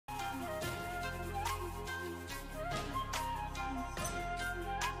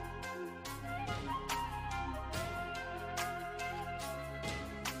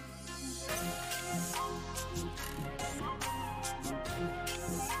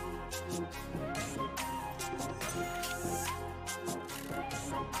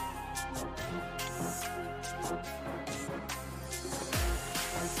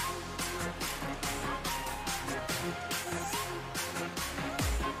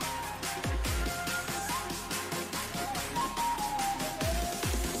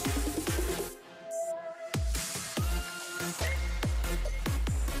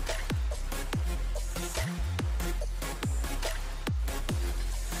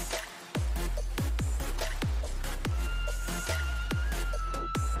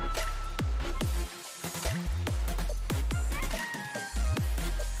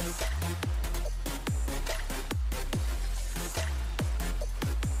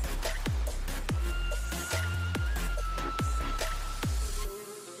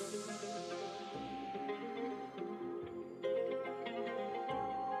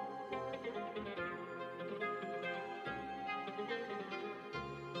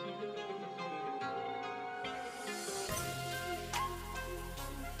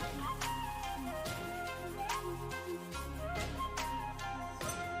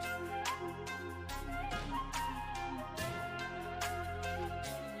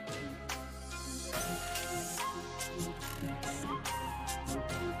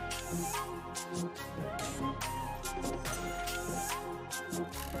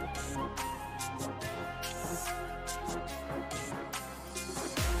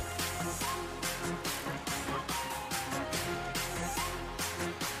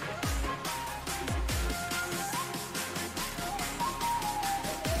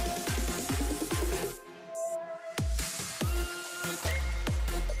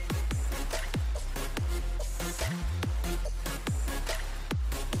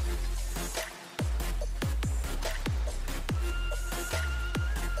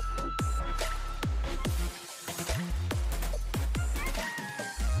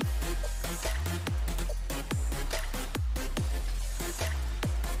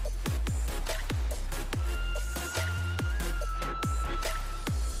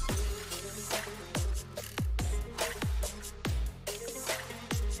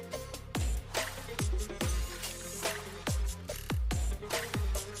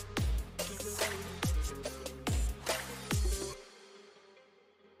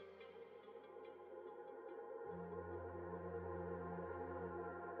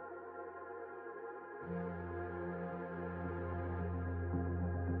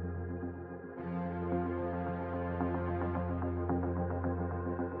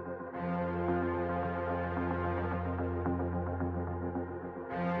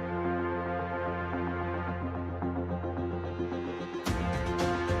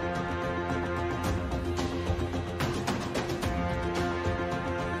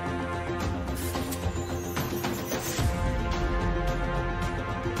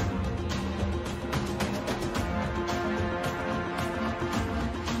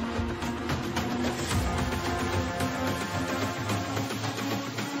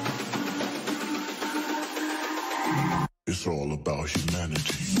It's all about humanity.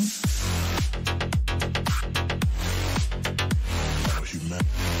 About humanity.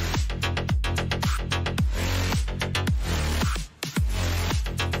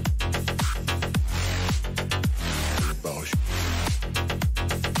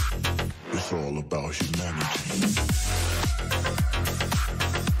 It's all about humanity.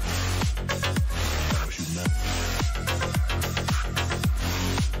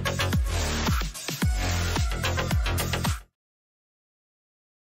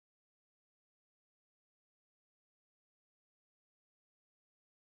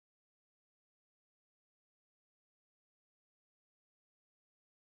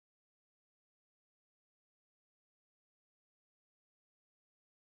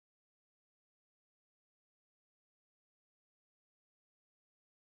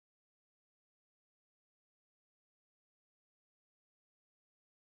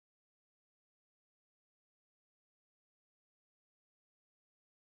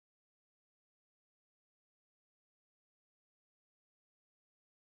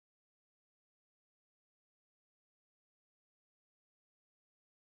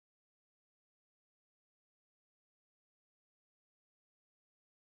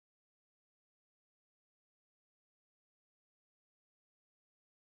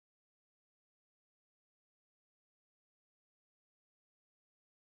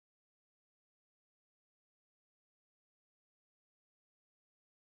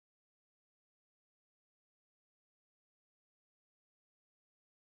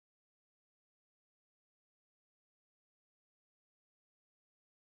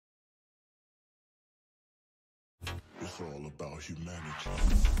 It's all about humanity.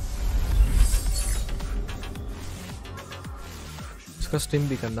 इसका stream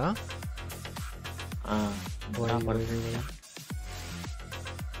भी करना। हाँ वही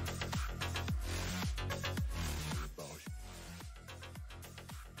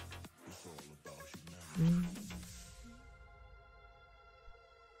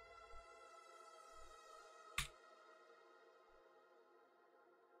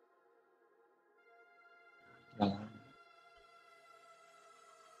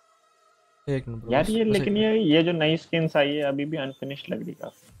एक मिनट यार ये लेकिन ये जो नई स्किन्स आई है अभी भी अनफिनिश्ड लग रही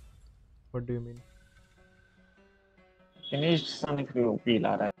काफी। What do you mean? Finished सा नहीं फील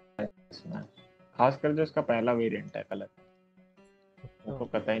आ रहा है इसमें, खासकर जो इसका पहला वेरिएंट है कलर, वो तो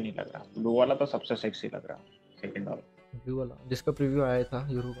पता ही नहीं लग रहा। ब्लू वाला तो सबसे सेक्सी लग रहा है, सेकंड वाला ब्लू वाला जिसका प्रीव्यू आया था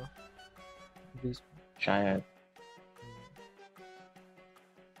यूरो का 20 शायद।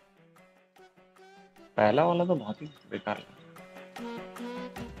 पहला वाला तो बहुत ही बेकार लगा।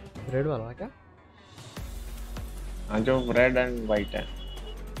 रेड वाला क्या? हाँ जो रेड एंड वाइट है।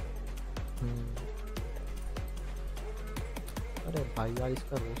 अरे भाई यार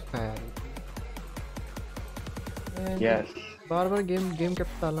इसका रोस्ट का यार यस बार बार गेम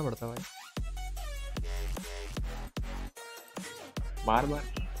कैप्टन डालना पड़ता है भाई, बार बार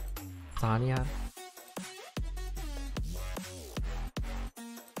कहानी यार।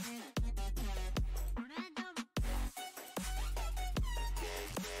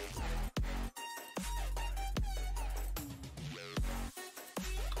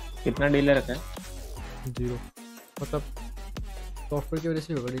 कितना डीले रखा है? 0 मतलब सॉफ्टवेयर की वजह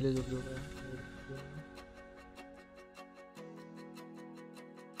से होगा डिले जो भी होगा।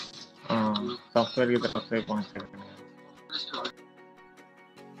 हाँ सॉफ्टवेयर की तरफ से पहुंच गए।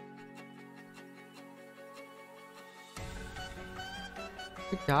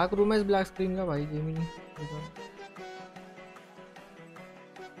 तो क्या करूँ मैं इस ब्लैक स्क्रीन का भाई गेमिंग।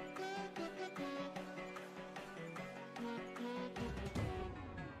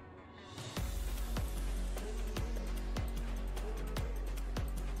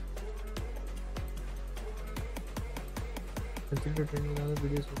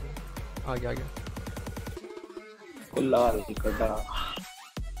 वीडियोस आ गया लाल कटा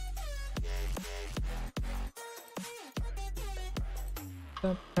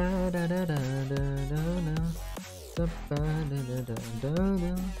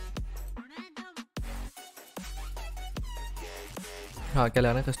हाँ क्या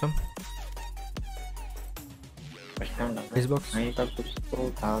लाना कस्टम इस बॉक्स नहीं तब कुछ तो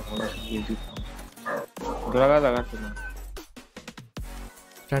था थोड़ा सा इजी था लगा तुम्हें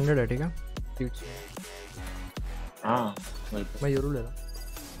स्टैंडर्ड है ठीक है। हाँ मैं यूरो ले रहा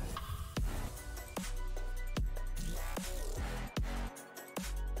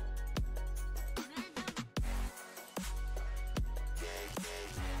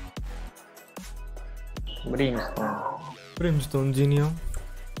ब्रिमस्टोन जीनियो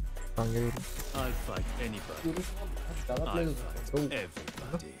पांगे I'll fight anybody. I'll fight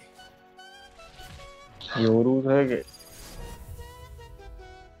everybody. Euro है के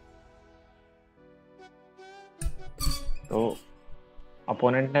तो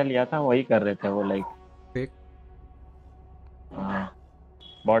अपोनेंट ने लिया था वही कर रहे थे वो लाइक फेक। हाँ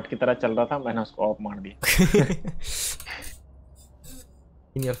बॉट की तरह चल रहा था, मैंने उसको ऑफ मार दिया।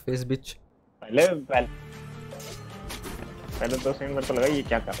 इन योर फेस बिच। पहले तो सीन मेरे को लगा ये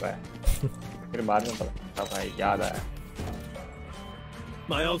क्या कर रहा है, फिर बाद में पता भाई याद आया।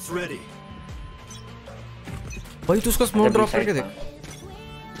 My ult's ready. भाई तू उसका स्मोक ड्रॉप करके देख।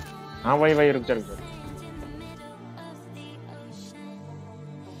 हाँ वही रुक जा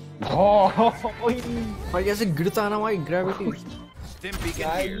भाई ऐसे गिरता ना भाई ग्रेविटी।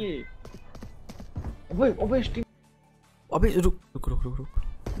 क्या है ये? ओबे स्टीम अबे रुक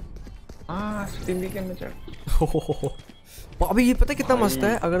हाँ स्टीम बीकन में चढ़। अबे ये पता कितना मस्त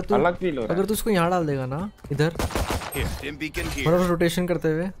है अगर तू अलग फील हो रहा है। अगर तू इसको यहाँ डाल देगा ना इधर मतलब रोटेशन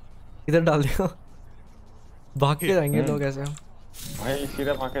करते हुए इधर डाल देगा भाग के जाएंगे लोग ऐसे हम भाई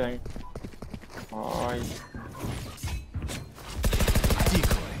सीधा भाग के जाएंगे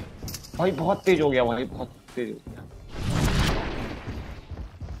भाई बहुत तेज हो गया भाई बहुत तेज हो गया।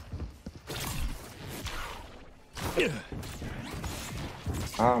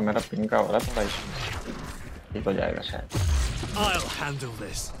 हाँ मेरा पिन का हो रहा थोड़ा इशू, ठीक हो जाएगा शायद। I'll handle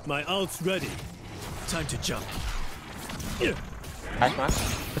this. My ult's ready. Time to jump. Flash मार।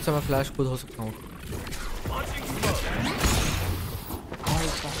 अच्छा मैं फ्लैश खुद हो सकता हूँ।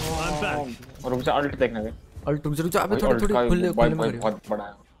 I'm back. रुक जा अल्ट देखने दे। अल्ट रुक जा अबे थोड़ी खुले में करियो। बहुत बड़ा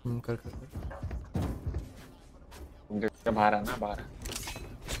है। कर देख बाहर है ना बाहर।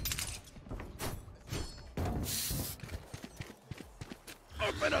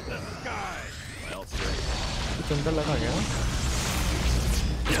 कुछ अंदर लगा गया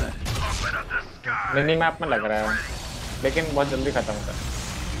मिनी मैप में लग रहा है लेकिन बहुत जल्दी खत्म होता है।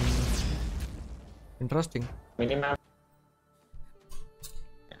 इंटरेस्टिंग। मिनी मैप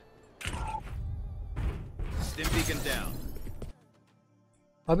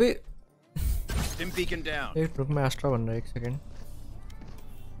अभी down. एक रुक में एस्ट्रा बन रहा है, एक सेकंड।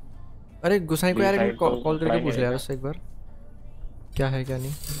 अरे गुसाई को यार एक कॉल करके पूछ ले यार उससे एक बार क्या है क्या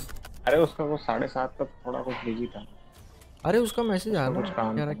नहीं। अरे उसका वो 7:30 तक थोड़ा कुछ बिजी था। अरे उसका मैसेज आया ना, कुछ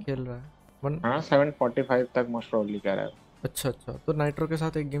काम कह रहा था। खेल रहा है हाँ 7:45 तक मोस्ट प्रोबब्ली कह रहा है। अच्छा अच्छा, तो नाइट्रो के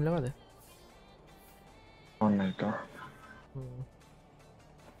साथ एक गेम लगा दे। कौन नाइट्रो?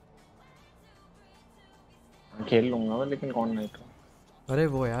 खेल लूंगा मैं, लेकिन कौन नाइट्रो? अरे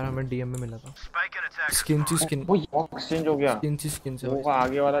वो यार हमें डीएम में मिला था स्किन वो बॉक्स चेंज हो गया। स्किन से वो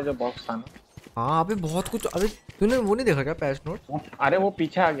आगे वाला जो बॉक्स था ना। हाँ अभी बहुत कुछ। अबे तूने वो नहीं देखा क्या पैच नोट? अरे वो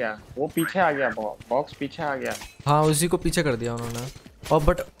पीछे आ गया, बॉक्स पीछे आ गया। हाँ उसी को पीछे कर दिया उन्होंने। और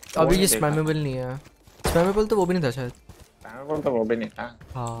बट अभी ये स्पैमेबल नहीं है। स्पैमेबल तो वो भी नहीं था शायद। स्पैमेबल तो वो भी नहीं था।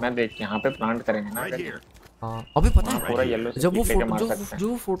 हाँ मैं देख यहाँ पे प्लांट करेंगे ना। हाँ अभी पता है पूरा येलो जब वो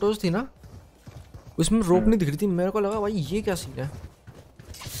जो फोटोज थी ना उसमें रोप नहीं दिख रही थी, मेरे को लगा भाई ये क्या सीन है।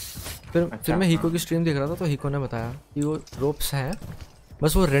 फिर मैं हीको की स्ट्रीम देख रहा था तो हीको ने बताया कि वो रोप्स हैं,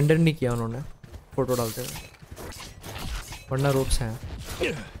 बस वो रेंडर नहीं किया उन्होंने फोटो डालते हुए, वरना रोप्स हैं।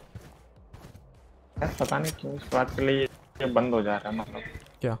 यार पता नहीं क्यों इस बात के लिए ये बंद हो जा रहा है। मतलब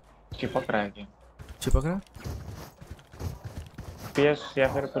क्या चिपक रहा है गेम? चिपक रहा है PS या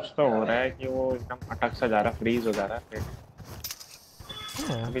फिर कुछ तो हो रहा है कि वो एकदम अटक सा जा रहा है, फ्रीज हो जा रहा है।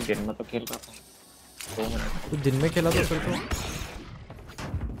 हाँ। अभी दिन में तो खेल रहा था 2 मिनट। तो दिन में खेला तो फिर तो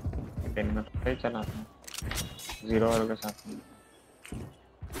दिन में तो सही चला था 0 ओवर के साथ में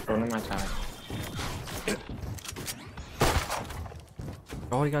दोनों मैच आ रहे।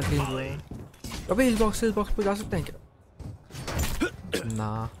 और क्या चेंज हुआ है? अबे इस बॉक्स पे जा सकते हैं क्या?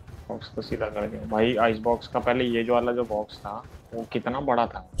 ना बॉक्स तो सीधा कर दिया भाई। आइस बॉक्स का पहले ये जो वाला जो बॉक्स था वो कितना बड़ा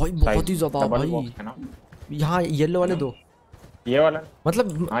था भाई, बहुत ही ज्यादा भाई। यहाँ येलो वाले दो, ये वाला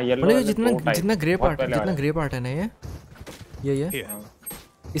मतलब हाँ येलो मतलब जितना ग्रे पार्ट है ना ये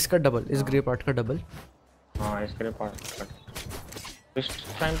इसका डबल, इस ग्रे पार्ट का डबल। हाँ इस ग्रे पार्ट इस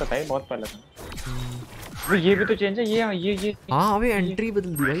टाइम पता है बहुत पहले था। ये भी तो चेंज है ये हाँ अभी एंट्री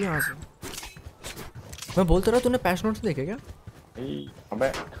बदल दी भाई यहाँ से। मैं बोलता रहा तूने पैच नोट्स देखे क्या? अबे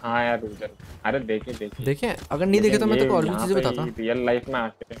हाँ यार रुक जा। अरे देखे अगर नहीं देखे तो मैं तो और भी चीजें बताता रियल लाइफ में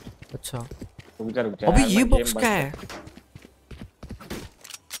आके। अच्छा रुक जा अभी ये बॉक्स क्या है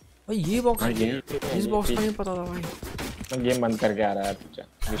भाई? ये बॉक्स इस बॉक्स का नहीं पता था भाई। मैं गेम बंद करके आ रहा है।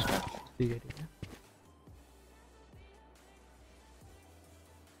 ठीक है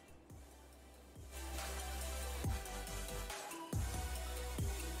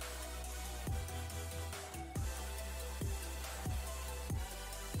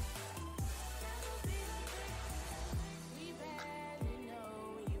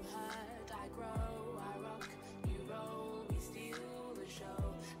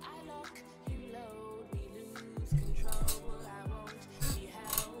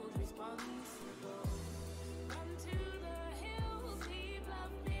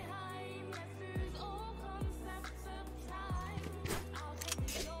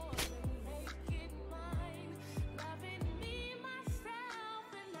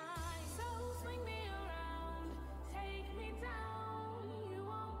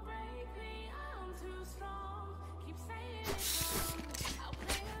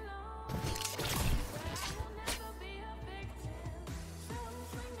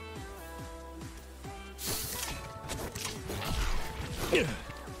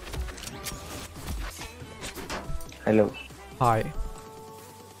हेलो हाय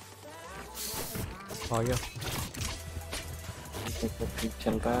आ गया। ठीक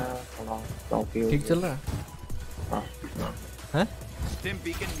चल रहा है थोड़ा ठीक चल रहा है। हैं? Stim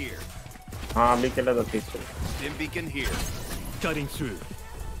beacon here. हाँ अभी के लिए तो ठीक चल रहा है। Stim beacon here. Cutting through.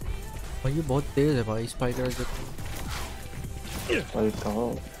 भाई ये बहुत तेज है भाई स्पाइडर जो वही तो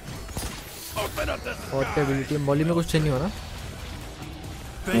और एबिलिटी मॉली में कुछ चेंज नहीं हो ना?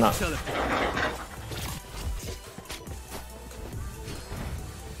 ना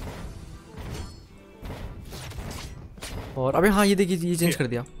और अबे हाँ ये देखिए ये चेंज कर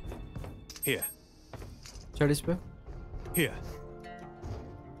दिया। Here. चढ़ इस पे Here.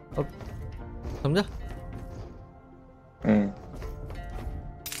 अब समझा?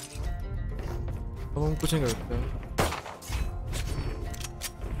 अब हम कुछ नहीं कर सकते।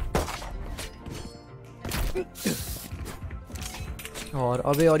 और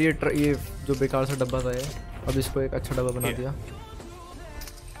अबे और ये जो बेकार सा डब्बा था ये, अब इसको एक अच्छा डब्बा बना दिया।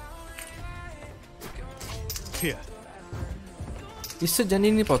 Here. इससे जनी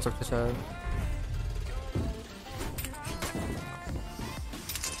नहीं पहुंच सकते शायद।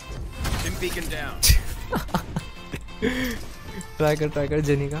 Dim beacon down. ट्राई कर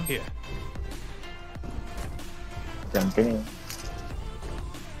जनी का। Here. जानते नहीं।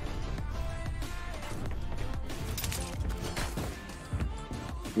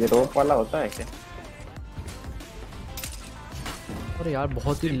 ये रोप वाला होता है क्या? अरे यार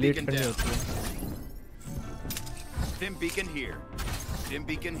बहुत ही लेट करनी होती है। Dim beacon here. Dim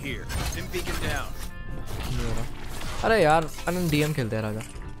beacon here. Dim beacon down. नहीं हो रहा। अरे यार अनन डीएम खेलते हैं राजा।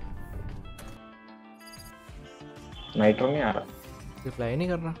 नाइट्रो नहीं आ रहा। रिप्लाई नहीं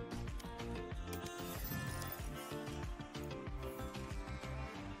कर रहा।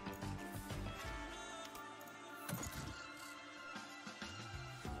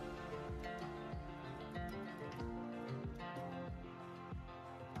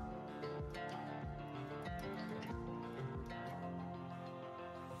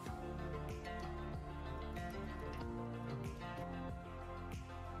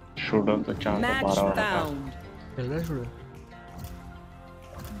 शूटर तो 412 Match रहा था। found. चल रहा है शुरू।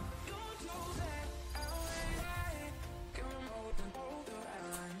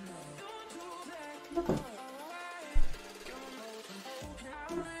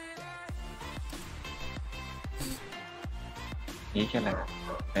 ये क्या लगा?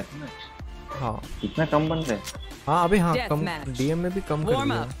 Death match? हाँ इतना कम बन रहे? हाँ अभी हाँ Death कम match. डीएम में भी कम कर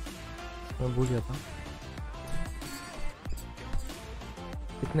Warm दिया। up. मैं भूल गया था।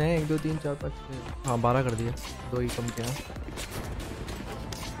 कितने हैं? 1 2 3 4 5 6 हाँ 12 कर दिए। 2 ही कम किया।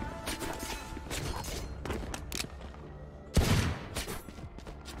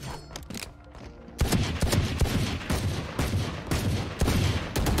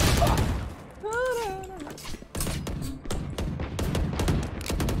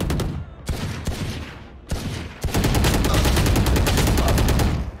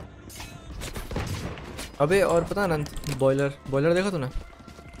 अबे और पता अनंत बॉयलर देखा तूने?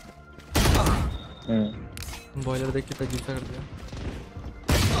 बॉयलर देख के तजीसा कर दिया।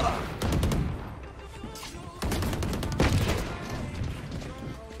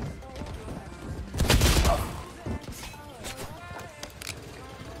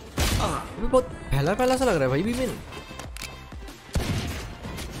 अबे बहुत पहला सा लग रहा है भाई बीमेन।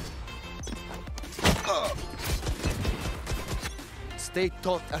 Stay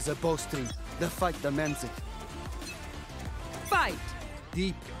taut as a bowstring. The fight demands it. Fight.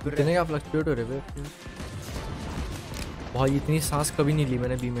 Deep breath. इतने का फ्लक्चुएट हो रहे भाई। भाई इतनी सांस कभी नहीं ली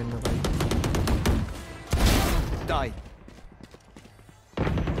मैंने बीमेन में भाई। Die.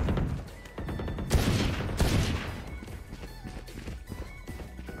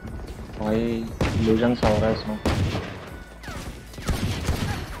 भाई illusion सा हो रहा है इसमें।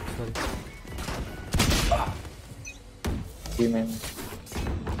 जी मैं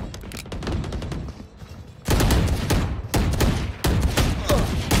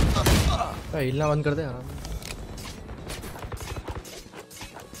हिलना बंद कर दे आराम।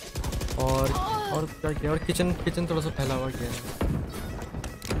 और क्या किया? और किचन थोड़ा सा फैला हुआ किया है।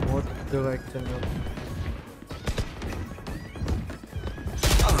 बहुत जगह किचन में।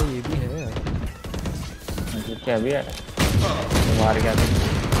 तो ये भी है यार। ये क्या भी है? मार गया था।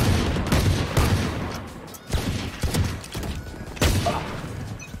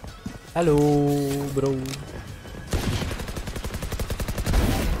 Hello bro.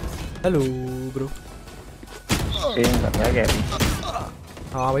 Hello bro. Same कर रहा है क्या?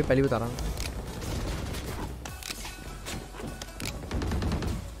 हाँ भाई पहले बता रहा हूँ।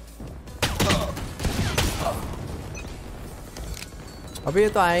 अबे ये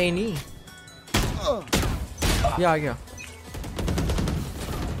तो आया ही नहीं। ये आ गया।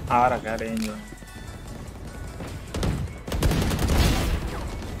 आ रहा क्या रेंज में?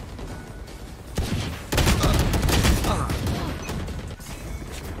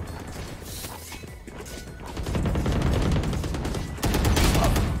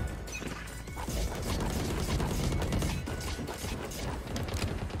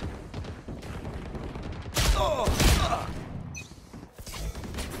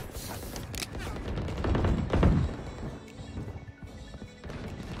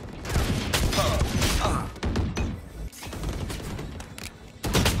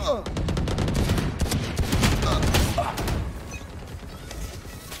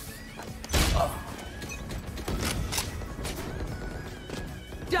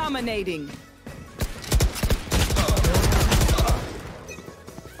 Dominating.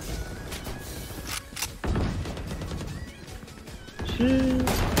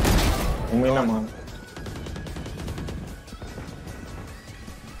 उम्मीद मान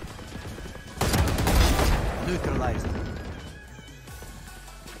Neutralized.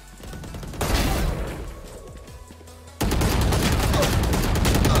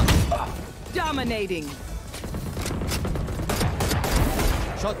 Dominating.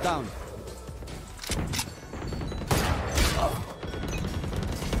 Shot down.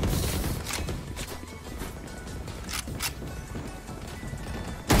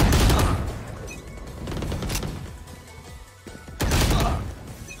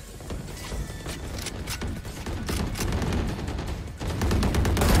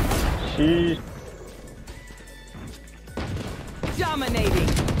 Dominating.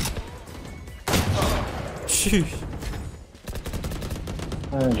 Sheesh.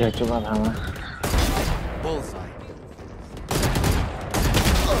 घिर चुका था मैं। Bullseye.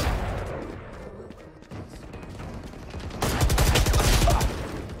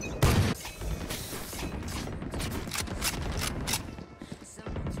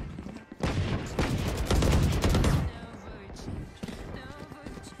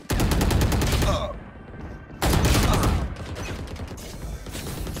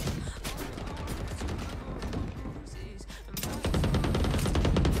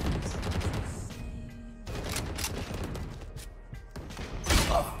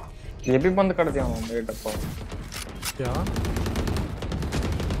 ये भी बंद कर दिया हूँ मेरे डब्बा। क्या?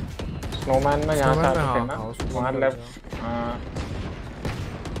 स्नोमैन में यहाँ से Snowman में, आते थे हाँ, ना, हाँ, उसको वहाँ बंद कर लेफ्ट। हाँ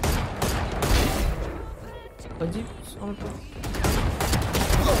अजीब समझ लो।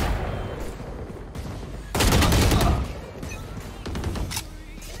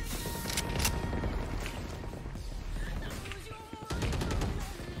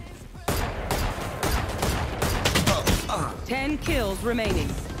 Ten kills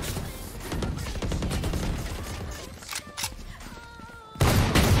remaining.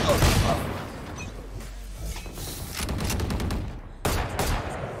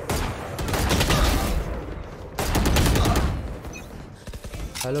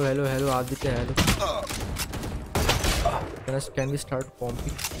 Hello, hello, hello, Aditya, hello. Can we start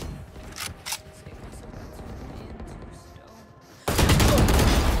pumping?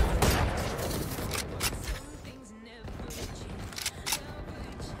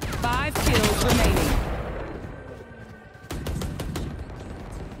 Five kills remaining.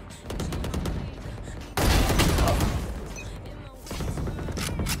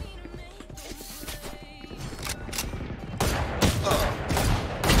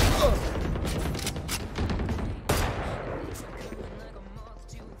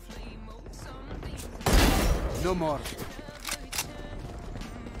 No more.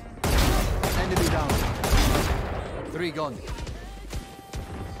 Enemy down. 3 gone.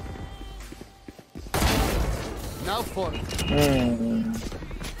 Now 4.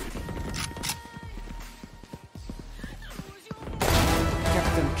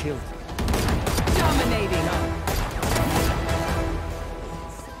 Captain killed. Dominating.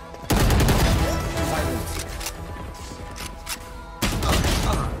 Silence.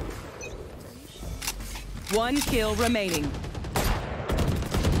 One kill remaining.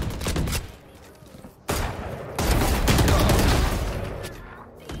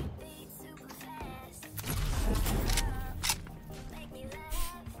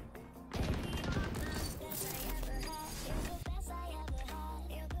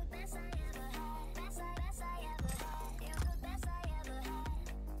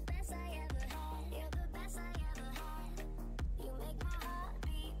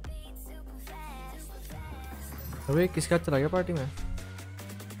 अबे किसका चला गया पार्टी में?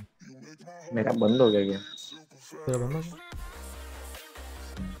 मेरा बंद हो गया गेम। तेरा बंद हो गया?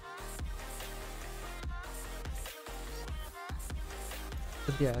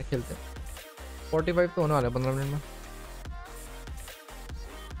 तो यार खेलते हैं। 45 तो होने वाला है 15 मिनट में।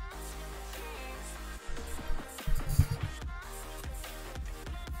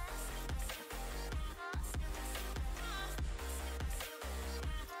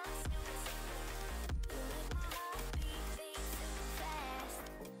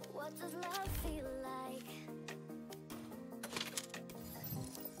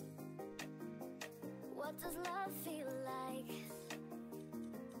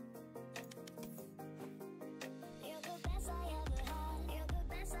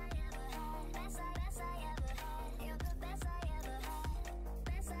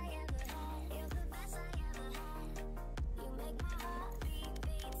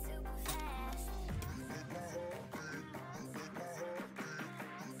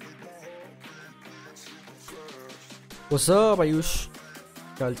 What's up, Ayush?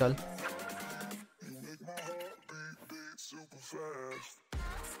 चल चल।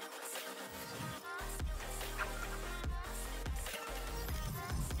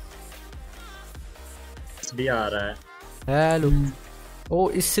 एसडी आ रहा है। हेलो। ओ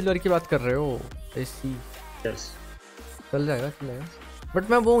इस सिल्वर की बात कर रहे हो? ऐसी यस चल जाएगा बट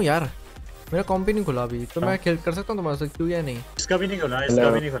मैं वो हूँ यार, मेरा कॉम्प ही नहीं खुला अभी, तो मैं खेल कर सकता हूँ तुम्हारे साथ क्यों या नहीं? इसका भी नहीं खुला, इसका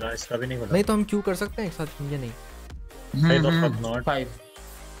भी नहीं खुला, इसका भी नहीं खुला। नहीं तो हम क्यों कर सकते हैं एक साथ या नहीं? नॉट 5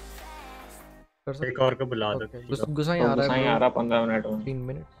 एक और को बुला दो। गुस्सा ही आ रहा है, 15 मिनट में 3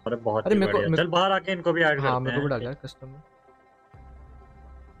 मिनट। अरे बहुत ही बढ़िया। चल बाहर आके इनको भी ऐड करते हैं। हाँ मेरे को भी डाल यार कस्टम में।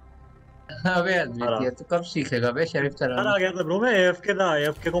 अबे अद्वितीय तो कब सीखेगा बे शरीफ चलाना? आ गया था ब्रो, मैं एएफके था,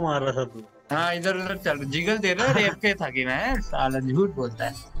 एएफके को मार रहा था तू। हाँ इधर उधर चल जिगल दे रहा है, एएफके था कि मैं, साला झूठ बोलता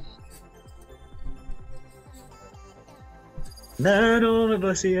है। नैनों में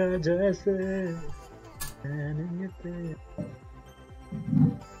बसिया जैसे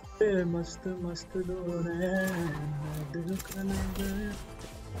मस्त मस्त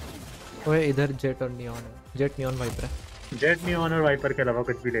ओए इधर जेट और नियॉन है, जेट नियॉन वाइपर है। जेट नियॉन और वाइपर के अलावा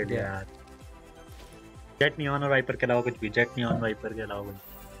कुछ भी ले लिया यार। जेट नियॉन और वाइपर के अलावा कुछ भी, जेट नियॉन वाइपर के अलावा कुछ।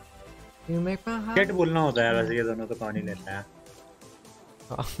 जेट बोलना होता है वैसे, ये दोनों तो कौन ही लेता है।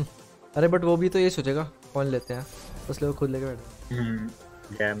 अरे बट वो भी तो ये सोचेगा कौन लेते हैं, इसलिए वो खुद लेके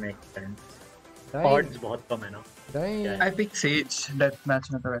बैठा। या मेक सेंस। ऑड्स बहुत कम है ना। I pick says death match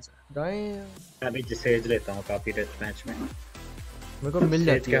में तो वैसे मैं भी सेज लेता हूं काफी डेथ मैच में, मेरे को मिल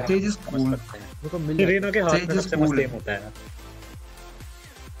जाती है। सेज इज कूल, मेरे को मिल जाती है। रेनो के हाथ में सबसे मस्त एम होता है।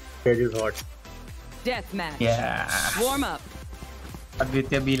 Says is hot. Death match. Yeah. Warm up.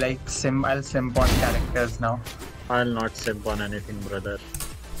 Aditya be like I'll simp on characters now. I'll not simp on anything, brother.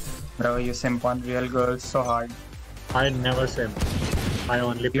 Bro, you simp on real girls so hard. I never simp. I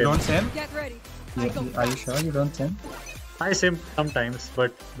only pimp. You don't simp? Get ready. Are you sure you don't simp? I simp sometimes,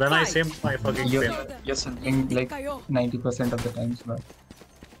 but when I simp, I fucking simp. You're simping like 90% of the times, bro.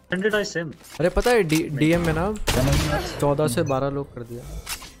 When did I simp? अरे पता है DM में ना 14 से 12 लोग कर दिया।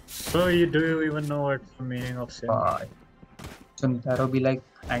 So do you even know what's the meaning of simp? Suntaro be like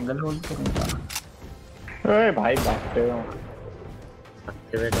angle hold करूँगा। ओए भाई भागते हो।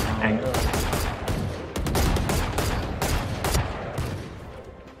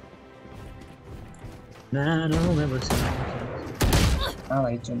 नैनो में बस। हाँ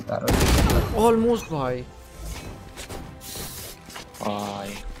भाई सुंतारो। Almost भाई।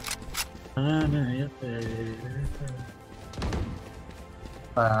 भाई।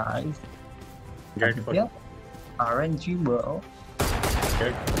 Bye. Yeah. RNG bro.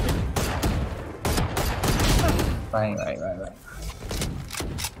 Bye.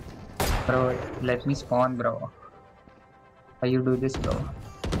 Bro, let me spawn bro. How you do this bro?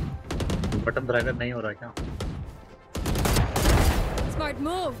 Button dragon नहीं हो रहा क्या? Smart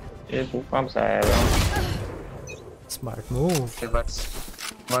move. ये भूकंप सा है। Smart move.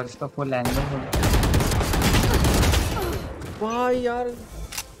 What's the full angle? वाह यार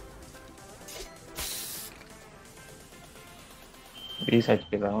 20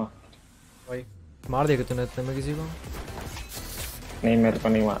 HP का भाई मार देगा तूने इतने में किसी को? नहीं मेरे को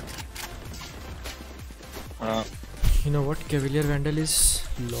नहीं मार। You know what? Cavalier Vandal is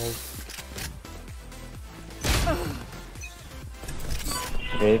low.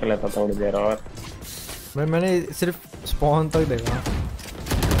 देख लेता थोड़ी देर और। मैंने सिर्फ स्पॉन तक देखा।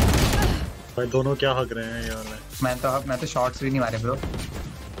 भाई दोनों क्या हक रहे हैं यार। मैं तो शॉट्स भी नहीं मारे ब्रो।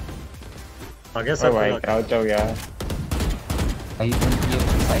 आ गया सब भाई क्राउच हो गया। भाई ये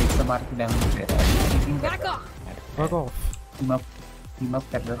साइड से मार के डैमेज दे रहा है। Back off. टीम अप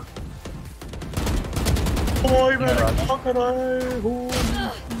कर रहा है। ओए मेरा क्या कर रहा है?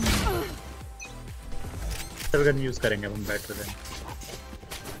 गन यूज करेंगे हम बेटर देन।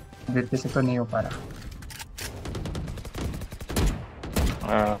 देते से तो नहीं हो पा रहा।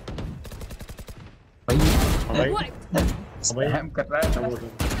 हां भाई स्पैम कर रहा है।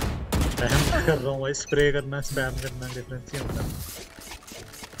 स्पैम कर रहा हूं भाई, स्प्रे करना स्पैम करना डिफरेंस ही होता है।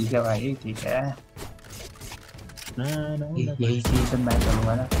 ठीक है भाई ठीक है। ना यही चीज मैं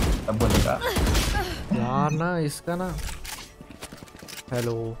करूंगा ना तब बोलेगा यार ना इसका ना।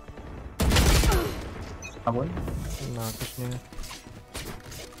 हेलो हाँ बोल ना कुछ नहीं।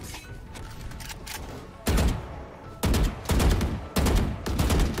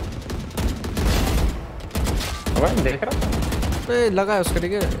 देख रहा तो लगा है उसका,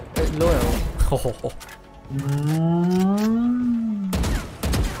 ठीक है लो है वो। हो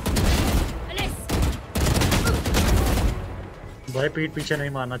भाई पीठ पीछे नहीं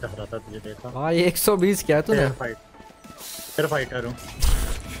मारना चाह रहा था, तुझे देखा भाई 120 क्या है तूने? तेरा फाइटर हूं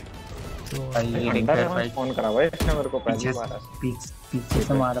भाई। फोन करा भाई इसने मेरे को पहले मारा। पीछे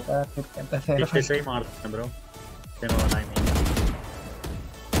से मारा था फिर कहता है पीछे से ही मारता है ब्रो। तेरा आई मीन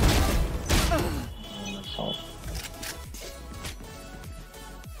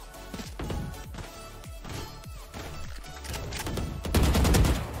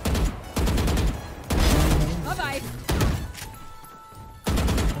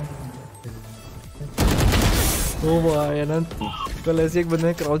ओ भाई अनंत कल ऐसे एक बंदे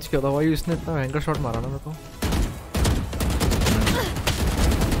ने क्राउच किया था भाई, उसने इतना भयंकर शॉट मारा ना मेरे को।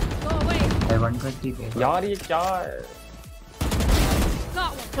 यार ये क्या है?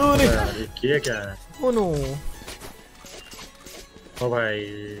 ओ नहीं यार ये किया क्या है? ओ नो ओ भाई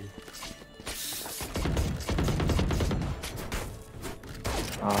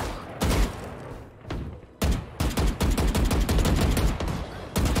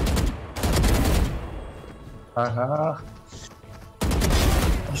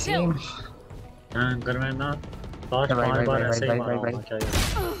घर में ना 5 बार ऐसे ही मारा होना चाहिए।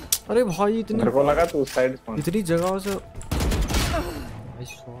 अरे भाई इतनी मेरे को लगा तू उस साइड इतनी जगहों से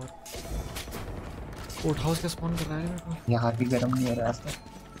कोर्ट हाउस का स्पॉन कर रहा है मेरे को। यहाँ भी गर्म नहीं हो रहा है,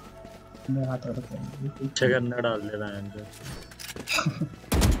 मैं हाथ और पीछे करना डाल दे रहा है अंदर।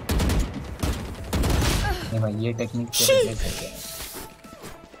 नहीं भाई ये टेक्निक से रिलेटेड है,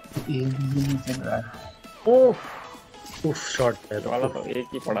 ये नहीं चल रहा है। उफ शॉट है तो वाला तो एक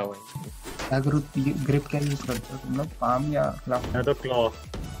ही पड़ा हुआ है। अगर ग्रिप क्या यूज करते हो तुम लोग, पाम या क्लॉ? मैं तो क्लॉ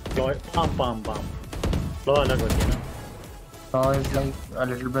पाम क्लॉ अलग होती है ना। Claw is like a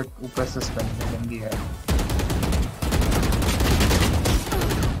little bit ऊपर से सस्पेंशन भी है।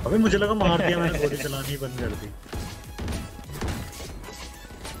 अबे मुझे लगा मार दिया मैंने, गोली चलानी बंद कर दी।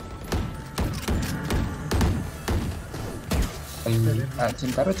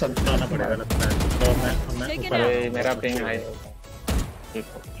 चिंता करो चल जाना पड़ेगा लगता है। तो मैं अरे मेरा पिंग है।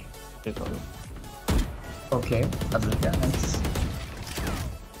 ओके अब क्या नाइस।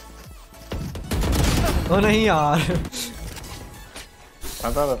 ओ नहीं यार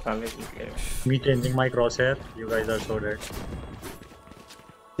पता था साले की play. Me changing my crosshair. You guys are so dead.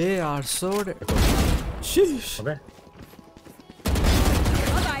 they are so dead। शीश अबे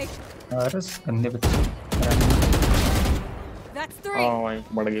और उस गंदे बच्चे That's 3। भाई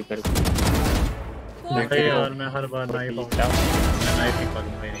बढ़ गई फिर। देखा यार मैं हर बार नाइफ पाऊंगा, मैं नाइफ ही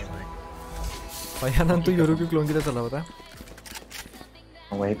पाऊंगा ही नहीं भाई। अनंत तू यूरो की क्लोन की तरह चला बता।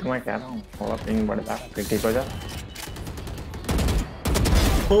 वही तो मैं कह रहा हूँ, थोड़ा पिंग बढ़ता है फिर ठीक हो जा।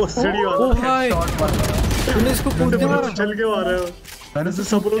 ओ सीढ़ी वाला ओ भाई तूने इसको कूद के मारा? चल के मार रहे हो मैंने से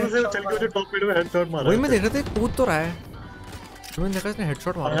सब लोगों से चल के मुझे टॉप मिड में हेडशॉट मारा। वही मैं देख रहा था कूद तो रहा है, तुमने देखा इसने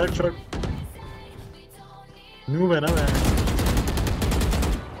हेडशॉट मारा। हेडशॉट न्यू है ना मैं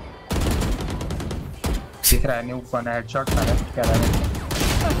दिख रहा है, न्यू वन हेडशॉट मारा क्या रहा है।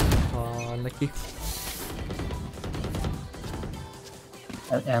 हां लकी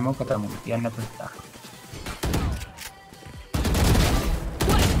एमो खत्म हो गया ना पड़ता।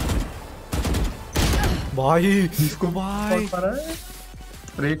 भाई इसको भाई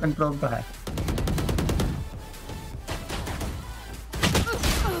रे कंट्रोल तो है।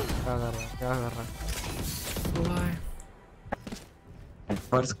 क्या कर रहा है भाई?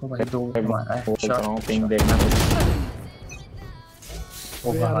 फर्स्ट को भाई दो मारा है शॉट। पिंग देखना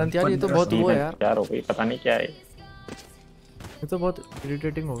अनंत यार ये तो बहुत वो है यार, यार हो गई पता नहीं क्या है ये तो बहुत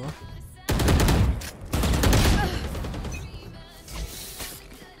इरिटेटिंग होगा।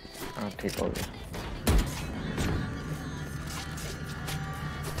 हाँ ठीक हो गया।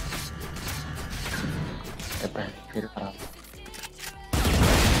 फिर खराब।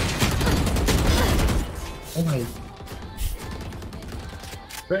 ओ भाई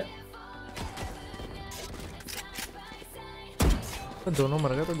तो दोनों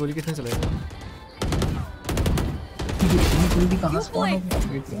मर गए तो गोली कितने चलेगा? कोई भी कहां स्पॉन हो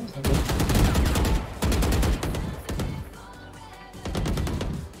गया।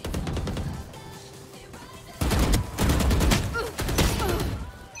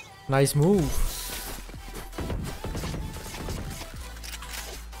 Nice move.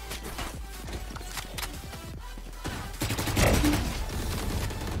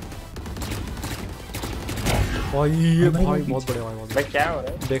 भाई ये भाई बहुत बड़े भाई बहुत भाई क्या हो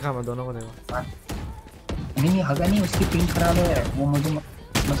रहा है? देखा मैं दोनों को देखा। नहीं हगा नहीं, उसकी पिंग खराब है वो मुझे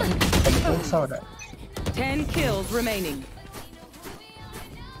मतलब टेलीपोर्ट सा हो रहा है। 10 kills remaining।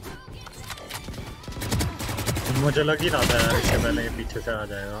 मुझे लग ही रहा था यार इससे पहले पीछे से आ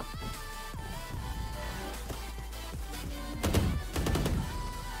जाएगा।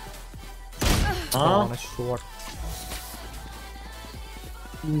 हाँ शॉट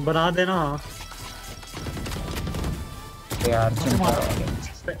बना देना यार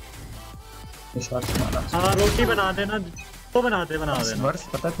शॉट मारा। हाँ रोटी बना देना तो बना देना। वर्ष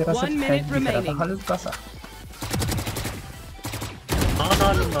पता तेरा सब टाइम दिख रहा था हल्का सा। हाँ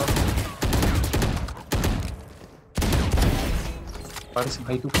डाल लूंगा। वर्ष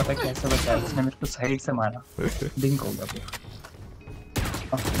भाई तू पता कैसे बचा, इसने मेरे को साइड से मारा बिंक हो गया पूरा।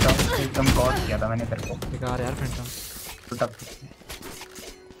 एकदम गॉड किया था मैंने तेरे को। बेकार यार फैंटम टूटा।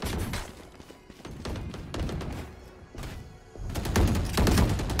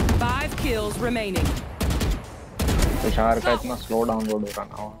 5 kills remaining. तुषार का इतना स्लो डाउनलोड हो रहा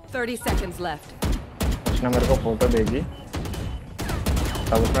ना हो। 30 seconds left. उसने मेरे को फोटो भेजी,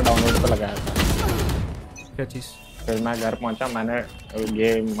 तब उसने डाउनलोड पे लगाया था। क्या चीज़? फिर मैं घर पहुंचा, मैंने ये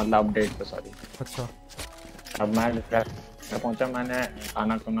मतलब अपडेट पे सॉरी। अच्छा। अब मैं घर पहुंचा, मैंने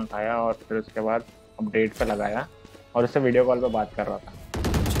खाना खाया और फिर उसके बाद अपडेट पे लगाया और उससे वीडियो कॉल पे बात कर रहा था।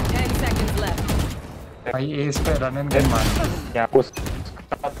 10 seconds left. भाई इस पे रन एंड गन मार क्या उसका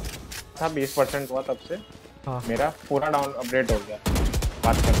था 20% हुआ तब से। हाँ। मेरा पूरा डाउन अपडेट हो गया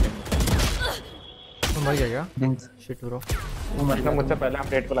बात करते हैं। तो मर गया क्या? Shit bro. वो मतलब मुझसे पहले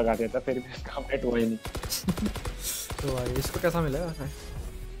अपडेट को लगा दिया था, फिर भी इसका अपडेट हुआ ही नहीं। तो भाई इसको कैसा मिला वैसे?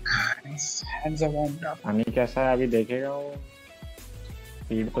 हनी कैसा है अभी देखेगा वो।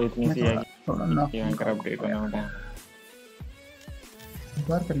 स्पीड तो इतनी सी है कि एंकर अपडेट होना होता है। एक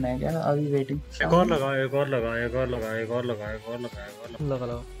बार करना है क्या? अभी वेटिंग। एक और लगा।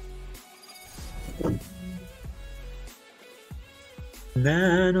 लगा।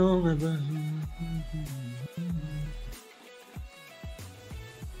 नैनो में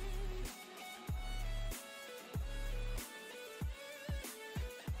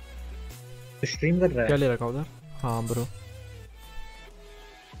स्ट्रीम कर रहा है। क्या ले रखा उधर? हाँ ब्रो,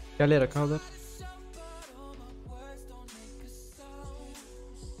 क्या ले रखा उधर?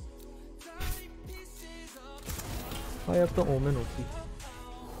 भाई अब तो ओमेन होती।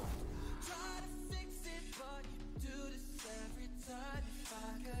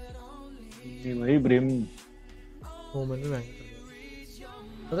 वही ब्रिम ओमेन में बैंक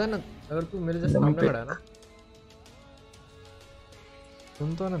पता है ना, अगर तू मेरे जैसे सामने खड़ा है ना,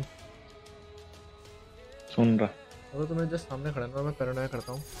 सुन तो ना, सुन रहा। अगर तू मेरे जैसे सामने खड़ा है ना, मैं पैरानोया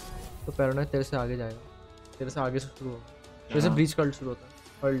करता हूँ तो पैरानोया तेरे से आगे जाएगा, तेरे से आगे से शुरू होगा, जैसे ब्रीच कल्ट शुरू होता है,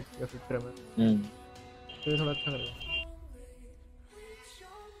 कल्ट या फिर ट्रेमर, तो ये थोड़ा अच्छा करेगा।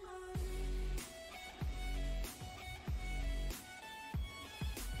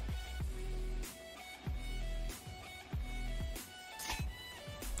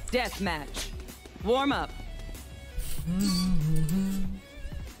 Death match. Warm up.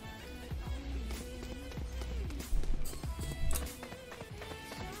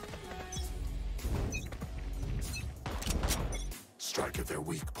 Strike at their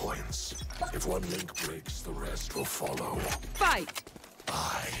weak points. If one link breaks, the rest will follow. Fight.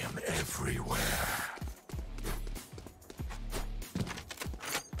 I am everywhere.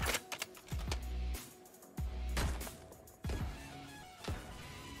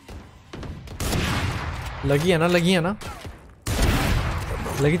 लगी है ना,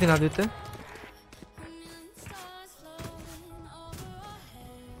 लगी थी ना देते।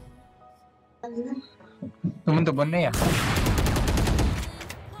 तुम तो बनने यार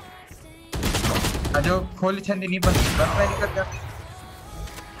जो खोल छंदी नहीं बन रहा नहीं कर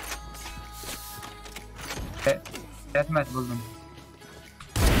डेथ मैच बोल दूं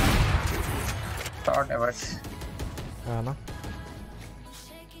शॉट है बस है ना,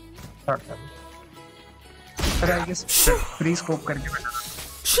 शॉट कर पर आई गेस फ्री स्कोप करके बैठा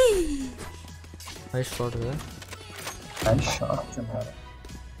नाइस शॉट है, नाइस शॉट चला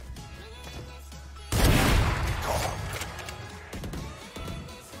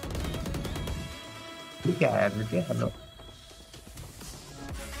क्या है बेटे। Hello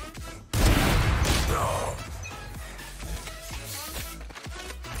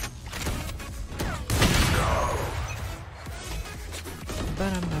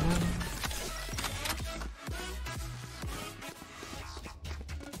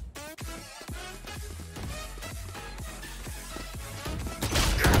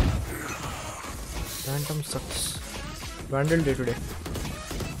Random sucks. Vandal day today.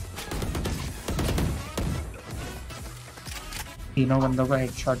 तीनों बंदों का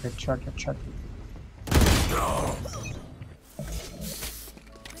हेडशॉट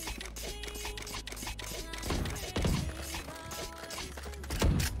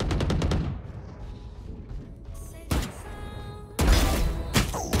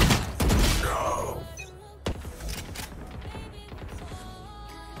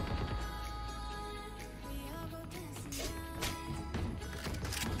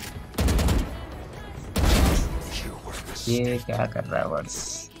ये क्या कर रहा है वर्स?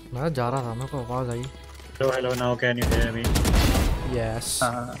 मैं जा रहा था, मेरे को आवाज आई। Hello now can you hear me? Yes.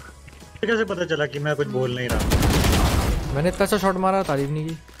 हाँ कैसे पता चला कि मैं कुछ बोल नहीं रहा? मैंने इतना अच्छा शॉट मारा, तारीफ नहीं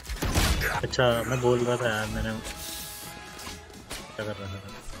की। अच्छा मैं बोल रहा था यार, मैंने क्या कर रहा था?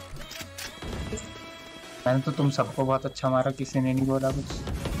 मैंने तो तुम सबको बहुत अच्छा मारा, किसी ने नहीं बोला कुछ।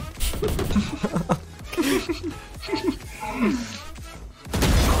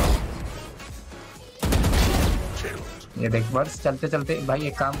 ये देख वर्ष चलते चलते भाई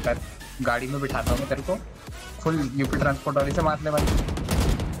एक काम कर, गाड़ी में बिठाता हूँ मैं तेरे को, फुल यूपी ट्रांसपोर्ट वाली से मार ले भाई।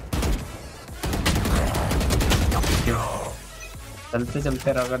 चलते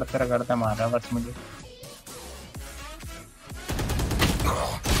चलते रगड़ते रगड़ते मार रहा वर्ष मुझे।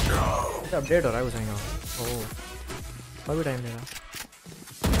 अपडेट हो रहा है कुछ नहीं। ओह अभी टाइम लेगा।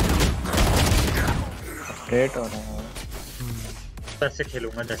 अपडेट हो रहा है। ऐसे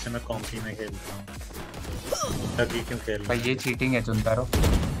खेलूंगा जैसे मैं कॉम्पी में खेलता हूँ। तभी क्यों खेल भाई ये चीटिंग है चुनता रहो।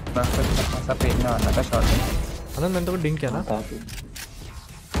 बस ऐसा भेजने वाला था शॉट। अनंत मैंने तो डिंग किया ना।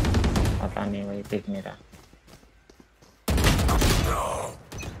 पता नहीं भाई देख नहीं रहा।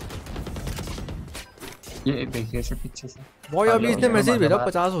 ये देखिए से पीछे से। वो अभी इसने मैसेज भेजा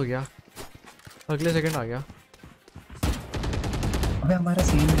 50 हो गया। अगले सेकंड आ गया। अबे हमारा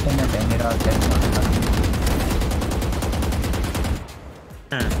सीन इंटरनेट है मेरा क्या।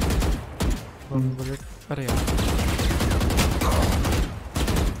 अरे यार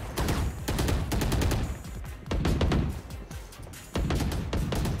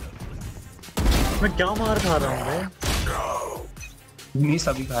मैं क्या मार खा रहा हूँ मैं? नहीं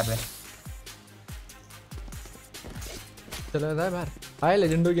सभी खा रहे हैं। चला जाता है बाहर। हाय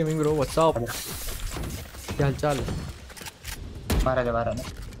legendary gaming bro what's up, क्या हालचाल? मारा जा मारा ना।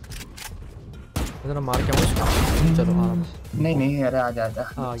 जरा मार के मुझको। चलो आराम। नहीं नहीं अरे आ जा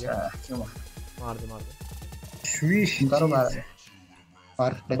आ गया। क्यों मार दे शुइश करो मार।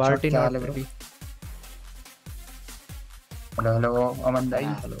 और बार्टी क्या ना हाल है ब्रो? हेलो अमन भाई।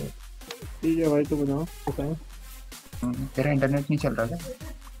 हेलो ठीक है भाई, तो बताओ कैसा है? तेरा इंटरनेट नहीं चल रहा क्या?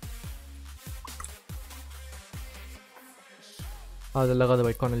 हाँ लगा दो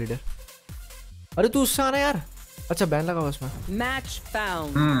भाई। कौन है लीडर? अरे तू उससे आना यार। अच्छा बैन लगा उसमें। Match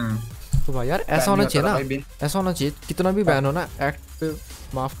found. तो भाई यार ऐसा होना चाहिए ना, ऐसा होना चाहिए कितना भी बैन हो ना, एक्ट पे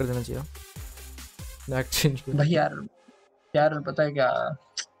माफ कर देना चाहिए। एक्ट चेंज भाई यार यार पता है क्या,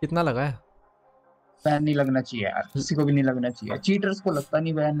 कितना लगा है? बैन नहीं लगना चाहिए यार, किसी को भी नहीं लगना चाहिए। चीटर्स को लगता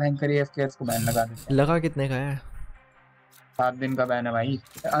नहीं बैन, वैन करिए एफकेएस को बैन लगा देते हैं। लगा कितने का है? 7 दिन का बैन है भाई।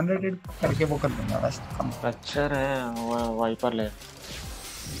 अनरेटेड करके वो कर दूंगा बस। अच्छा है वाइपर ले।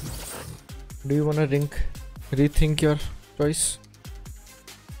 Do you want to rethink your choice?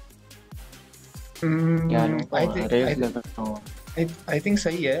 I think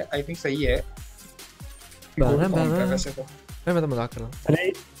सही है, आई थिंक सही है। मैं तो मजाक कर रहा हूँ। अरे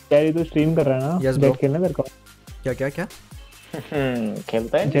यार तू स्ट्रीम कर रहा है ना? जेट खेलना तेरे को? क्या क्या क्या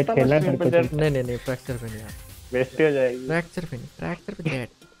खेलता है जेट खेलना है तेरे को? नहीं फ्रैक्चर पे नहीं यार, बेइज्जती हो जाएगी। फ्रैक्चर पे जेट।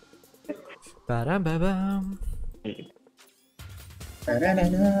 बारा बाबा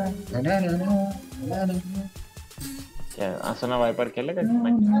क्या आसना वाइपर खेलेगा?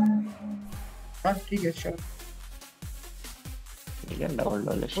 हां ठीक है चल ठीक है।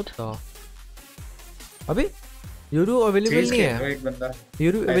 डबल अभी यूरो अवेलेबल नहीं है। एक बंदा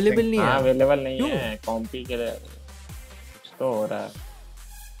यूरो अवेलेबल नहीं है। हां अवेलेबल नहीं है कॉम्पी के लिए। कुछ तो हो रहा है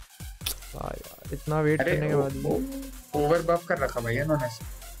यार इतना वेट करने के बाद ओवर बफ कर रखा भाई इन्होंने।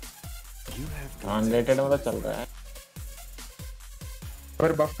 अनरेटेड में तो चल रहा है।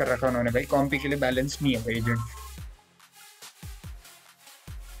 ओवर बफ कर रखा उन्होंने भाई। कॉम्पी के लिए बैलेंस नहीं है भाई एजेंट।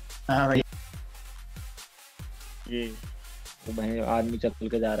 हां भाई ये तो भाई आदमी चल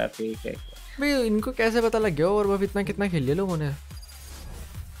के जा रहा है फेक है भाई। इनको कैसे पता लग गया ओवर बफ इतना कितना खेल लिया लोगों ने?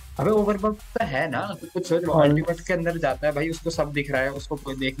 अबे ओवर बफ तो है ना, तो कुछ सोच लो। अल्टीमेट के अंदर जाता है भाई, उसको सब दिख रहा है, उसको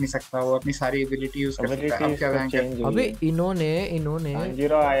कोई देख नहीं सकता, वो अपनी सारी एबिलिटी यूज कर सकता है। अब क्या बैंक है? अबे इन्होंने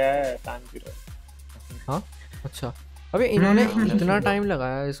जीरो आया है तानजीरो। हां अच्छा अबे इन्होंने इतना टाइम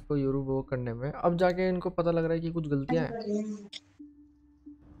लगाया इसको यूरो वो करने में, अब जाके इनको पता लग रहा है कि कुछ गलतियां हैं।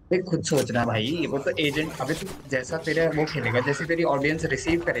 देख खुद सोचना भाई, वो तो एजेंट। अबे तू जैसा तेरा वो खेलेगा, जैसे तेरी ऑडियंस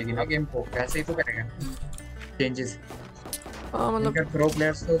रिसीव करेगी ना गेम को, वैसे ही तो करेगा चेंजेस। हां मतलब प्रो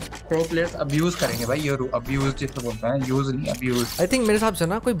प्लेयर्स अब्यूज करेंगे भाई। यूरो अब्यूज जिसको बोलते हैं, यूज नहीं अब्यूज। आई थिंक मेरे हिसाब से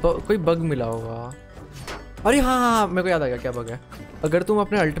ना कोई बग मिला होगा। अरे हाँ मेरे को याद आ गया क्या बग है। अगर तुम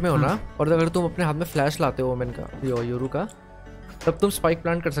अपने अल्ट में हो ना, और अगर तुम अपने हाथ में फ्लैश लाते हो ओमेन का यूरो का, तब तुम स्पाइक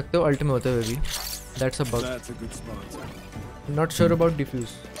प्लांट कर सकते हो अल्ट में होते हुए भी। That's a bug. Not sure about diffuse,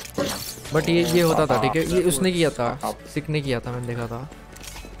 but ये होता था। ठीक है ये उसने किया था, सिक ने किया था, मैंने देखा था।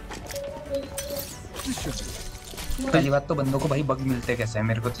 पहली बात तो बंदों को भाई बग मिलते कैसे हैं,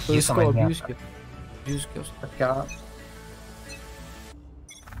 मेरे को तो ये समझ नहीं आता। यूज किया उसका क्या?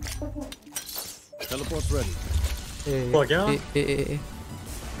 Teleport's ready. हो गया?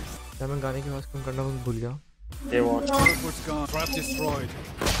 क्या मैं गाने की आवाज कम करना भूल गया। ये वो Teleport's gone. Trap destroyed.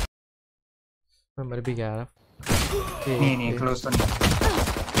 मैं मर भी गया यार। नहीं क्लोज तो नहीं।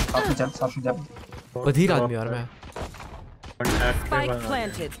 साथ में जब बधिर आदमी यार मैं। Spike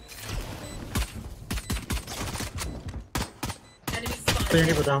planted. मुझे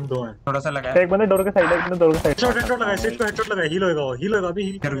नहीं पता, हम दो हैं। थोड़ा सा लगा एक बंदे डोर के साइड है, एक बंदे डोर के साइड। हेडशॉट लगा, सेज पे हेडशॉट लगा, हील होएगा, हील होएगा अभी,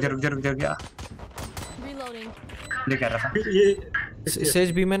 हील। रुक जा गया। ये कह रहा था ये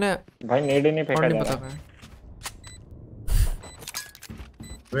सेज भी मैंने भाई नेड ही नहीं फेंका जा पता रहा। है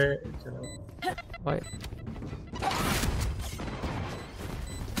वे चलो भाई।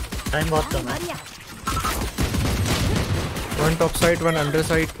 टाइम बहुत कम है। One top side, one under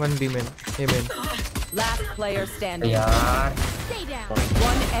side, one B main. A main. Last player standing. यार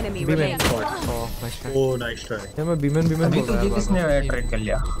One enemy B main. remaining. Oh, nice try. ओ नाइस ट्राई। क्या मैं B main अभी बोल रहा तुझे है किसने ट्रेड कर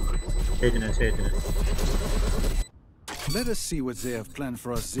लिया? सेज ने Let us see what they have planned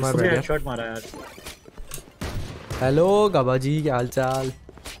for us this My time. bad. Headshot मारा यार। हेलो गाबा जी, क्या हाल चाल?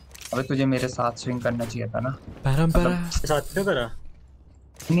 अबे तुझे मेरे साथ स्विंग करना चाहिए था ना। परंपरा साथ क्यों करा?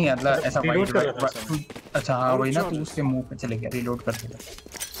 नहीं मतलब ऐसा Reload कर रहा था अच्छा हाँ वही ना, तू उसके मुंह पे चले गया, रिलोड करते गया।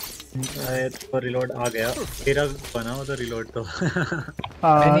 तो रिलोड आ गया, तेरा बना हो तो रिलोड तो।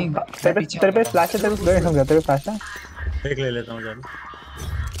 हां तेरे पे फ्लैश है, तेरे को गए समझा, तेरे पे फ्लैश है। देख ले लेता हूं चल।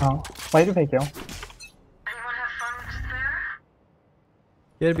 हां वही पे फेंक हूं।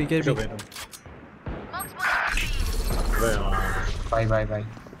 केयर बी बाय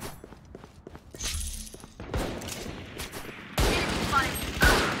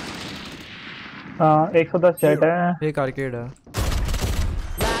हां 110 जेट है, एक आर्केड है।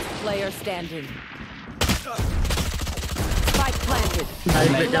 Last player standing. Spike planted.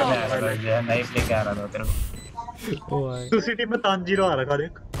 Knife लेके आ रहा था तेरे को। ओ भाई। दूसरी टीम में तानजीरो आ रखा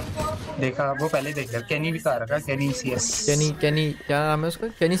देख। देखा वो पहले देख लिया, कैनी भी आ रखा, कैनी सीएस। कैनी क्या नाम है उसका?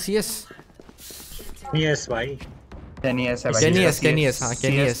 कैनी सीएस। यस भाई, कैनी एस है भाई। कैनी एस हाँ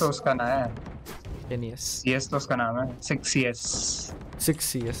कैनी एस तो उसका नाम है, कैनी एस सीएस तो उसका नाम है, 6 सीएस 6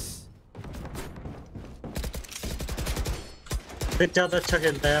 CS। फिर ज्यादा अच्छा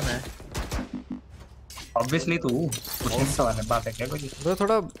खेलता है मैं। ऑब्वियसली तू पूछने की सवाल है, बात है क्या कोई? तो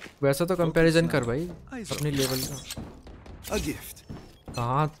थोड़ा वैसा तो कंपैरिजन कर भाई अपनी लेवल का। A gift.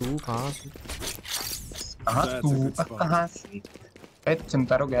 कहाँ तू कहाँ से ए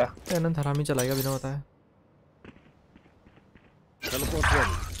चिंता रो गया। अनंत हरामी चलाएगा बिना बताए। Teleport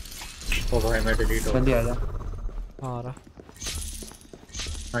ready. ओ भाई मैं डिलीट हो जल्दी आ जा। आ रहा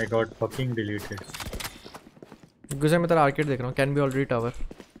आई गॉट फकिंग डिलीटेड। गुजर मैं तेरा आर्केड देख रहा हूँ। Can be already tower.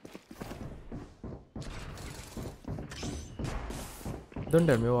 Don't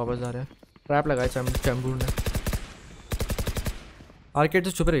tell me वो वापस जा रहे हैं। ट्रैप लगाया चैम्बूर ने। आर्केड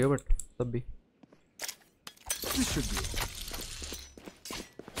से छुप रही हो बट तब भी। This should be it.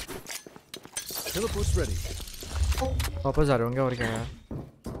 Teleport's ready. वापस जा रहे होंगे और क्या यार।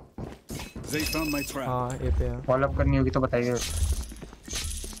 They found my trap. हाँ ए पे है। फॉलो अप करनी होगी तो बताइए।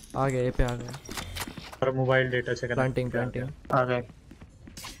 आ गया ए पे आ गया। और मोबाइल डेटा से प्लांटिंग आ गए।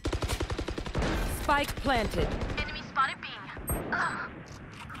 Spike planted.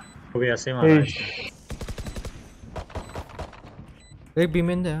 वो भी ऐसे ही मारा है। एक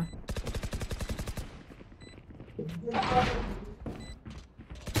बीमेन है।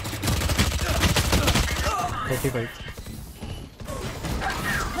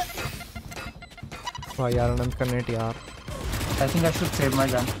 वाह यार अनंत का नेट यार। I think I should save my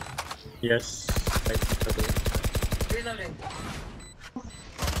gun. Yes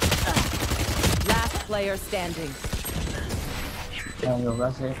Last player standing. क्या होगा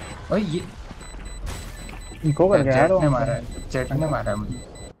से? ओए ये इको कर गया यार। जेट ने मारा है मुझे।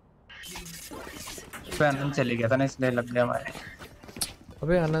 पे अनंत चले गया था ना इसलिए लग गया हमारे।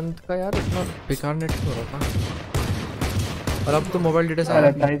 अबे अनंत का यार इतना बेकार नेट क्यों हो रहा था? और अब तो मोबाइल डेटा से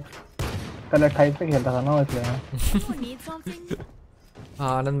कल 28 पे खेलता था ना इसलिए।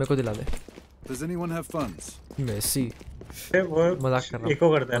 हाँ आनंद मेरे को दिला दे। Does anyone have funds? Messi वो मजाक कर रहा हूँ। इको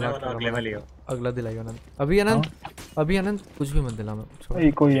करता है ना अगले में लियो। अगला दिलाइए अनंत। अभी अनंत कुछ भी मत दिला मैं।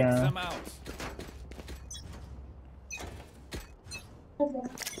 इको ही है।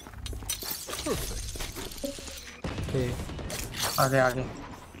 आगे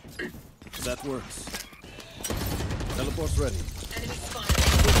That works. Teleport's ready.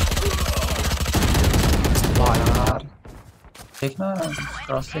 यार देखना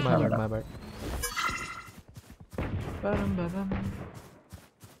क्रॉस से क्या बड़ा। My bad.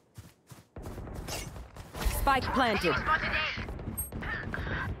 Spike planted.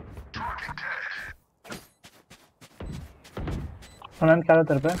 अनंत क्या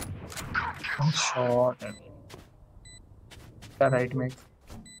तेरे पे? शॉट है क्या राइट में?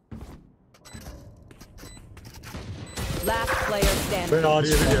 Last player standing. फिर और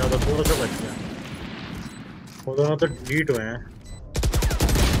ये भी गया था, थोड़ा सा बच गया। वो दोनों तो डिलीट हुए हैं।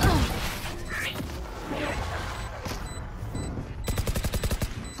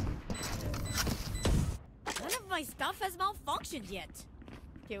 None of my stuff has malfunctioned yet.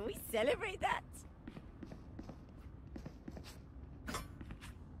 Can we celebrate that?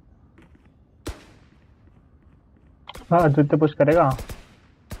 हाँ अद्वितीय पुश करेगा।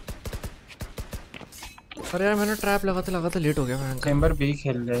 अरे यार मैंने ट्रैप लगाते लेट हो गया मैं। चैम्बर भी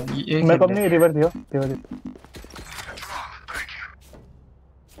खेल रहे हैं ये। मेरे को अपनी रिवर दियो रिवर।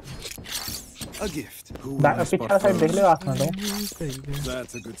 A gift. पिछला साइड देख ले आसमान में।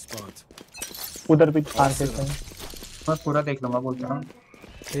 That's a good spot. उधर भी आर से मैं पूरा देख लूंगा बोलता हूं।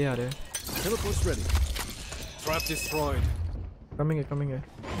 ये आ रहे हैं। Teleport's ready. Trap destroyed. Coming है।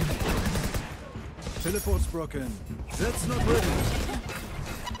 Teleport's broken. That's not ready.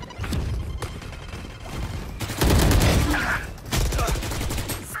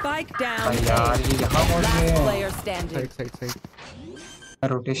 Spike down. यार ये यहाँ मर Last गए। player standing. साइड।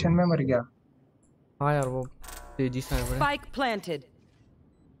 रोटेशन में मर गया। हाँ यार वो तेजी से आया बड़े। Spike planted.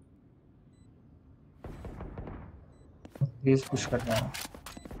 प्लीज पुश कर रहा हूं।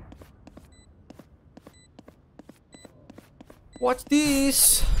 Watch this.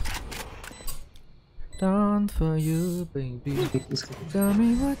 Down for you, baby. Tell me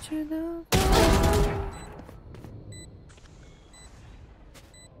what you know.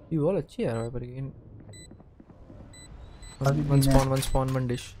 ये वाला अच्छी है यार पर ये। One spawn, one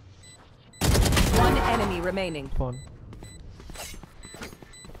dish. One enemy remaining. Spawn.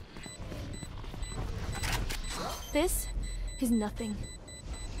 This is nothing.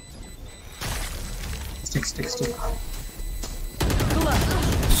 Stick.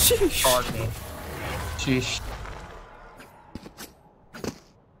 Sheesh. और नहीं। Sheesh.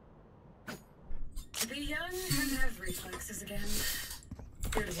 The young have reflexes again.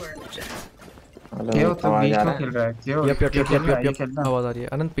 Good work, Jack. क्यों तो बीच में खेल रहा है क्यों? यप आवाज आ रही है।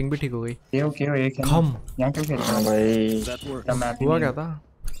 अनंत पिंग भी ठीक हो गई। क्यों एक है। हम यहाँ क्यों खेल रहा है भाई? हुआ क्या था?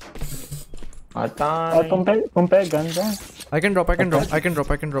 आता और तुम पे गन्स हैं। I can drop a gun.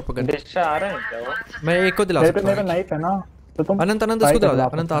 Dish आ रहा है क्या वो? मैं एक को दिला सकता हूँ। मेरा नाइफ है ना तो तुम अनंत उसको दिला दे।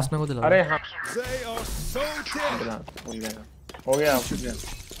 अनंत आसना को दिला। अरे हाँ They are so dead. हो गया।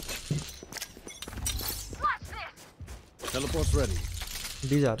 Teleport's ready.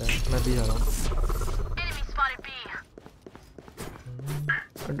 बी जा रहा है। मैं बी जा रहा हूँ।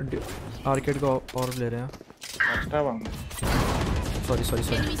 आर्केड को और ले रहे हैं। अच्छा बम। सॉरी।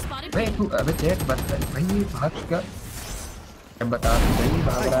 भाई तू अबे जेट बता भाई ये भाग क्या बता भाई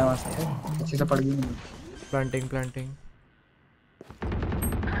भाग रहा है वहां से अच्छे से पड़ गई नहीं। Planting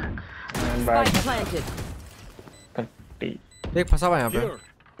Spike planted. देख फंसा हुआ है यहाँ पे।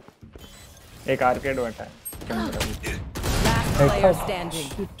 एक आर्केड बैठा है। Last player standing.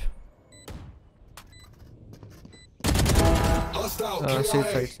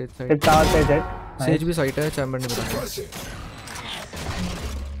 Says side एक टावर पे जेट। सेज भी साइड है। चैम्बर नहीं बता।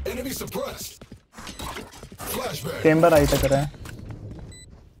 Enemy suppressed. Flashbang. चैम्बर आई तक रहा है।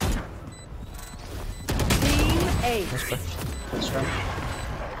 Team A.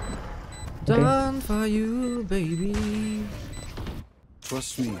 Done for you, baby.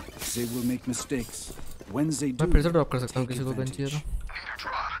 Trust me, they will make mistakes. When they do, मैं फिर से ड्रॉप कर सकता हूँ किसी को गन चाहिए तो।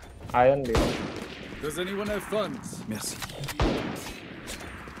 Ion they. Does anyone have funds? Merci.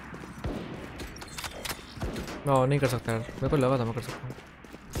 नहीं कर सकता यार। मेरे को लगा था मैं कर सकता हूँ।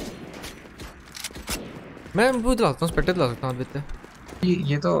 मैं वो दिला सकता हूँ। स्पेक्टर दिला सकता हूँ अद्वितीय।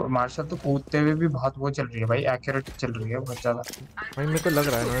 ये तो मार्शल तो कूदते हुए भी बहुत वो चल रही है भाई। एक्यूरेट चल रही है बहुत ज्यादा। भाई मेरे को लग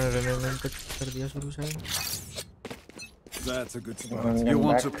रहा है इन्होंने रेनेन कुछ कर दिया शुरू शायद। That's a good spot. You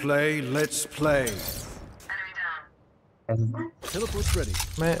want to play? Let's play. Teleport's ready.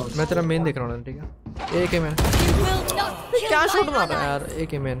 मैं तेरा मेन देख रहा हूँ ठीक है। एक है मैन। क्या शॉट मार रहा है यार। एक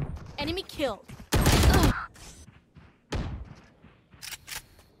है man. Enemy killed.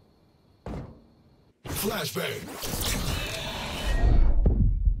 Flashbang.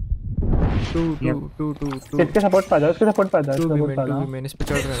 To इसके सपोर्ट पा जाओ। मैन इस पे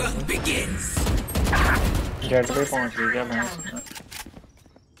चढ़ रहा है। जेट पे पहुंच गया मैं।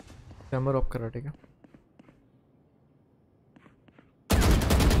 कैमरा ऑफ करा ठीक है।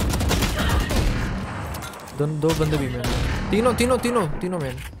 दो बंदे भी मैन। तीनों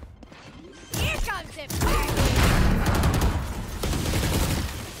man.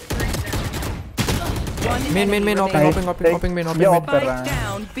 Main ऑपिंग main.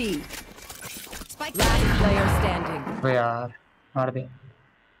 Spike down B. Last player standing. यार मार दे।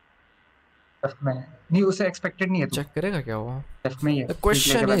 लेफ्ट में नहीं उसे एक्सपेक्टेड नहीं है तू। चेक करेगा क्या वो? लेफ्ट में ही है। The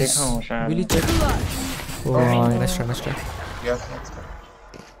question is will he check? Nice try.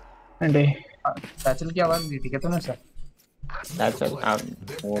 अंडे सैचल की आवाज दी थी क्या तूने सर? सैचल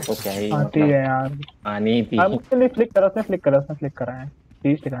वो तो क्या ही आती है यार। आनी थी। अब उसके लिए फ्लिक करा है।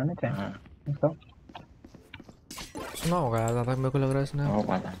 30 टिकाने चाहिए। इसको सुना होगा यार, जहाँ तक मेरे को लग रहा है इसने, हो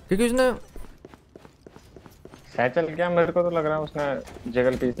पाता क्योंकि उसने सैचल क्या, मेरे को तो लग रहा है उसने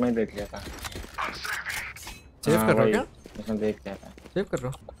जगल पीस में ही देख लिया था। सेव कर रहा है क्या? उसने देख लिया था। सेव कर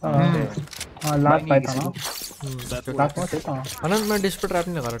रहा हाँ लास्ट फाइट था ना, लास्ट मैच था। अनंत मैं डिश पे ट्रैप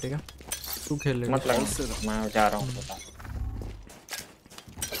नहीं लगा रहा, ठीक है तू खेल ले। मत लगा, मैं जा रहा हूँ।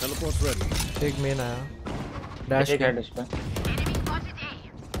 एक मेन आया डैश के डिश पे।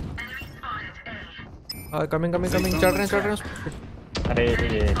 हाँ कमिंग कमिंग कमिंग, चढ़ रहे हैं। अरे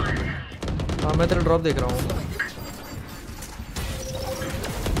ये हाँ मैं तेरा ड्रॉप देख रहा हूँ।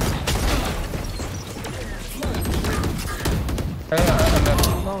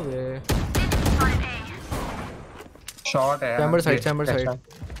 शॉट है चैम्बर साइड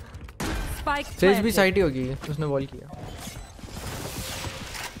सेज भी साइड ही होगी, उसने वॉल किया।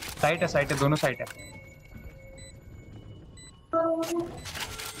 साइड है दोनों साइड है।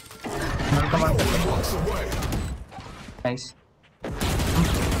 Nice.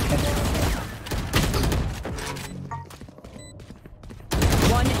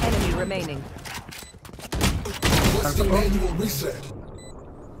 One enemy remaining. Manual reset.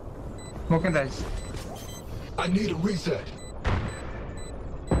 Smoke and rise. I need a reset.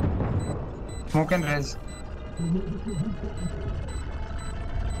 Smoke and rise.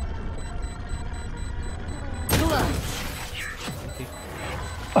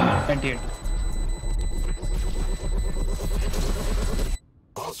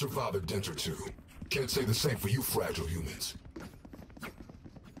 I'll survive a dent or two. Can't say the same for you fragile humans.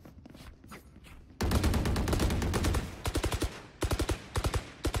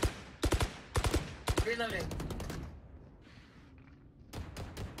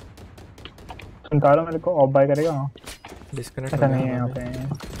 सुनता रहा मेरे को of bye करेगा। Disconnect ऐसा नहीं है यहाँ पे।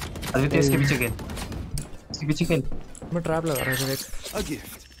 अभी तो इसके पीछे खेल, इसके पीछे खेल। मैं ट्रैप लगा रहा हूँ एक।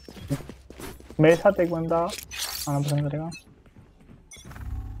 मेरे साथ एक बंदा आना पसंद करेगा।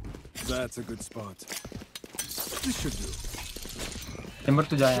 That's a good spot. This should do. Timber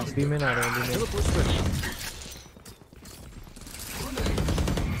तू जा यहाँ। बी में आ रहा है, बी में।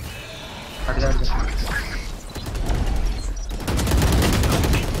 हट जा।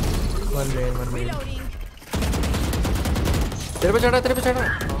 वन में तेरे पे चढ़ा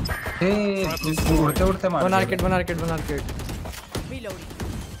ए उड़ते मार। वन आर्केड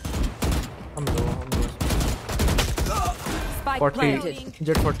हम दो 40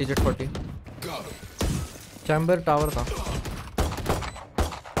 जेट 40 चैम्बर टावर था।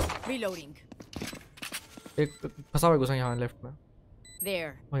 Reloading. एक फंसा हुआ घुसा यहाँ लेफ्ट में,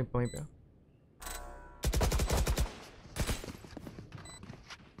 There. वहीं पे।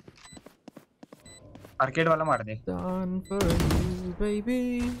 आर्केड वाला मार दे।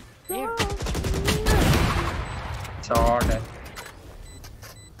 शॉट है।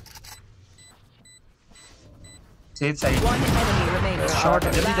 Says side. One enemy remaining. Shot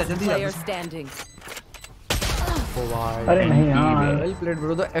है, जल्दी Last player जा। standing. अरे नहीं यार। Well played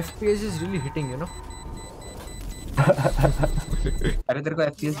bro, the FPS is really hitting, you know. अरे तेरे को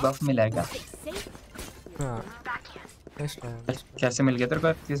FPS बफ मिला है क्या? हाँ। कैसे मिल गया तेरे को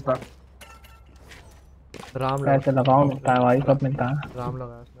FPS बफ? राम लगा। ऐसे लगाओ मिलता है भाई, सब मिलता है। राम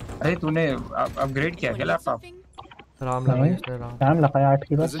लगाया उसने। अरे तूने अपग्रेड किया क्या लैपटॉप? राम लगाया उसने। राम लगाया 8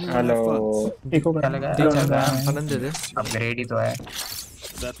 की बस। हेलो इको क्या लगाया? आनंद दे दे। अपग्रेड ही तो है।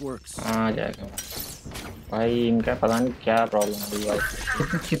 That works. आ जाएगा भाई। इनका पता नहीं क्या प्रॉब्लम है भाई।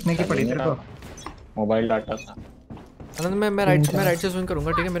 कितने की पड़ी तेरे को? मोबाइल डाटा था। आनंद मैं राइट से स्विंग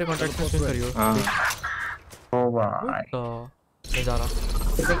करूंगा, ठीक है? मेरे कॉन्टैक्ट में स्विंग करियो। हां ओ भाई तो मैं जा रहा हूं।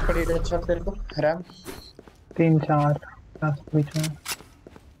 कितने की पड़ी अच्छा तेरे को? रैम 3-4 बीच में।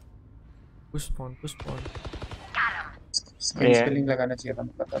 पुश स्पॉन स्पेलिंग लगाना चाहिए था,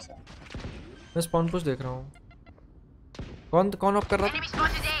 पता सा। मैं स्पॉन पुश देख रहा हूं। कौन ऑफ कर रहा था?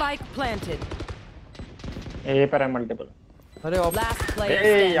 Spike planted. ए पर है मल्टीपल। अरे of. Last player A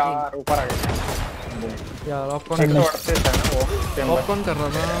standing. यार ऊपर आ गया यार ऑफ कौन 138 है ना वो। ऑफ कौन कर रहा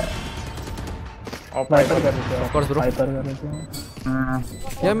था? ऑफ वाइपर कर रहे थे। Of course bro. वाइपर कर रहे थे।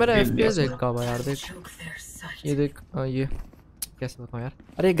 यार मेरा FPS देख का भाई यार, देख ये देख ये कैसे बताऊं यार।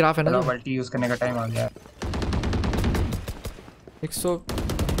 अरे ग्राफ है ना, मल्टी यूज करने का टाइम आ गया। 100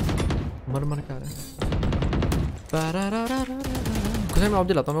 मर क्या रहा है। कुछ मैं ऑफ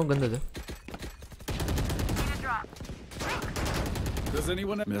दिलाता हूं, मैं गंदे दे। Does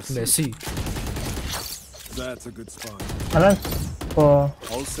anyone Messi. That's a good spot. अनंत वो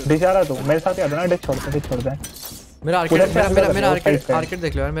डिश आ रहा तू मेरे साथ ही आ जाना। डिश छोड़ दे। मेरा आर्केड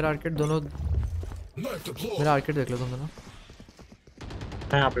देख लो यार। मेरा आर्केड दोनों मेरा आर्केड देख लो तुम दोनों।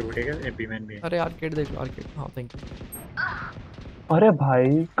 यहाँ पे बैठेगा एपी मैन भी। अरे आर्केड देख लो, आर्केड। हाँ थैंक यू। अरे भाई,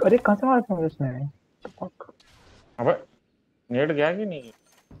 अरे कहां से मारा था इसने? अबे नेट गया कि नहीं?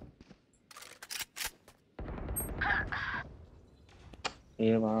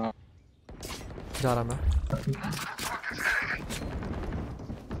 ये वाह जा रहा मैं।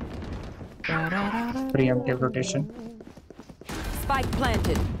 Pre-emptive rotation. Spike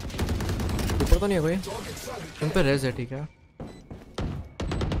planted. ऊपर तो नहीं है कोई? उन पे रेज है, ठीक है।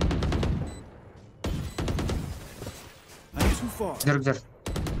 रुक जा।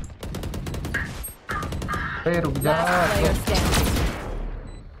 अरे रुक जा।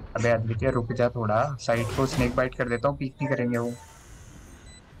 अबे अद्वितीय रुक जा थोड़ा, साइड को स्नेक बाइट कर देता हूँ, पीक नहीं करेंगे वो।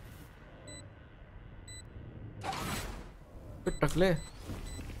 टकले।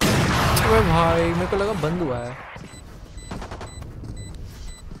 अबे भाई मेरे को लगा बंद हुआ है।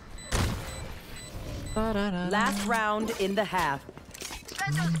 Last round in the half.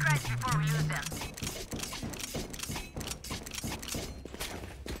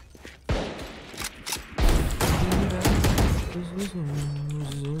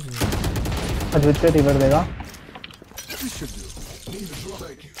 अद्वितीय रिवर देगा।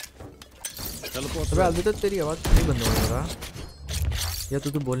 अबे अद्वितीय तेरी आवाज नहीं बंद हो रहा या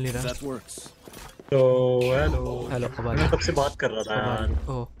तू बोल नहीं रहा? तो हेलो हेलो मैं कब से बात कर रहा था यार।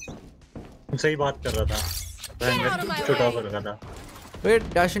 तुमसे ही बात कर रहा था। छुटा कर रहा था। Wait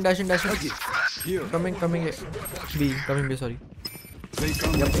dashing coming B sorry.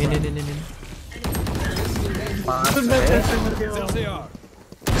 नहीं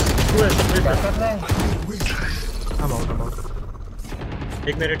I'm out.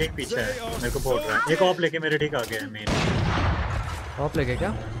 एक मेरे ठीक पीछे है, मेरे को बोल रहा है। एक ऑफ लेके मेरे ठीक आ गया है। मेन ऑफ लेके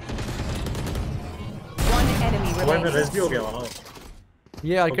क्या? भाई मैं रेस भी हो गया वहाँ।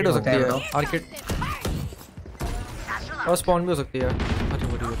 ये आर्केड हो सकती है, आर्केड और स्पॉन भी हो सकती है। अच्छा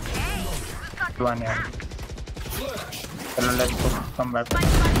वो ठीक है। चलो लेट्स गो कम बैक।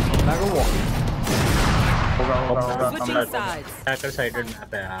 होगा हैकर साइडेड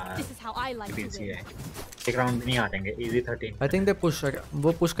मैप है यार। पीसी है। एक राउंड नहीं आएंगे, इजी 13। आई थिंक दे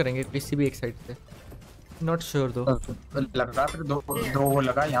वो पुश करेंगे किसी भी एक साइड से। नॉट श्योर दो। लगा फिर दो वो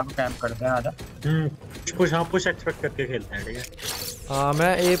लगा, यहां पे कैंप करते हैं। आजा पुश एक्सपेक्ट करके खेलते हैं, ठीक है।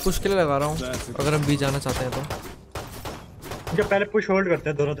 मैं ए पुश के लिए लगा रहा हूं अगर हम बी जाना चाहते हैं तो। जब पहले पुश होल्ड करते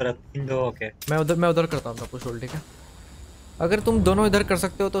हैं दोनों तरफ, इन दो। ओके मैं उधर करता हूं पुश होल्ड, ठीक है। अगर तुम दोनों इधर कर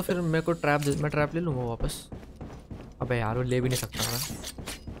सकते हो तो फिर मेरे को मैं ट्रैप ले लूंगा वापस। अबे यार वो ले भी नहीं सकता मैं।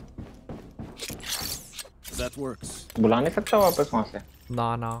 बुला नहीं सकता वापस वहां से?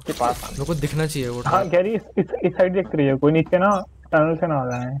 ना के पास मेरे को दिखना चाहिए वो। हां गैरी इस साइड देख रही है, कोई नीचे ना टनल से ना आ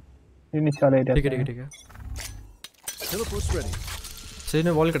रहा है। ये नीचे वाला एरिया। ठीक है। सही ने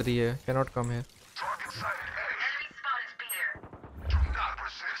वॉल कर दी है, कैन नॉट कम हियर।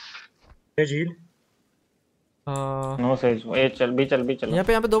 ये झील नो सेज। ए चल भी चल।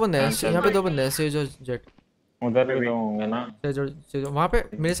 यहाँ पे दो बंदे हैं, सेज और जेट। उधर भी तो होंगे ना। सेज वहाँ पे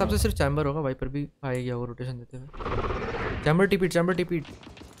मेरे हिसाब से सिर्फ चैम्बर होगा, वाइपर भी आएगा वो रोटेशन देते हुए। चैम्बर टीपीट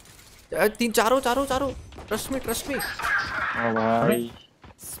 3 चारों। Trust me. ओ भाई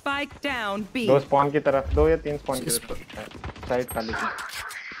Spike down B. 2 स्पॉन की तरफ, 2 या 3 स्पॉन की तरफ साइड खाली थी।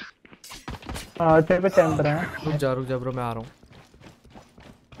 तेरे पे चैम्बर है। रुक जा ब्रो, मैं आ रहा हूँ।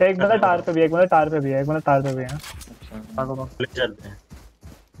 एक बंदा टार पे भी है, एक बंदा टार पे भी है। भागो चलते हैं।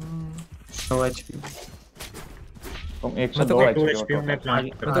 2 HP। तुम 102 HP में प्लान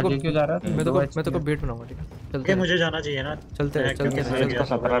क्यों जा रहा है? मैं तो को बेट बनाऊंगा, ठीक है। चलते मुझे जाना चाहिए ना। चलते हैं।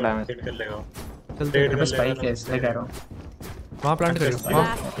 17 डैमेज कर लेगा। चलते हैं। स्पाइक है इसलिए कह रहा हूं। वहां प्लांट करेगा।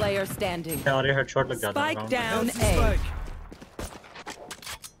 Last player standing. और ये हेडशॉट लग जाता है। Spike down A.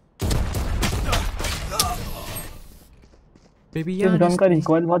 बेबी यार गन का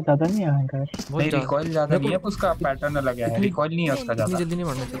रिकॉइल बहुत ज्यादा नहीं है यार। नहीं रिकॉइल ज्यादा नहीं है, उसका पैटर्न अलग है। रिकॉइल नहीं है उसका ज्यादा। जल्दी नहीं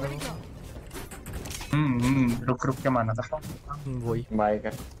मारना चाहिए। रुक के मारना था। वही बाय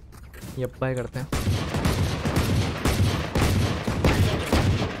कर। यप बाय करते हैं।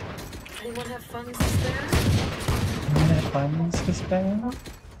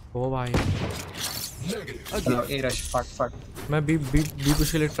 ओ भाई चलो ए रश फट। मैं बी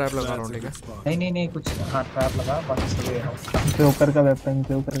पुश के लिए ट्रैप लगा रहा हूँ, ठीक है। नहीं कुछ। हाँ ट्रैप लगा, बाकी सब ये रहा। जोकर का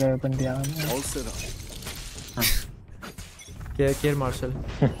वेपन दिया मैंने। Care martial.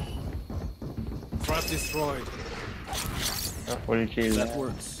 Trap destroyed. Full shield. That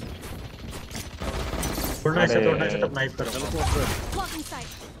works. तोड़ना है तब नाइफ करो।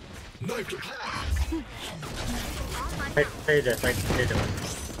 साइड है।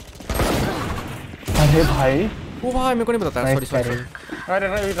 अरे भाई ओ भाई मेरे को नहीं पता था। सॉरी। अरे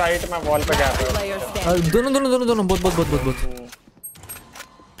राइट में वॉल पे गया था। दोनों बहुत।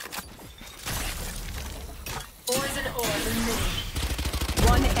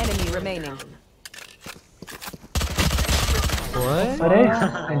 One enemy remaining.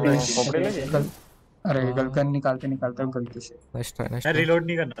 अरे खोपड़े लगे। अरे गलगन निकालते निकालते गलती से नाइस ट्राई नाइस यार ट्राई। रिलोड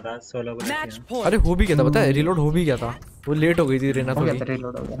नहीं करना था 16 को Match लेके। point. अरे हो भी गया था, पता है रिलोड हो भी गया था, वो लेट हो गई थी रेना हो गया थोड़ी, था,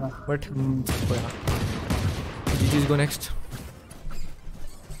 reload हो गया। But जीजी's go next.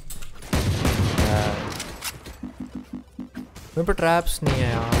 मेरे पे ट्रैप्स नहीं है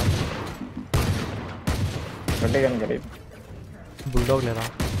यार। छोटे गन करीब बुलडॉग ले रहा।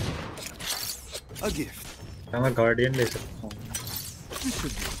 A gift. मैं गार्डियन ले सकता हूँ।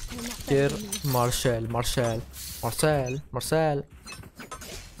 फिर मार्शल मार्शल मार्शल मार्शल।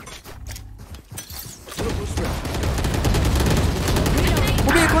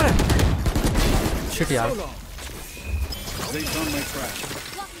 वो भी एक और है। शिट यार, They found my track.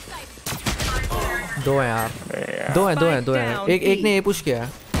 दो हैं यार, दो हैं। एक ने ए पुश किया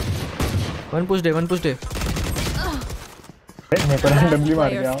है। वन पुश डे मैं पर डब्ल्यू मार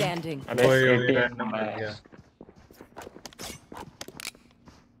Player गया। standing. अबे ओए ओए 80 रैंडम मार गया।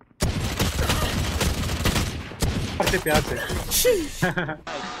 प्यार से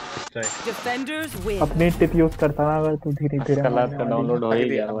Defenders win. अपनी टिप यूज करता ना अगर तो धीरे धीरे कल का डाउनलोड हो ही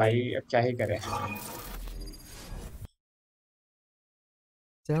गया भाई अब क्या ही करें।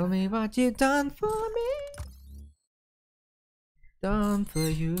 Tell me what you done for me, done for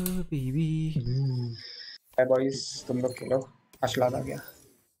you baby। Hi boys, तुम लोग खेलो। अशलाद आ गया।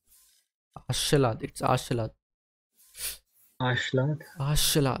 आशलाद, इट्स आशलाद आशलाद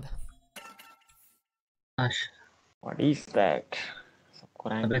आशलाद। आश व्हाट इज दैट? सबको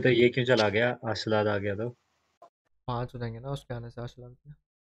रैंक अबे तो ये क्यों चला गया? आशलाद आ गया तो 5 हो जाएंगे ना उसके आने से आशलाद के।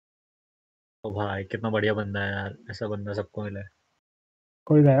 ओ भाई कितना बढ़िया बंदा है यार, ऐसा बंदा सबको मिला है।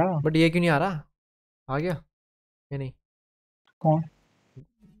 कोई गया? बट ये क्यों नहीं आ रहा? आ गया ये नहीं? कौन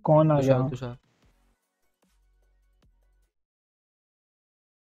कौन आ गया? तुषार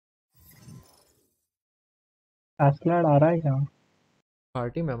एस्लैड आ रहा है क्या?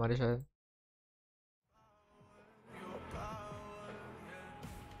 पार्टी में हमारे शायद।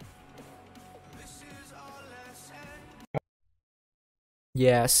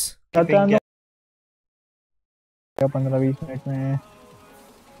 यस 15-20 मिनट में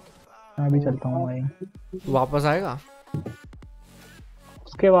मैं भी चलता हूँ भाई। वापस आएगा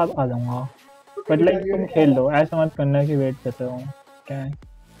उसके बाद आ जाऊंगा। बट लाइक तुम खेल लो, ऐसा मत करना कि वेट करते हो। क्या है?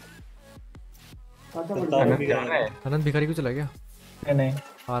 अनंत भिखारी को चला गया? नहीं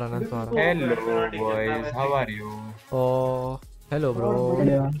आ रहा अनंत तो आ रहा। Hello boys, how are you? O hello bro,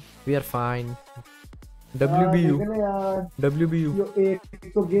 we are fine. WBU जो एक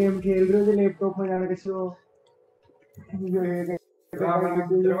तो गेम खेल रहे थे लैपटॉप में जाने के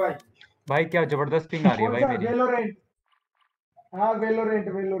भाई क्या जबरदस्त पिंग आ रही है भाई मेरी। वेलोरेंट। हाँ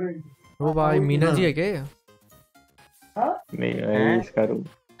वेलोरेंट। वो भाई मीना जी है क्या? हाँ नहीं मैं यूज करूं।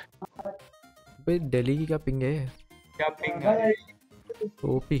 भाई दिल्ली की क्या पिंग है? क्या पिंग है?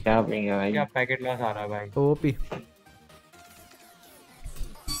 ओपी क्या पिंग है भाई? क्या पैकेट लॉस आ रहा है भाई? ओपी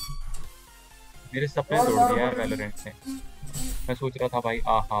मेरे सपने तोड़ दिया यार वेलोरेंट ने। मैं सोच रहा था भाई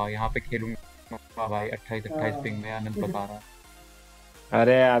आहा यहाँ पे खेलूंगा भाई 28 पिंग में। आनंद बता रहा।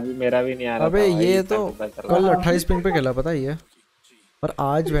 अरे अभी मेरा भी नहीं आ रहा। अबे ये तो कल 28 पिंग पे खेला पता ही है, पर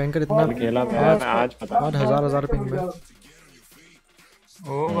आज भयंकर इतना खेला मैं आज पता। आज हजार पिंग में। ओ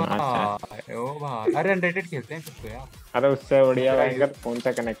भाई अरे अनरेटेड खेलते हैं फिर तो यार। अरे उससे बढ़िया भाई कर फोन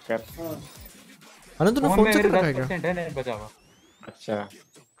से कनेक्ट कर। अनंत तूने फोन से कनेक्ट कर रखा है? 10% है नेट बचा हुआ। अच्छा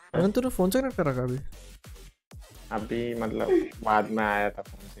अनंत तूने फोन से कनेक्ट कर रखा अभी मतलब बाद में आया था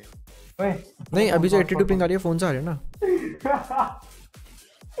फोन से। नहीं अभी जो 82 पिंग आ रही है फोन से आ रही है ना।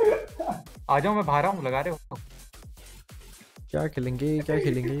 आ जाओ मैं बाहर हूँ, लगा रहे हो? क्या खेलेंगे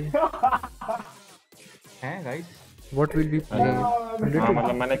हैं guys? What will be playing?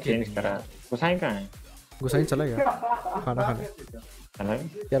 मतलब मैंने चेंज करा। गुसाई कहाँ है? गुसाई चला गया खाना खाने।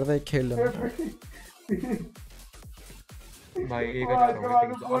 कह रहा था एक खेल लेना भाई 1000 हो गए।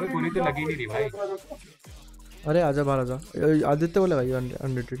 अबे गोली तो लगी नहीं रही भाई। अरे आजा बाहर आजा। आदित्य को लगाइए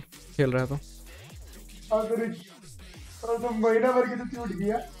अनरेटेड खेल रहा है तो महीना भर की तो छूट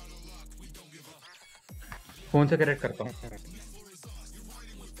गया। फोन से कनेक्ट करता हूँ।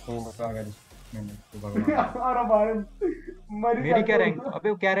 मेरी क्या रैंक? अबे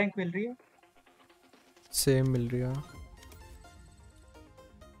वो क्या रैंक मिल रही है? सेम मिल रही है।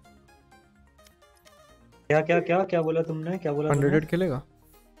 क्या बोला तुमने? क्या बोला? अनरेटेड खेलेगा?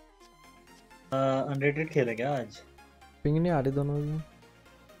 अनरेटेड खेलेंगे आज। पिंग नहीं आ रही दोनों में।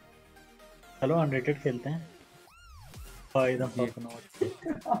 चलो अनरेटेड खेलते हैं।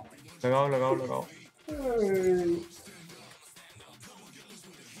 लगाओ।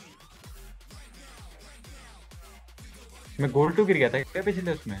 मैं गोल 2 गिर गया था क्या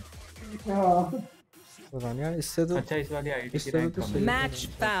पिछले उसमें? पता नहीं यार इससे तो अच्छा इस वाली आईडी की इससे रैंक तो कम है। Match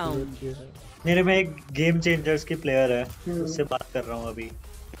found. मेरे में एक गेम चेंजर्स की प्लेयर है, उससे बात कर रहा हूँ अभी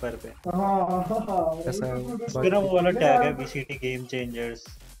पर पे। ऐसा मेरा वो वाला टैग है बीसीटी गेम चेंजर्स।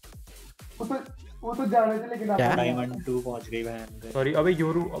 वो तो जाने थे लेकिन क्या? डायमंड 2 पहुंच गई बहन पे। सॉरी अबे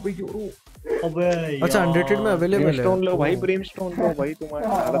यूरो अबे अच्छा अनरेटेड में अवेलेबल है। ब्रिमस्टोन लो भाई, ब्रिमस्टोन लो भाई, तुम्हारी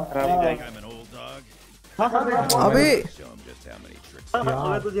हालत खराब हो जाएगी। अबे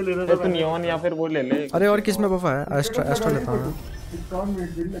अबे तुझे लेना तो नियॉन या फिर वो ले ले। अरे और किस में बफा है? एस्ट्रा लेता हूँ।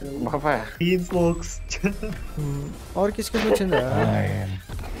 बफा है 3 स्मोक्स। और किस में चेंज है?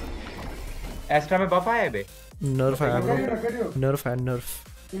 एस्ट्रा में बफा है बे। नर्फ है ब्रो, नर्फ है नर्फ।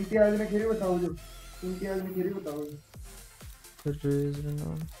 इम्तियाज ने खेली बताओ जो, इम्तियाज ने खेली बताओ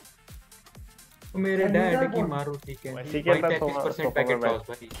तो मेरे डैड की मारो ठीक है ठीक भाई। है, 33% पैकेट लॉस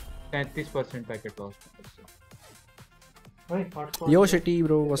भाई, 33% पैकेट लॉस। यो shitty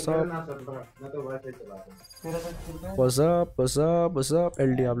bro what's up, what's up what's up what's up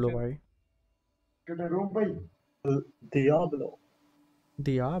L Diablo भाई। रूम भाई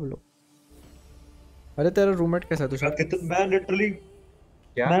डियाब्लो। अरे तेरा रूममेट कैसा है तुषार? मैं लिटरली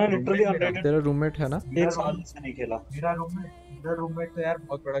तेरा रूममेट है ना? 1 साल से नहीं खेला। मेरा रूममेट तो यार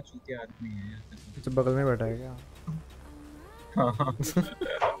बहुत बड़ा चूतिया आदमी है यार। अच्छा बगल में बैठा है क्या?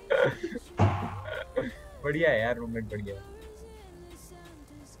 बढ़िया है यार रूममेट, बढ़िया है।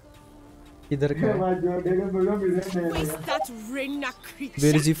 इधर का That ring not creature.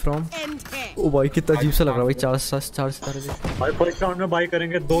 Where is he from? End here. ओ भाई कितना अजीब सा लग रहा है भाई। 4 सितारे के भाई फर्स्ट राउंड में बाय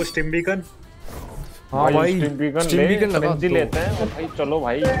करेंगे 2 स्टिम बीकन। हाँ भाई स्टिम बीकन लगा जी लेते हैं और भाई चलो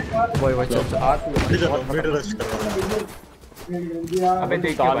भाई चल हाथ मिड रश करवा। अबे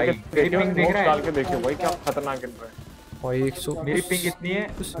देखिए भाई मेरी पिंग देख रहा है, डाल के देखियो भाई क्या खतरनाक गिर रहा है भाई। 100 मेरी पिंग इतनी है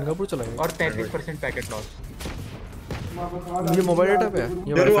तो सिंगापुर चला गया। और 33% पैकेट लॉस। ये मोबाइल डेटा पे है,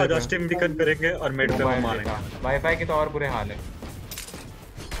 ये जरूर वाईफाई आजा पे स्टिम बीकन करेंगे और मिड पे मारेंगे। वाईफाई के तो और बुरे हाल है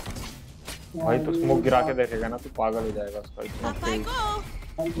भाई। तो स्मोक गिरा के देखेगा ना तो पागल हो जाएगा उसका, इतना तेज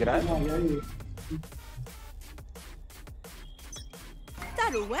गिरा है।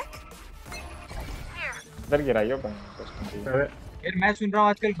 That'll work. इधर गिराइयो यार मैं सुन रहा हूँ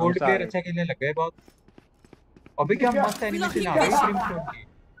आजकल गोल्ड प्लेयर अच्छा खेलने लग गए बहुत। अबे क्या मस्त एनिमेशन आ रही है ब्रिमस्टोन की।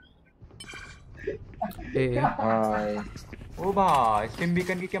 भाई ओ भाई स्टिम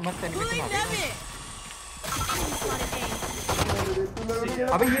बीकन की क्या मस्त एनिमेशन आ रही है।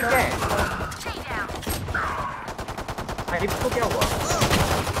 अबे ये क्या है? इसको क्या हुआ?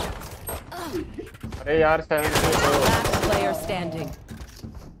 अरे यार Last player standing.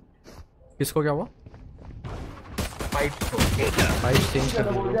 किसको क्या हुआ? फाइट चेंज कर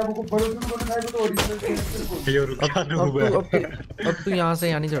दो। अब तू यहाँ से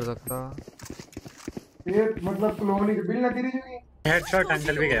यहाँ नहीं चढ़ सकता। मतलब क्लोन ही बिल ना तेरी जो हेडशॉट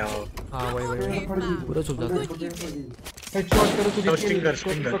एंगल भी गया हो। हाँ भाई पूरा चुप जाता है। हेडशॉट करो तो स्टिंगर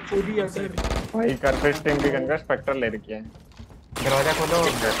भाई कर फिर स्टिंग भी गन का स्पेक्टर ले रखी है। दरवाजा खोलो,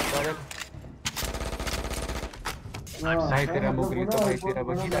 दरवाजा। भाई तेरा मुगरी तो भाई तेरा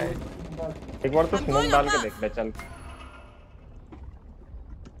बकीरा है। एक बार तो स्मोक डाल के देख ले चल,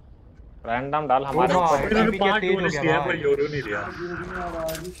 रैंडम डाल हमारे ऊपर। इन्होंने 5 बोनस दिया पर यूरो नहीं दिया।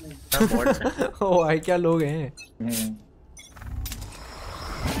 ओ भाई क्या लोग हैं।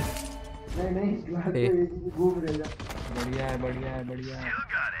 नहीं घूम रहे जा। बढ़िया है बढ़िया है बढ़िया है।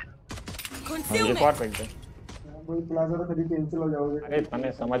 ये पार्ट फेंक दे। कोई प्लाजा तो कभी कैंसिल हो जाओगे। अरे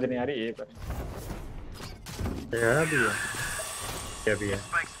इतने समझ नहीं आ रही ये पर यार भी है क्या भी है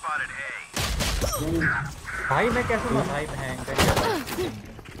भाई मैं कैसे भाई भयंकर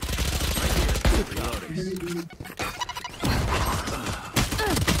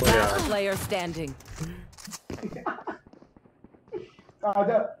Last player standing.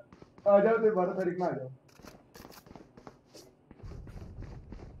 आजा ते 12 तारीख में आ जाओ।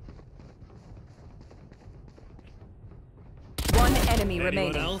 One enemy Anyone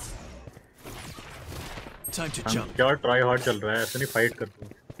remaining. else? Time to jump. क्या ट्राई हार्ड चल रहा है, ऐसे नहीं फाइट करते।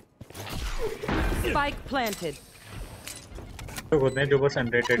 Spike planted. तो होते हैं जो बस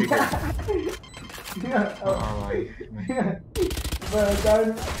अनरेटेड ही है। हां भाई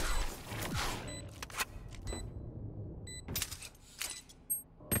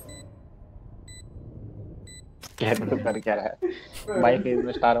क्या तो कर क्या रहा है भाई? फेज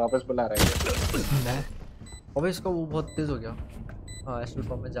में स्टार वापस बुला रहा है। मैं अबे इसका वो बहुत तेज हो गया। हां एस्ट्रो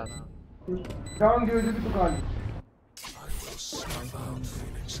फॉर्म में जाना। डाउन गिव इट टू दुकान।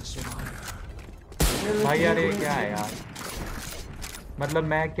 भाई यार ये क्या है यार, मतलब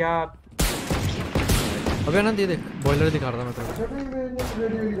मैं क्या। अबे ना दे देख बॉयलर दिखा रहा था मैं तेरे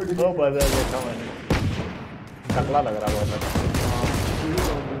तो बजा देखा मैंने, टकला लग रहा बॉयलर।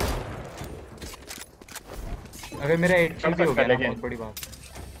 अगर मेरा 8 किल भी हो गया ना बहुत बड़ी बात है।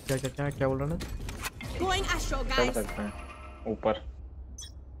 क्या क्या क्या क्या बोल रहा ना? Going astral, चढ़ guys. सकते हैं ऊपर।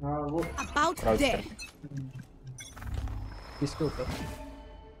 हाँ वो About crouch there. करके। किसके ऊपर?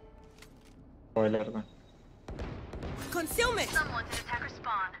 बॉयलर में। Concealment. Someone's an attacker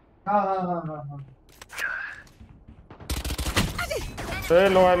spawn. हाँ हाँ हाँ हाँ हाँ।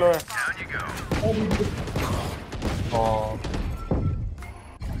 लो है लो है।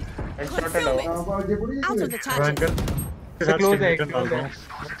 एक शॉट है Concealment. Out of the charges. Close है क्लोज है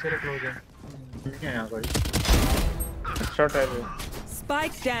क्लोज है। यहाँ पर शॉट है।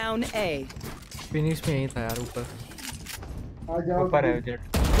 Spike down A. फिनिश में यही था यार ऊपर। ऊपर है जेट।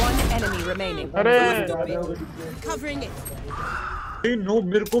 One enemy remaining. अरे Covering it. नो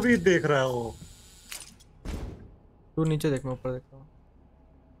मेरे को भी देख रहा है वो। तू नीचे देख, मैं ऊपर देख रहा हूँ।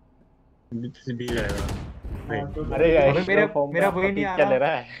 भी जाएगा। अरे यार मेरा वही नहीं आ क्या रहा। ले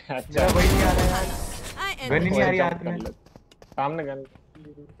रहा है? अच्छा मेरा वही नहीं आ रहा यार। I am. गन नहीं आ रही हाथ में। सामने गन।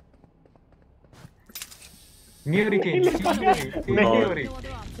 नहीं हो रही चेंज नहीं हो रही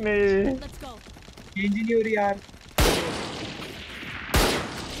नहीं Let's go. चेंज ही नहीं हो रही यार।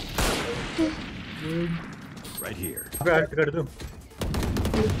 Right here. अल्ट कर दूं।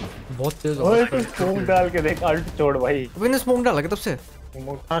 बहुत तेज हो ओए स्मोक डाल के देख, अल्ट छोड़ भाई। अबे ने स्मोक डाला क्या तब से?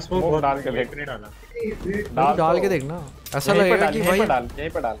 स्मोक डाल के देख। नहीं डाला। डाल के देखना, ऐसा लगेगा कि भाई यहीं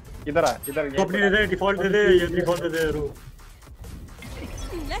पे डाल इधर आ इधर। तो अपनी दे दे, डिफॉल्ट दे दे, ये डिफॉल्ट दे दे रू।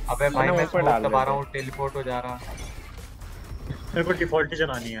 अबे भाई मैं ऊपर डाल दबा रहा हूँ, टेलीपोर्ट हो जा रहा। मेरे को डिफॉल्ट ही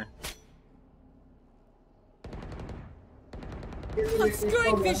चलानी है।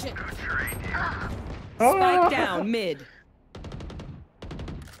 Obscuring vision. Spike down mid.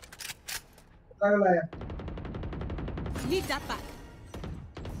 Leave that back.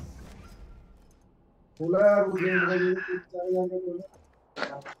 बोला यार वो गेम का ये चल जाएगा बोला।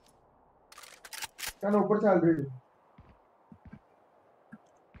 क्या ना ऊपर चल रही है।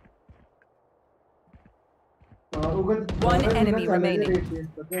 One enemy remaining.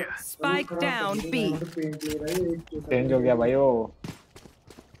 Spike down B. Change हो गया भाई वो।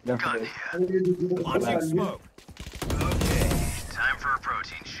 Launching smoke. Okay, time for a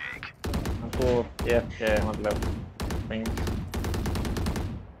protein shake. तो ये मतलब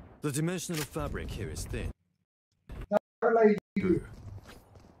The dimensional fabric here is thin.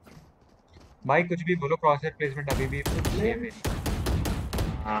 भाई कुछ भी बोलो, क्रॉसहेड प्लेसमेंट अभी भी सेम है।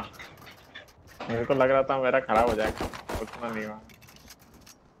 हाँ मुझे तो लग रहा था मेरा खराब हो जाएगा, उतना नहीं हुआ।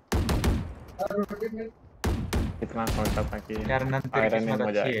 इतना सोचा था कि यार नन तेरी किस्मत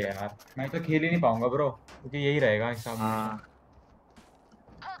अच्छी है यार। मैं तो खेल ही नहीं पाऊंगा ब्रो, क्योंकि यही रहेगा हिसाब। हाँ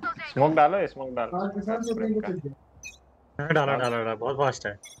स्मोक डालो, स्मोक डालो। डाला बहुत फास्ट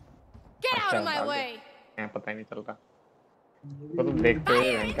है। Get out of my way. पता ही नहीं चलता तो तुम देखते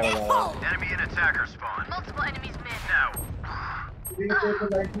हुए भयंकर हो जाएगा। Enemy and attacker spawn. Multiple enemies mid. Now.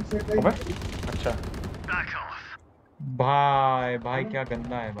 अबे अच्छा Back off. भाई क्या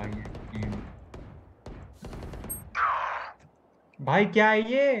गंदा है भाई ये गेम। भाई क्या है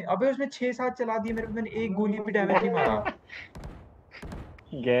ये? अबे उसने 6-7 चला दिए मेरे को, मैंने एक गोली भी डैमेज नहीं मारा।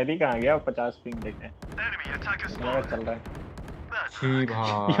 गैरी कहाँ गया? 50 पिंग देखे Enemy attacker चल spawn. रहा है। छी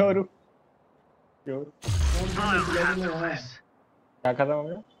भाई योरू I'll handle this. क्या खत्म हो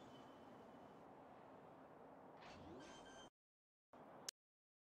गया?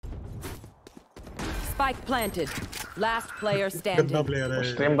 Spike planted. Last player standing.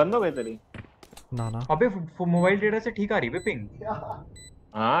 Stream बंद हो गई तेरी? ना ना अबे मोबाइल डेटा से ठीक आ रही है पिंग।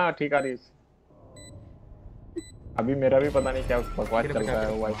 हाँ ठीक आ रही है। अभी मेरा भी पता नहीं क्या बकवास चल रहा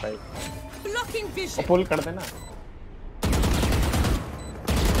है वाईफाई। Blocking vision. पुल कर देना।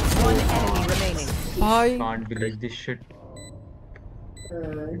 One enemy remaining. भाई Can't believe this shit.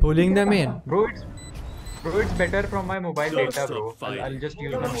 pulling them in. Bro, it's better from my mobile data, bro. I'll just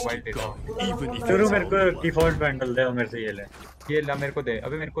use my mobile data. Even if शुरू मेरे को डिफॉल्ट बैंडल दे, मेरे से ये ले। ये ला मेरे को दे,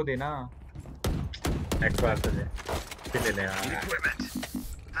 अबे मेरे को दे ना। नेक्स्ट बार तो दे, ये ले ले यार।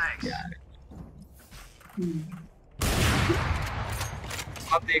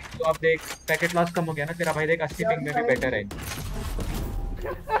 अब देख पैकेट लॉस कम हो गया ना तेरा भाई, देख 80 पिंग में भी बेटर है।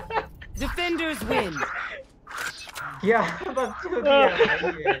 Defenders win. क्या बकचोदी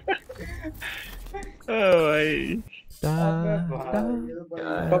है भाई।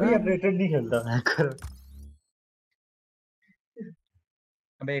 कभी अपडेटेड नहीं खेलता मैं।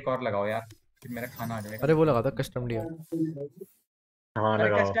 अबे एक और लगाओ यार, फिर मेरा खाना आ जाएगा। अरे वो लगा था कस्टम डीएम। हाँ अरे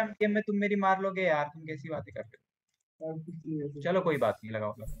लगाओ। कस्टम गेम में तुम मेरी मार लोगे यार, तुम कैसी बातें करते हो? चलो कोई बात नहीं,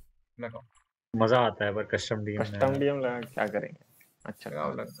 लगाओ। मजा आता है पर कस्टम डीएम लगा क्या करेंगे? अच्छा लगाओ।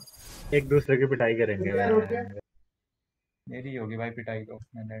 एक दूसरे की पिटाई करेंगे। मेरी होगी भाई पिटाई तो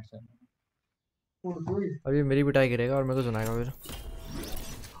मैं नेट से। अभी मेरी पिटाई गिरेगा और मेरे को सुनाएगा फिर।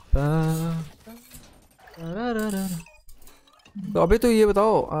 तो अभी तो ये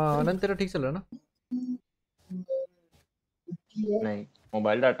बताओ आनंद तेरा ठीक चल रहा है ना? नहीं,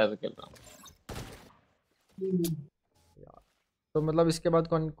 मोबाइल डाटा से खेल रहा हूँ। तो मतलब इसके बाद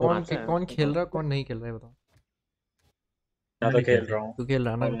कौन खेल रहा है कौन नहीं खेल रहा है बताओ? मैं तो खेल रहा हूँ। तू खेल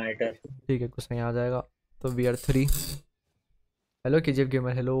रहा है ना? All nighter. ठीक है, कुछ नहीं आ जाएगा। तो we are 3। Hello KGF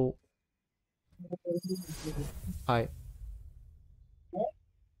gamer, hello hi.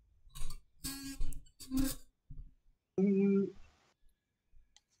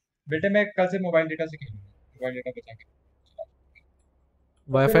 बेटे मैं कल से मोबाइल डेटा से खेलूंगा, मोबाइल डेटा बचा के।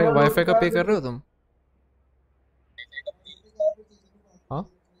 वाईफाई का पे कर रहे हो तुम? हाँ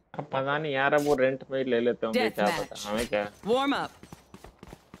अब पता नहीं यार, अब वो रेंट पे ही ले लेते होंगे, क्या पता हमें क्या। Warm up.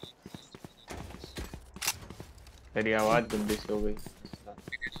 तेरी आवाज गंदी सी हो गई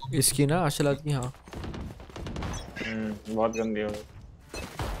इसकी ना अशलात की। हाँ बहुत गंदी हो गई।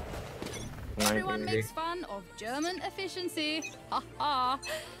 Everyone makes fun of German efficiency. Ha ha.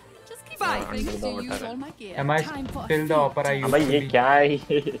 Just keep fighting to use all my gear. Am I Time for still the opera I used to be? ये क्या है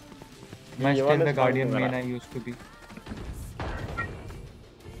ये? Am I still the guardian main I used to be?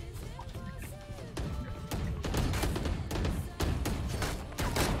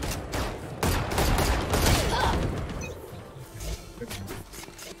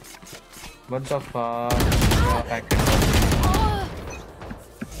 What the fuck? Yeah, packet.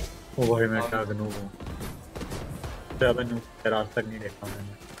 ओ भाई मैं क्या गनू हूँ। ज़्यादा नू रास्ता तक नहीं देखा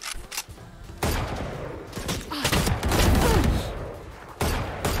मैंने।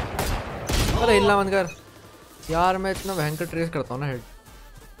 अरे हिलना बंद कर यार, मैं इतना भयंकर ट्रेस करता हूँ ना हेड।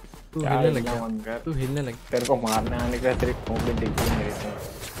 तू हिलने लग गया, तू हिलने लग। तेरे को मारने आने के तेरी खून भी दिख रही मेरे से,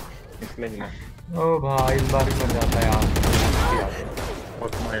 इसलिए हिला। ओ भाई इस बार भी मर जाता है यार।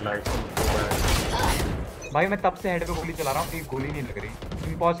 What's my life? भाई मैं तब से हेड पे गोली चला रहा हूँ, एक गोली नहीं लग रही।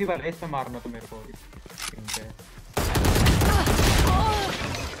 इम्पॉसिबल है इसमें मारना तो मेरे को।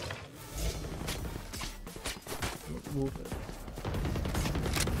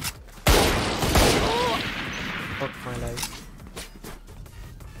 Fuck my life.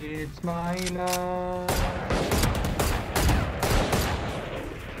 It's my life.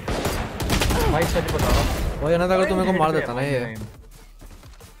 भाई सच बता रहा हूँ। वही ना, अगर तू मेरे को मार देता ना ये।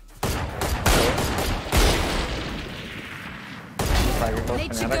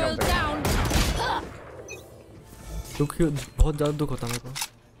 दुख, बहुत ज्यादा दुख होता मेरे को।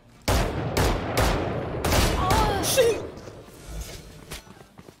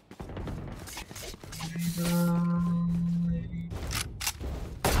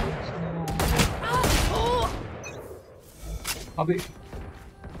 अबे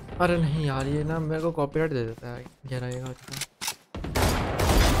अरे नहीं यार, ये ना मेरे को कॉपीराइट दे देता है गहराई का।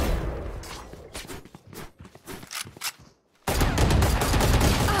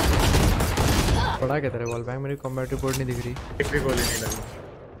 पड़ा क्या तेरे बॉल बैंक? मेरी कॉम्बैट रिपोर्ट नहीं दिख रही। एक भी गोली नहीं लगी।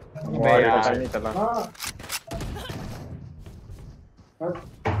 मैं यार नहीं चला।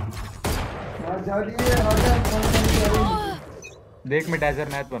 देख मैं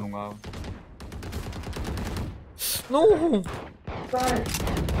डेजर्ट मैच बनूंगा। No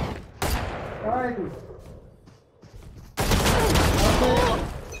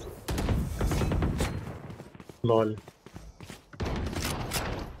lol.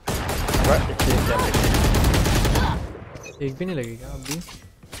 एक भी नहीं लगेगा अभी।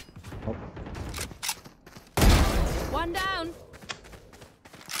 One down.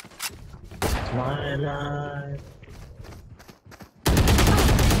 My life.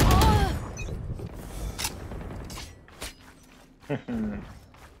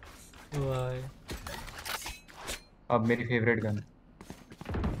 Why? अब मेरी फेवरेट गन।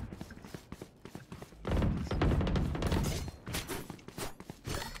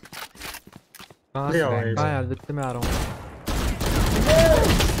 कहाँ यार, वित्त में आ रहा हूँ।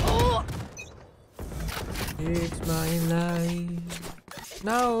 It's my life,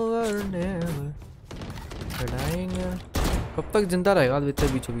 now or never. लड़ाएंगे। कब तक जिंदा रहेगा वित्त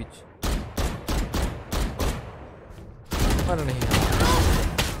बीचों बीच? अरे नहीं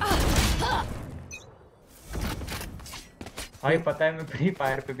भाई पता है मैं फ्री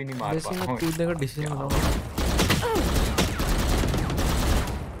फायर पे भी नहीं मार पा रहा हूँ। कूदने का डिसीजन बनाऊंगा।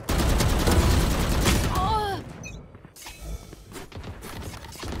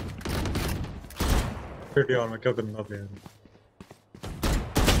 फिर यार मैं क्या करना प्लेयर।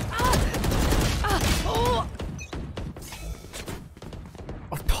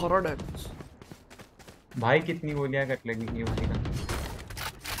 भाई कितनी गोलियां कट लगी ये वाली गन।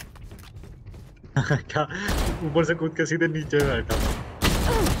 क्या ऊपर से कूद के सीधे नीचे बैठा।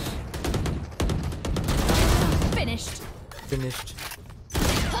 Finished.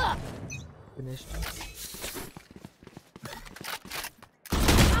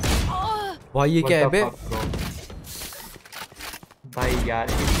 भाई ये क्या है बे? भाई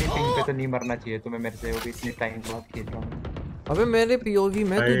यार इतनी पिंग पे तो नहीं मरना चाहिए तुम्हें मेरे से, वो भी इतने टाइम बाद खेल रहा हूँ। अबे मेरे पीओवी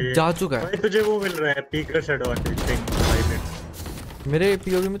में तू जा चुका है। भाई तुझे वो मिल रहा है पीकर्स एडवांटेज पिंग 5 मिनट। मेरे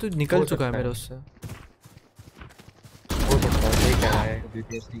पीओवी में तू निकल चुका है मेरे उससे। हो सकता है, सही कह रहा है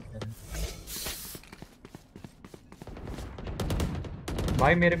बीटीएस, ठीक कह रहा है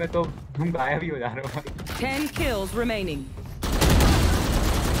भाई। मेरे में तो तुम गायब ही हो जा रहे हो भाई। 10 kills remaining.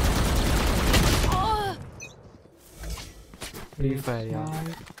 फ्री फायर यार।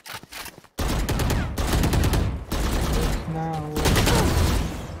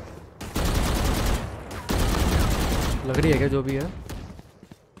 लग रही है क्या जो भी है?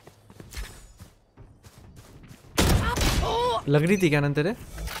 लग रही थी क्या नन तेरे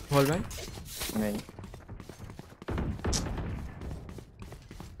वॉल बैंक? नहीं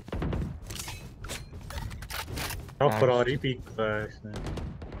फरारी पीक कर रहा है इसने।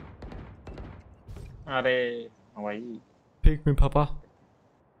 अरे भाई पीक में पापा।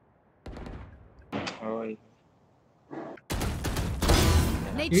 ओए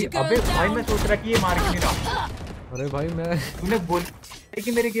अबे भाई मैं सोच रहा कि ये मार क्यों नहीं रहा। अरे भाई मैं तूने बोला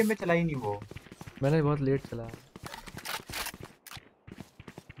कि मेरे गेम में चला ही नहीं वो। मैंने बहुत लेट चला।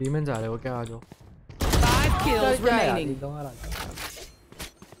 डीमन जा रहे हो क्या? आ जाओ। 5 kills remaining.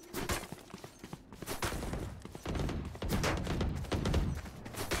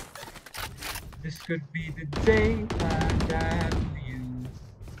 This could be the day I'm down for you.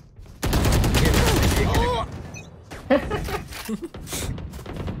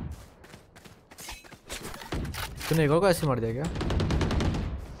 तूने एक और को ऐसे मार दिया क्या?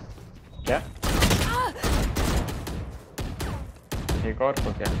 क्या? एक और को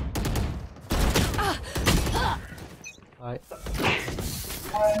क्या? भाई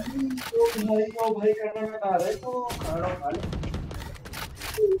भाई करने में आ रहे तो खाना खा ले।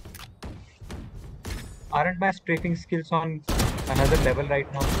 Aren't my strafing skills on another level right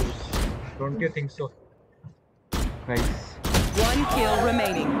now? Don't you think so, guys? 1 kill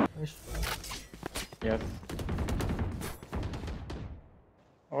remaining. Yes.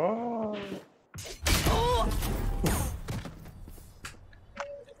 Oh.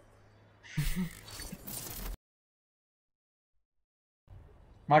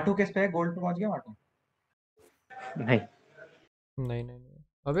 माटू किस पे है? गोल्ड पे पहुंच गया माटू? नहीं नहीं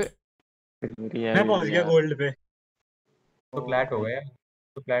अबे मैं पहुंच गया गोल्ड पे। तो फ्लैट हो गया,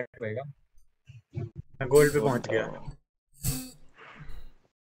 तो फ्लैट होएगा। मैं गोल्ड पे पहुंच गया।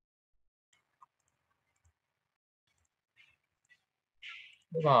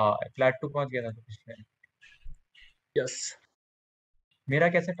 वाह फ्लैट 2 पहुंच गया था तो पिछले। यस मेरा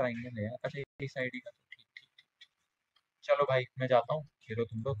कैसे ट्रायंगल है यार? अच्छा इस आईडी का तो ठीक। चलो भाई मैं जाता हूँ, खेलो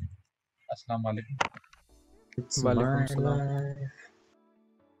तुम लोग। अस्सलाम वालेकुम। वालेकुम सलाम।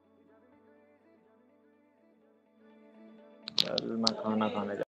 चल मैं खाना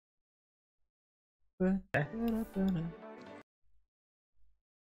खाने जा।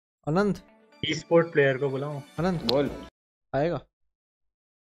 अनंत ई स्पोर्ट प्लेयर को बुलाऊं? अनंत बोल। आएगा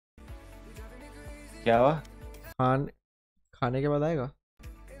क्या हुआ? खाने के बाद आएगा।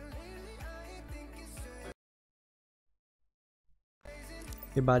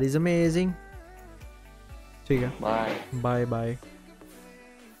 ये बार इज अमेजिंग। ठीक है bye bye bye.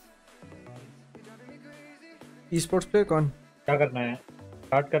 E sports player कौन? क्या करना है?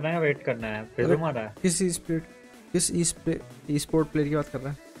 स्टार्ट करना है या वेट करना है? फिर मारा है। किस ई स्पोर्ट प्लेयर की बात कर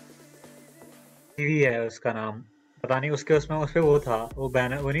रहा है? टीवी है उसका नाम, पता नहीं। उसके उसमें उस पे वो था, वो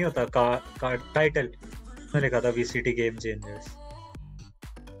बैनर वो नहीं होता का टाइटल में लिखा था वीसीटी गेम चेंजर्स।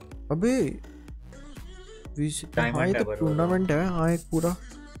 अबे डायमंड है टूर्नामेंट है। हाँ एक पूरा।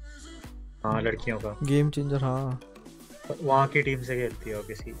 हाँ लड़कियों का गेम चेंजर। हाँ वहाँ की टीम से खेलती है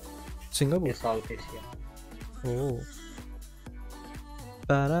किसी सिंगापुर साउथ एशिया। ओ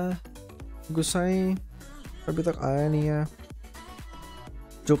तारा गुसाई अभी तक आया नहीं है।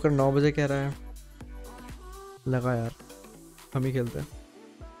 जोकर 9 बजे कह रहा है। लगा यार हम ही खेलते हैं।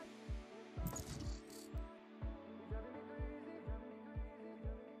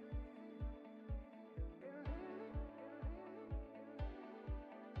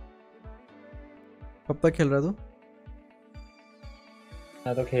 कब तक खेल रहा तू?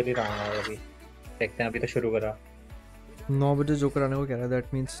 मैं तो खेल ही रहा हूँ अभी। देखते हैं, अभी तो शुरू करा। 9 बजे जोकर आने को कह रहा है।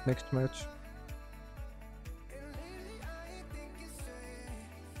 That means next match.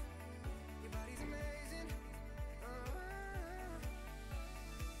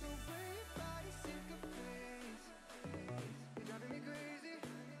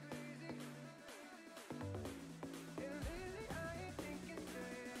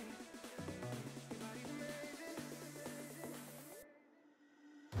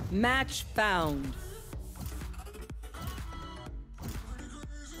 Match found.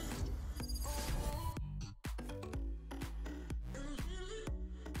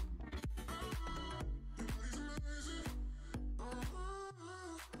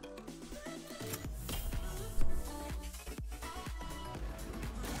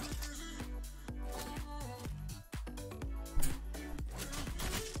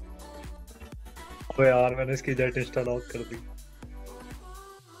 ओ यार मैंने इसकी जेट इंस्टॉल आउट कर दी।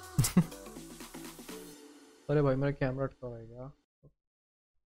 अरे भाई मेरा कैमरा अटका हुआ है क्या?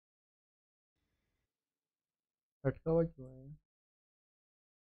 अटका हुआ क्यों है?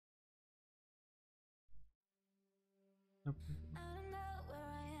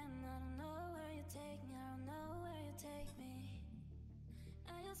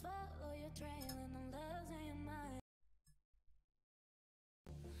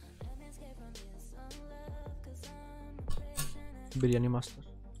 बिरयानी मास्टर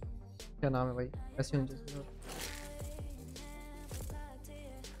क्या नाम है भाई? ऐसे होने चाहिए।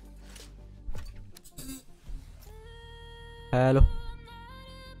 Hello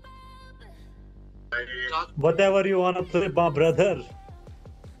Whatever you wanna play, my brother.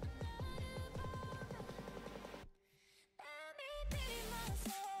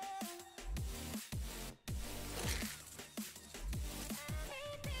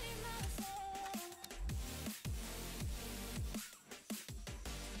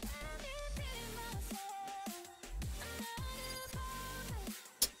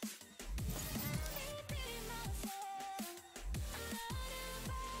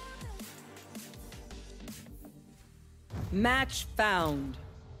 Match found.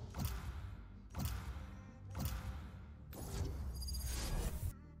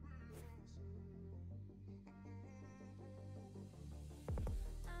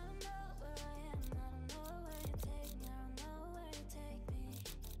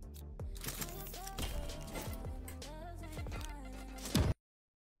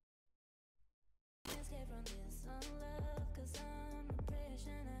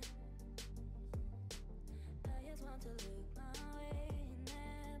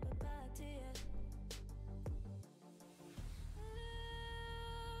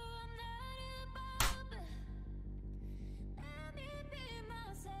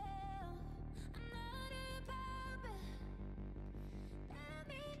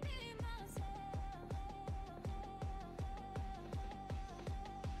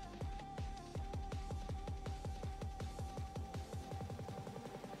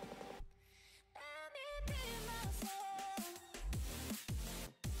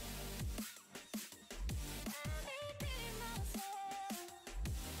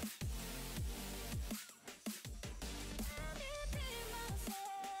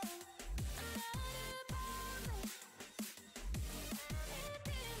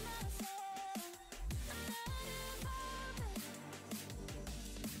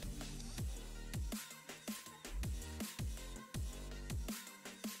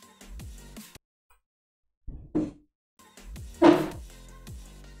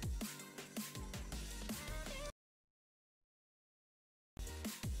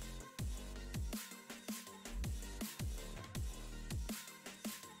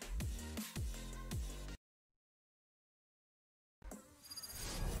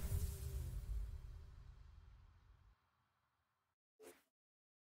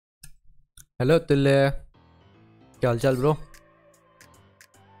 Hello तिल्ले क्या हाल चाल ब्रो?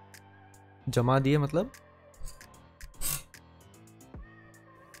 जमा दिए मतलब?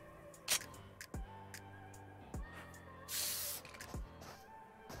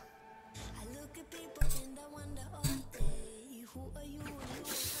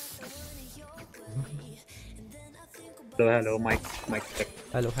 Hello, mic check.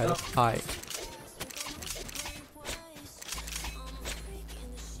 Hello, hi.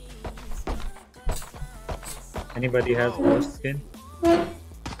 Anybody has ghost skin?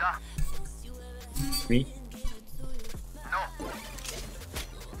 Me? No.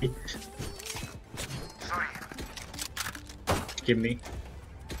 Give me.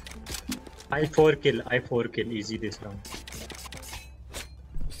 I4 kill, easy this round.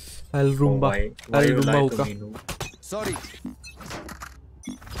 I'll Roomba. Why I'll you Roomba lie hookah. to me, no? Sorry.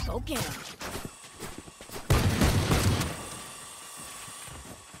 Okay.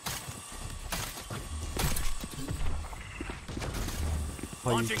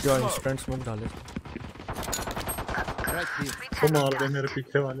 भाई क्या instant smoke डाले। वो मार दे मेरे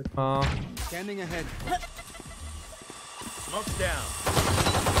पीछे वाले। हाँ। Scanning ahead. Smoke's down.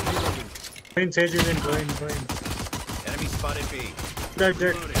 Going, Sage is in, going. Enemy spotted B.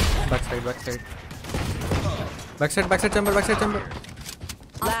 Backside chamber.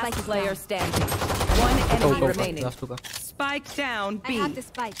 Last player standing. One enemy remaining. Last two. Spike down B. I have the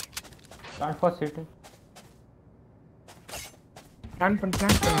spike. Plant for city. Plant.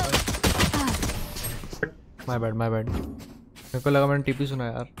 My bad. मेरे को लगा मैंने TP सुना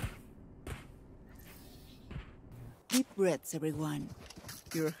यार. Deep breaths, everyone.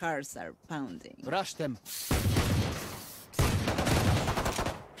 Your hearts are pounding. Rush them.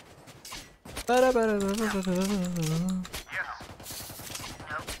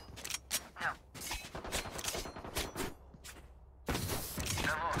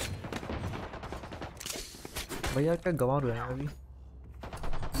 भैया क्या गंवा रहे हैं अभी.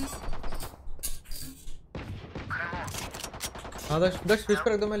 हाँ दस स्विच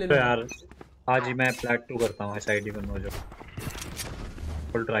पर एकदम मैं ले लूँ यार. आज ही मैं प्लैट 2 करता हूँ SID बनना जो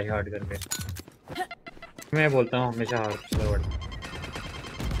फुल ट्राई हार्ड करके. मैं बोलता हूँ हमेशा hard forward.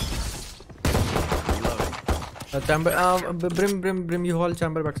 chamber brim you hold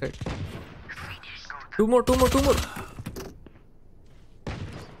chamber backside. Two more.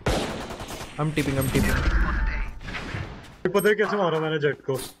 I'm tipping. पता है कैसे मारा मैंने जेट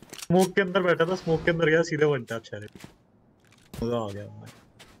को. स्मोक के अंदर बैठा था, स्मोक के अंदर गया सीधे वन टैप. शायद मजा आ गया.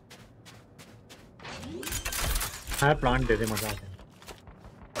 हाँ प्लांट दे दे, मजा आ गया.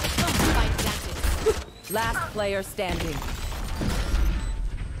 Last player standing.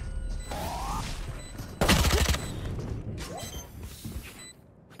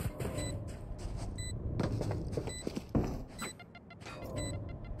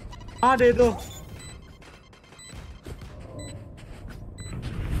 हाँ दे दो.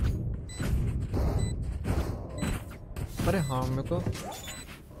 अरे हाँ मेरे को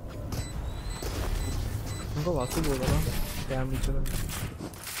वासु बोल रहा था क्या नीचे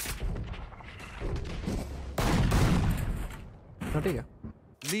ठीक है.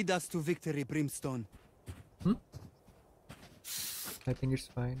 Lead us to victory, Brimstone. I think it's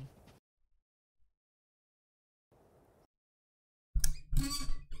fine.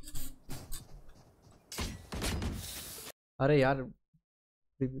 अरे यार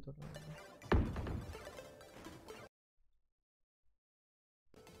रिव्यू तो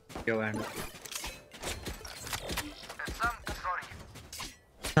क्यों and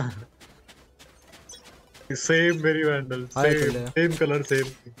same very vandal. Same colour same.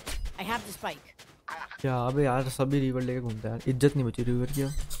 I have the spike. क्या अबे यार सभी रिवर लेके घूमते हैं यार. इज्जत नहीं बची रिवर की.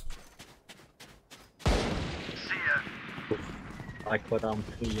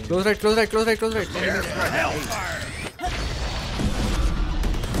 Close right.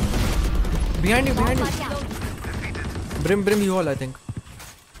 Behind you. Brim you all I think.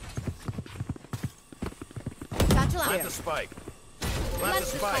 Plant the spike.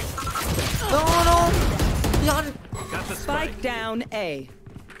 No. Yaar. Got the Spike down A.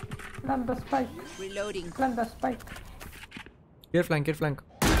 Plant the spike. Reloading. Plant the spike. Here flank.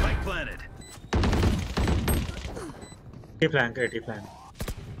 Spike planted. flank.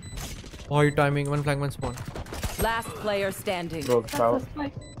 Oh, you timing. One flank, one spawn. Last player standing.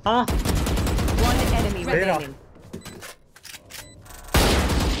 हाँ. One enemy remaining.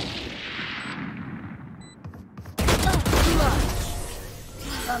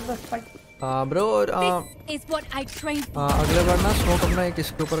 Bro. This is what I trained for. अगले बार ना smoke अपना एक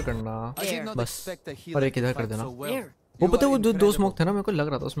इसके ऊपर करना बस और एक इधर कर देना. वो पता है वो जो 2 स्मोक थे ना मेरे को लग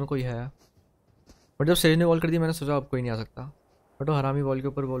रहा था उसमें कोई है. बट जब सेज ने वॉल कर दी मैंने सोचा अब कोई नहीं आ सकता. बट वो हरामी वॉल के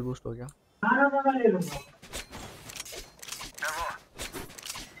ऊपर वॉल बूस्ट हो गया.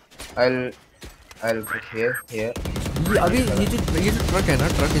 I'll put here. अभी ये जो ट्रक है ना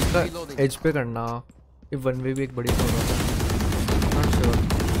ट्रक इसका एज पे करना. ये वन वे भी एक बड़ी फोन होता है. Not sure.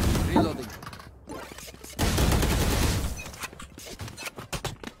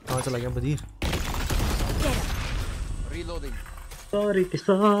 कहाँ चला गया बदीर. Reloading. Sorry.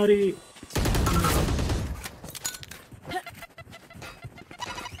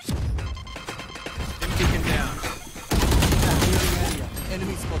 Beacon down.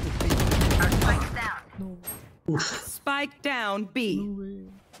 Enemy spotted B. Spike down B.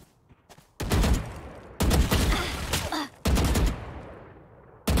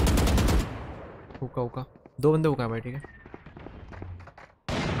 हुका 2 बंदे हुका है ठीक है.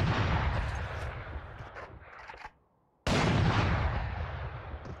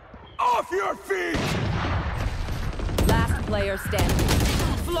 Off your feet. Last player standing.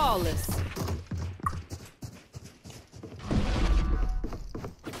 Flawless.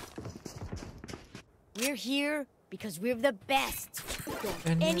 We're here because we're the best.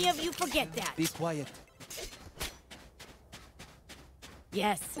 Don't any of you forget that. Be quiet.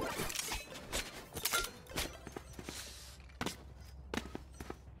 Yes.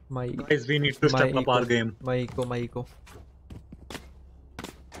 Guys, we need to step up our game. Maiko.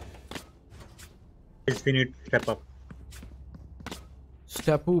 guys, we need to step up.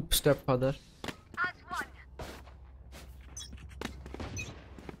 Step up, stepfather.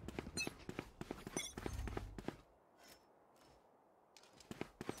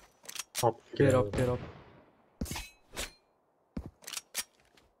 Up, Clear up, clear up.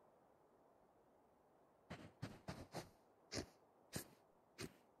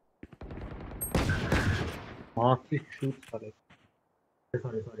 He shoots for it.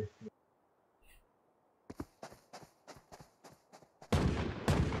 Sorry.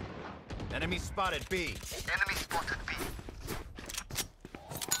 Enemy spotted B. Enemy spotted B.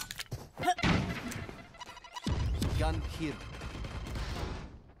 Gun here.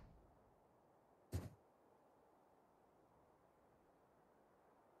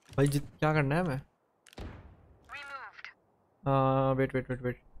 भाई क्या करना है मैं? Wait थोड़ी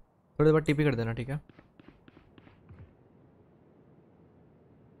देर बाद TP कर देना, ठीक है?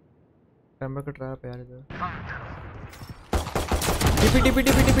 कैमरा का ट्रैप यार इधर।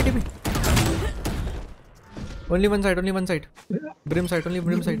 TP. Only one side. Brim side.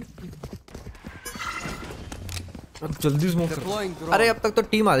 अब जल्दी स्मोक कर। अरे अब तक तो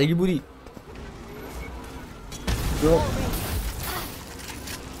टीम आ जाएगी पूरी।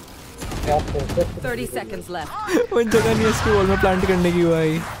 30 seconds left. वो जगह नहीं है इसकी वॉल में प्लांट करने की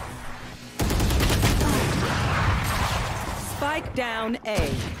भाई। Spike down A.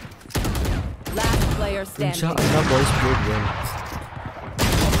 Last player standing. Inshallah, boys played well.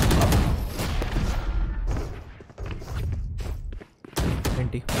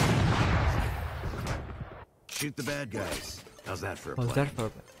 Shoot the bad guys. How's that for a How's plan? that for a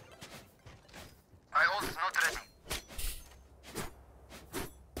plan? My ult's not ready.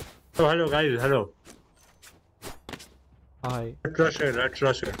 Oh, hello guys, hello. Hi. Let's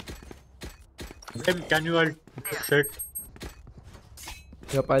rush it. Then can you all sit?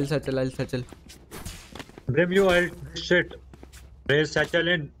 Yep, I'll settle. Brim, you all sit. Raise satchel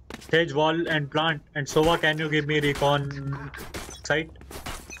in, stage wall and plant. And Sova, can you give me recon site?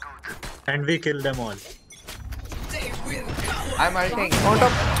 And we kill them all. I'm ulting. On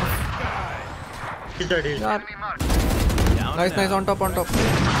top. He's dead. Nice, on top.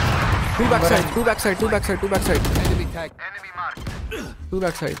 Two backside. Enemy tag. Two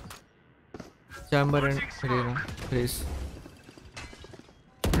backside. Chamber and Reina. Race.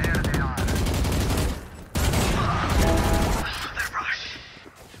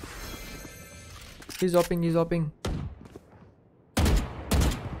 He's hopping.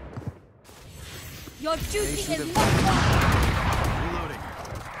 Your duty is not done.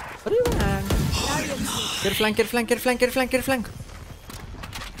 What are you man? Get flank.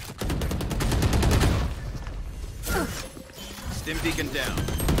 Stim beacon down.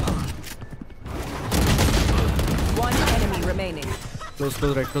 One enemy remaining. Close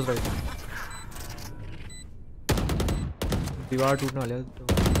right. दीवार टूटने वाली है।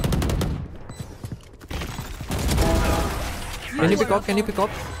 Can you pick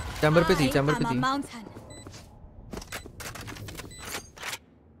up? Chamber पे थी।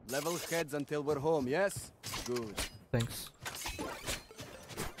 Level heads until we're home, yes? Good. Thanks.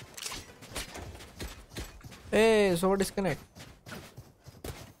 Hey, so disconnect.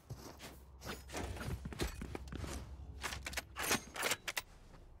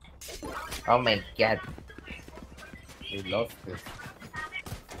 Oh my god. We lost this.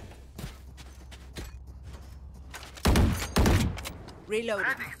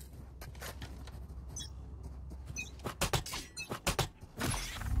 Reloading.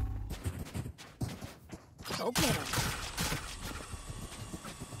 Go get him.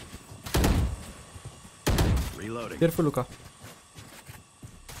 Careful, Luka.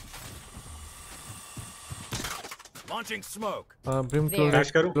 Launching smoke. Brim close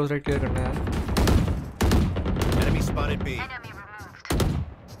right clear करना है यार. Enemy spotted B.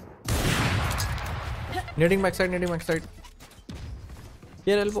 Nading backside.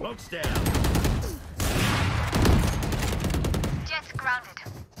 Here elbow. Smoke's down. Jet grounded.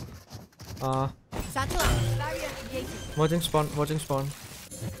 Satellite barrier created. Watching spawn.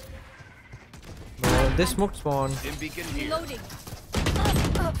 No, this smoked spawn. Dim beacon here. Reloading.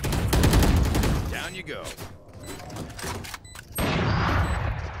 Down you go.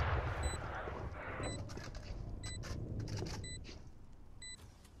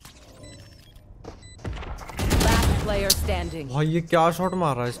 Last player standing. भाई ये क्या shot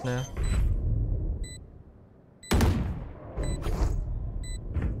मार रहा है इसने?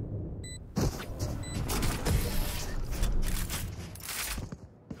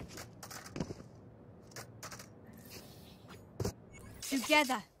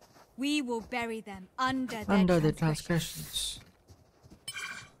 Together, we will bury them under Under their the transgressions.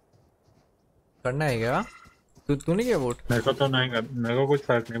 करना है क्या? तू नहीं किया वोट? मेरे को तो नहीं, मेरे को कुछ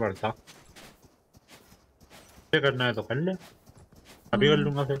फर्क नहीं पड़ता। क्या करना है तो कर ले, अभी कर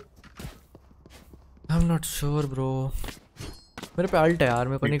लूंगा फिर। I'm not sure bro, मेरे पे अल्ट है यार,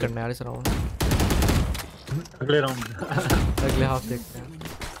 मेरे को नहीं करना यार इस राउंड। अगले राउंड अगले हाफ देखते हैं।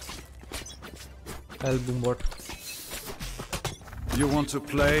 Album bot. You want to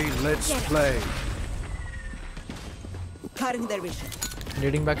play? Let's play. Cutting their vision.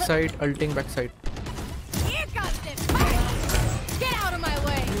 Needing backside, ulting backside. Here comes the Get out of my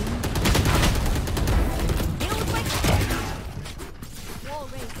way. Wall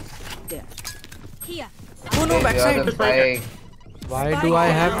raised. There. Here. Oh no, backside. Why do I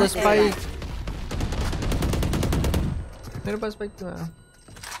have the spike? मेरे पास spike क्यों है?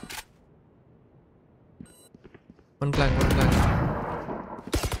 One flank.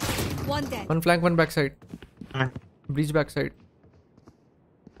 One dead. One flank, one backside. Breach backside.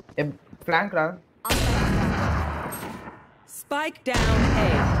 Flank round. Spike down A.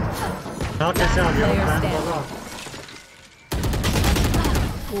 हाँ कैसे आ गया flank वाला?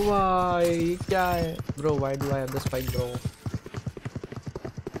 Why? क्या है? Bro, why do I have the spike, bro?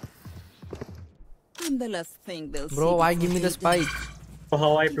 I'm the last thing they'll see. Bro, why give me the spike? So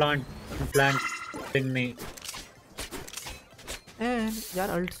how I plant flank thing me? यार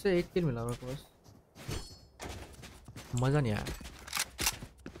alt से एक किल मिला मेरे को, बस मजा नहीं आया।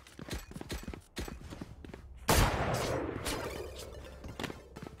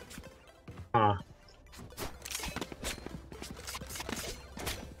 हाँ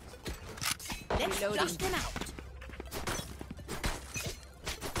Let's flush them out.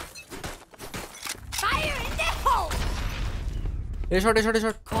 Fire in the hole. A shot.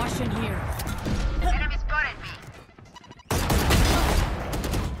 Caution here. Enemy spotted me.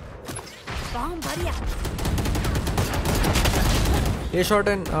 Bomb buddy out. A shot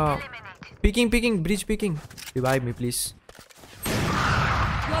and peeking, breach peeking. Revive me please.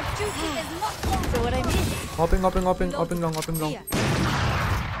 Your duty is not long. So what I mean? Hopping long.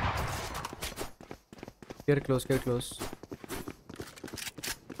 Get close.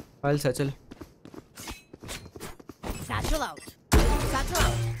 I'll satchel. Satchel out.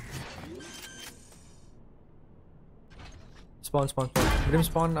 Spawn. Grim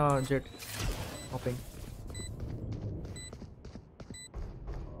spawn, jet. Hopping.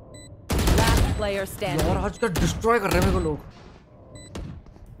 Last player standing. यार आज का destroy कर रहे हैं मेरे को लोग।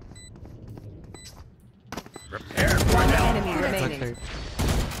 One enemy remaining.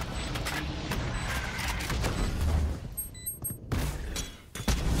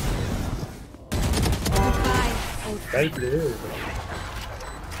 right blue.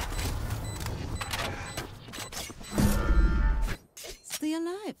 Stay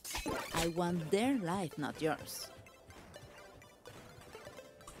alive. I want their life, not yours.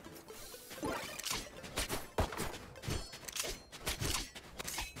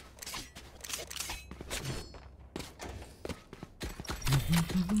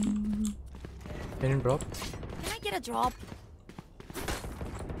 Can you drop? Can I get a drop?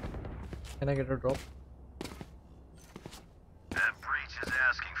 Can I get a drop?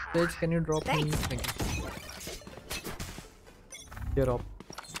 Sage, can you drop me? Thank you. Here up.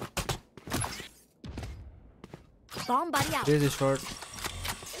 Bomb buddy out. Raise is short.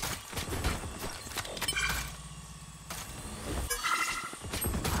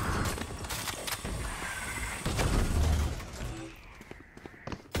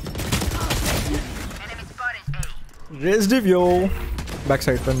 Raise div yo.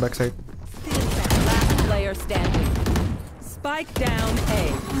 Backside, one backside. Last player standing. Spike down A.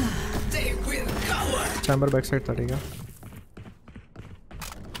 They will cover. Chamber backside तड़ेगा.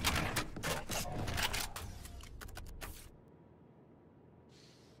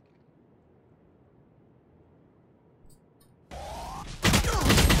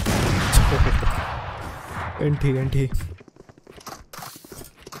 NT.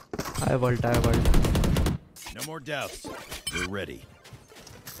 I vault. No more doubts. We're ready.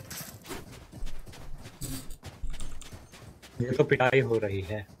 ये तो पिटाई हो रही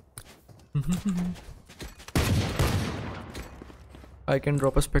है। I can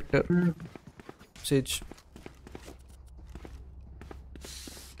drop a specter. Sage.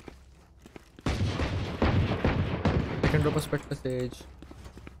 I can drop a specter, Sage.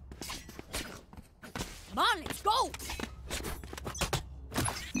 Come on, let's go.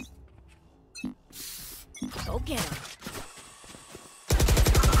 Go get him.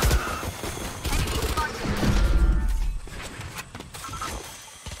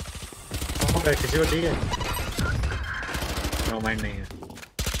 किसी को ठीक है? नो माइंड नहीं है।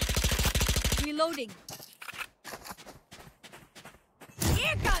 Reloading.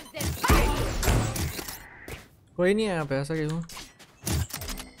 Here comes the fight. कोई नहीं है यहाँ पे, ऐसा क्यों?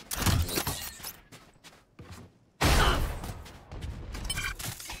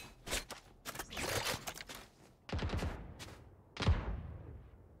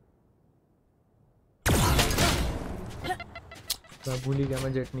 मैं भूल ही गया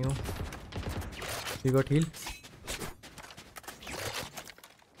मैं जेट नहीं हूँ। You got heal?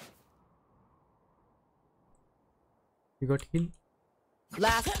 You got heal?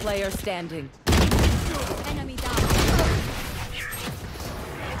 Last player standing. Enemy down.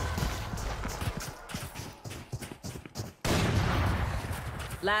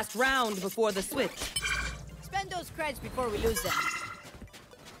 Last round before the switch. Spend those creds before we lose them.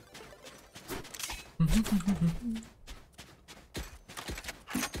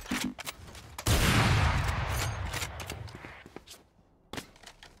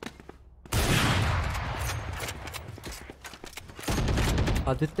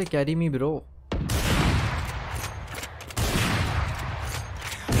 Aditya, carry me, bro.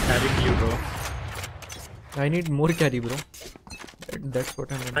 Carrying you, bro. I need more carry, bro. That's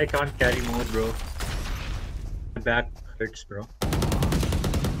what I mean. I can't carry more, bro. My back hurts, bro.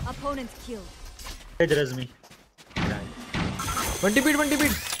 Opponent killed. Hey, there is me. One beat.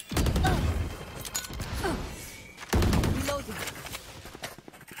 Reloading.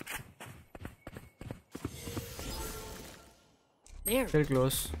 There. Very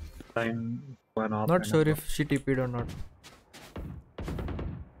close. Time one off. Not sure if she TP'd or not.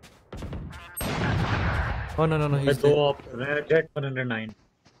 Oh no, he's दो of jet 109.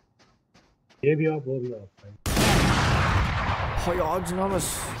 ये भी of, वो भी of. Oh yeah, Namas.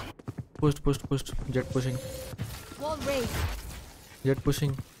 Push. Jet pushing. Wall raised. Jet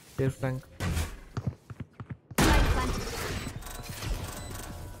pushing. Air flank.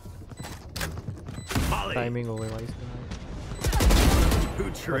 Timing over, guys.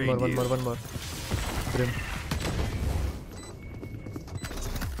 One more. Brim.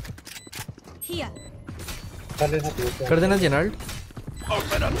 Here. कर देना जेनाल्ड.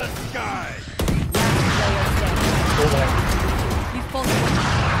 Open up the sky. You fought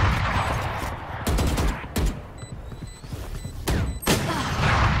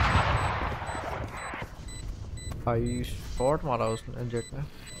भाई shot मारा उसने जेट में.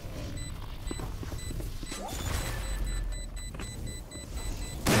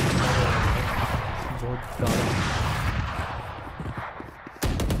 बहुत ज्यादा.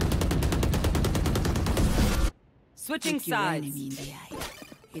 Switching Look your sides. enemy in the eye.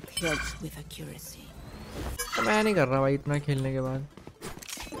 It helps with accuracy. मैं नहीं कर रहा भाई इतना खेलने के बाद.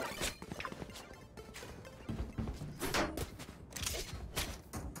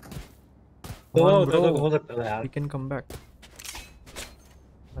 तो हो सकता है यार. We can come back.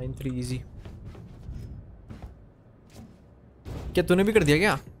 9-3 easy. क्या तूने भी कर दिया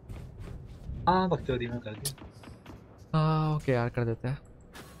क्या? हाँ बकचोदी में कर दिया. हाँ ओके यार कर देते हैं.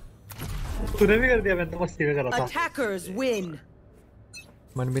 तूने भी कर दिया. मैं तो मस्ती में कर रहा था. Attackers win.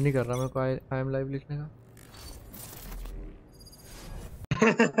 मन भी नहीं कर रहा मेरे को आई एम लाइव लिखने का.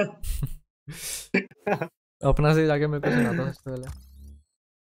 अपना से जाके मेरे को सुनाता सबसे पहले.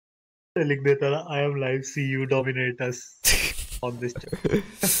 लिख देता था I am live, see you dominate us on this chat.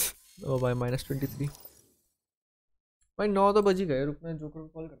 ओ भाई -23. भाई 9 तो बज ही गए. रुक मैं जोकर को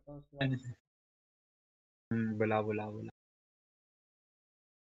कॉल करता हूँ उसके बाद. बुला.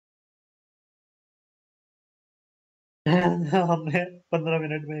 हमने 15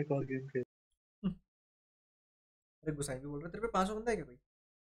 मिनट में एक और गेम खेला. अरे गुसाई भी बोल रहा तेरे पे 500 बंदा है क्या कोई?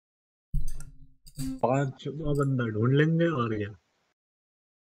 5 बंदा ढूंढ लेंगे और क्या.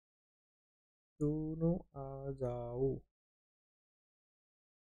 दोनों आ जाओ.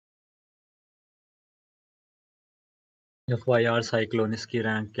 FYR साइक्लोनिस की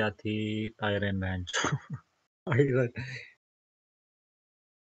रैंक क्या थी? Iron man.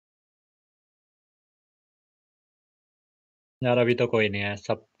 यार अभी तो कोई नहीं है.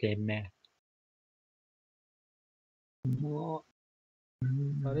 सब गेम में है.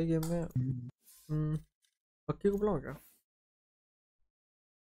 सारे गेम में. पक्की को बुलाओ क्या?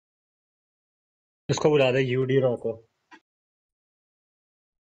 इसको बुला दे. यूडी रॉ को.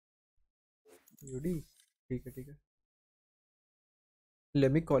 यूडी ठीक है.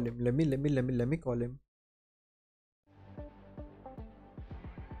 Let me call him.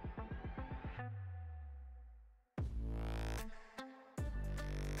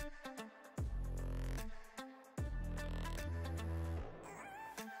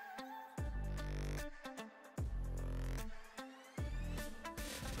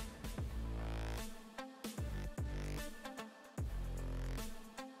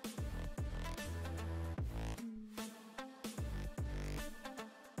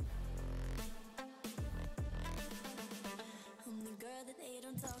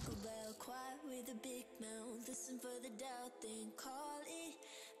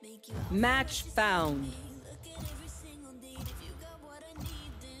 Match found.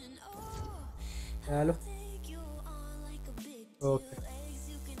 Hello. Okay.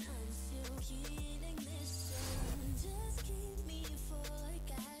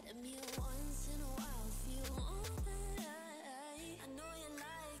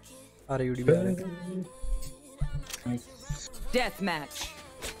 Are you Death match.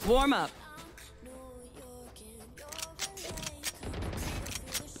 Warm up.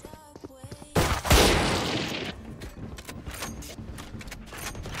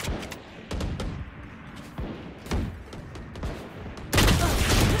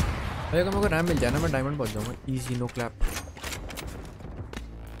 अगर मेरे को रैम मिल जाए ना मैं डायमंड पहुंच जाऊंगा इजी नो क्लैप।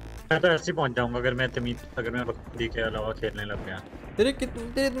 मैं तो ऐसे ही पहुंच जाऊंगा अगर मैं बकरी के अलावा खेलने लग गया। तेरे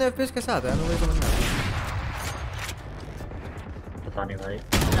इतने एफपीएस कैसे आता है मुझे समझ नहीं आता। पता नहीं भाई,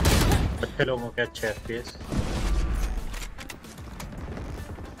 अच्छे लोगों के अच्छे एफपीएस।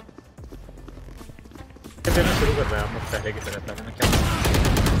 देना शुरू कर रहा है आप पहले की तरह। पहले मैं क्या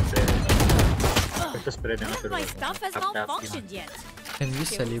स्प्रे देना शुरू कर। Can we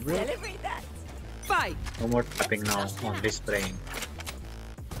celebrate? Fight. No more tapping now, only spraying.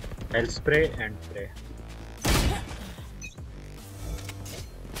 I'll spray and pray.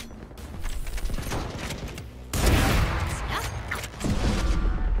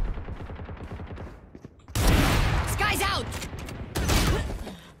 Sky's out.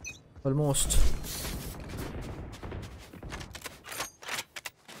 Almost.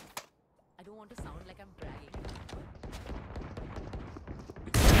 I don't want to sound like I'm bragging.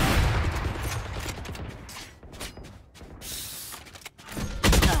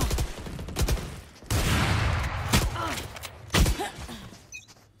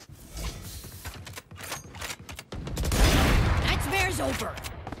 Nightmare's over.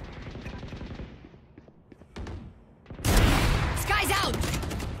 Sky's out.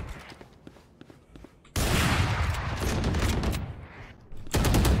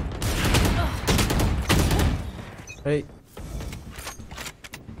 Hey.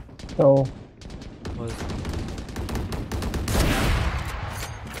 So.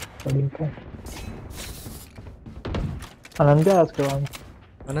 आनंद क्या आज के बाद?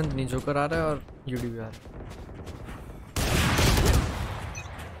 आनंद नहीं joker आ रहा है और UD भी आ रहा है।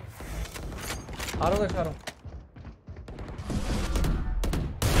 आ रहा हूँ।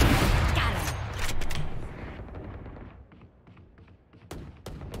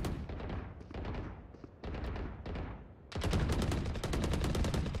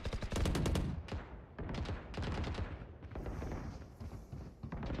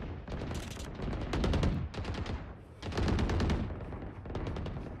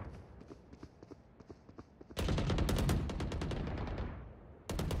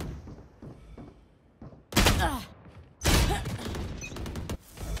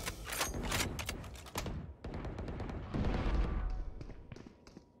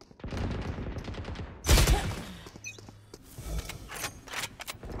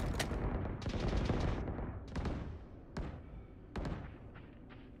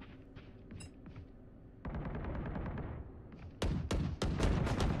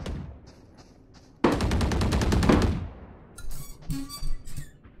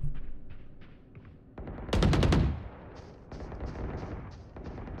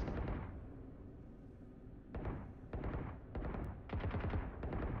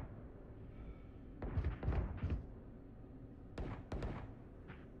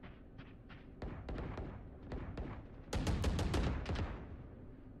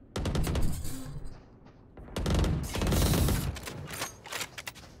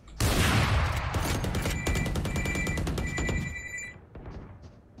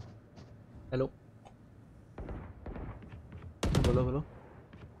 हेलो बोलो बोलो।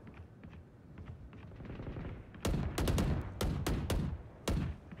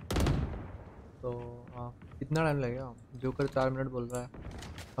 तो हाँ कितना टाइम लगेगा? जोकर 4 मिनट बोल रहा है,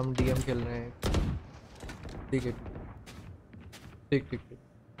 हम डीएम खेल रहे हैं। ठीक है ठीक ठीक ठीक।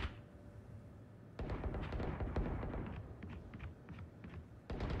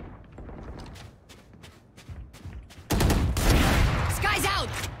 Sky's out.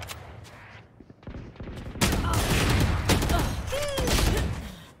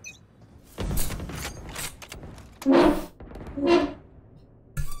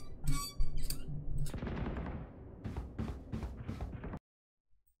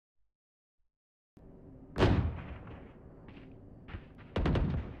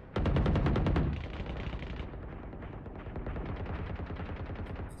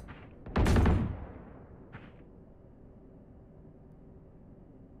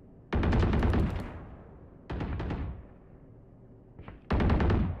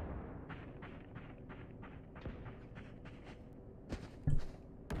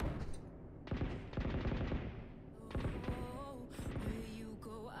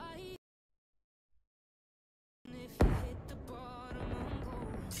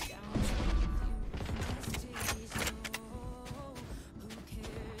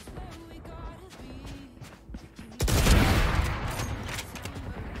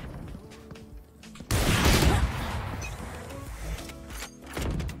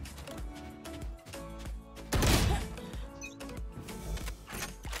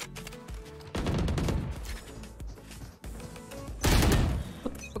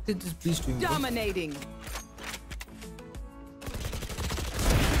 is this beast doing? Dominating.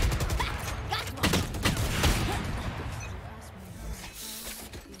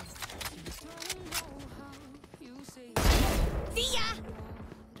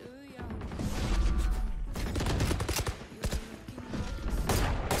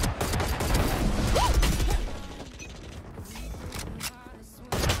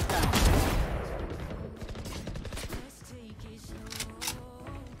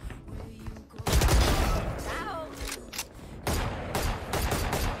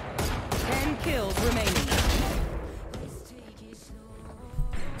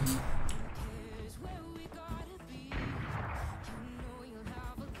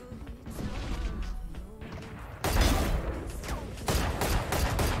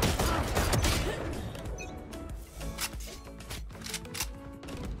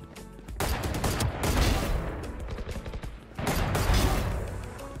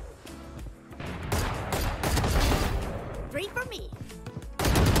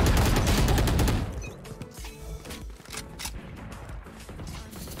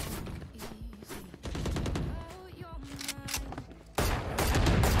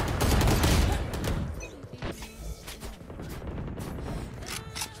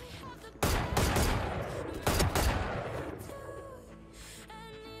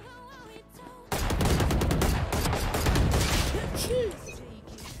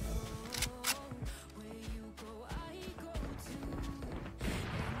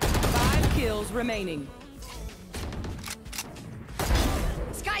 Remaining.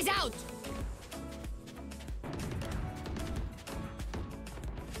 Sky's out.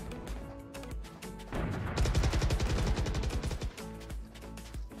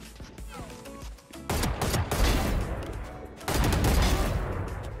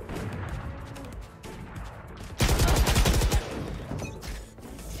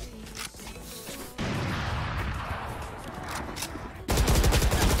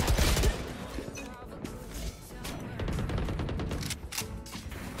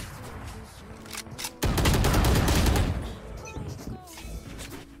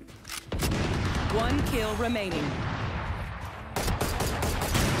 One kill remaining.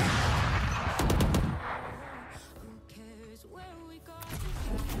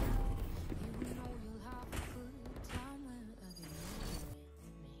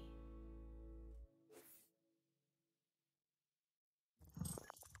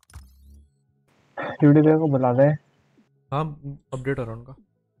 UD को बुला दे। हाँ अपडेट हो रहा उनका।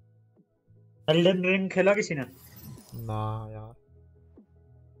 एल्डन रिंग खेला किसी ने? ना यार।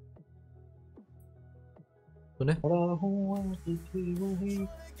 तूने?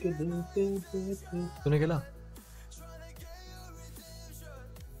 तूने खेला?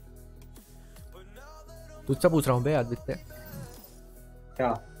 तुझसे पूछ रहा हूँ बे आदित्य।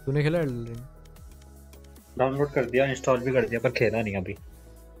 क्या? तूने खेला एल्डन रिंग? डाउनलोड कर दिया, इंस्टॉल भी कर दिया, पर खेला नहीं अभी।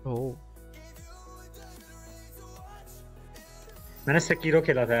 ओह। मैंने सेकीरो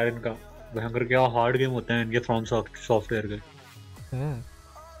खेला था यार इनका। भयंकर क्या हार्ड गेम होते हैं इनके फ्रॉम सॉफ्टवेयर के। हैं?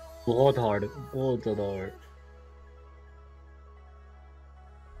 बहुत हार्ड, बहुत ज़्यादा हार्ड।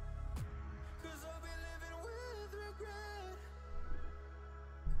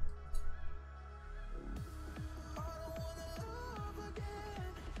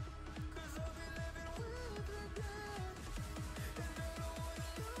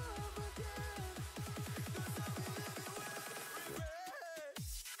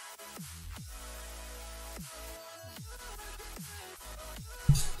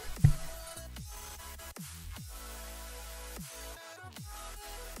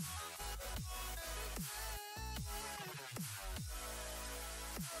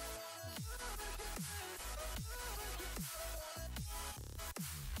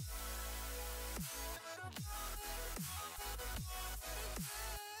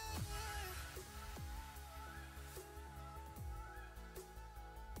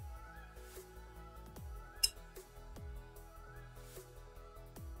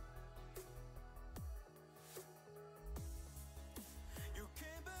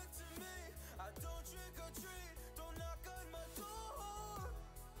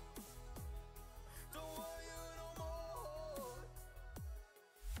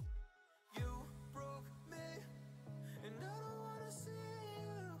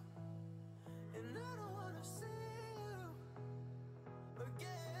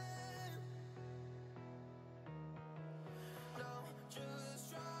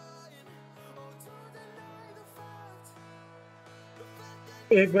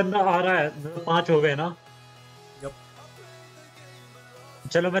 एक बंदा आ रहा है, 5 हो गए ना।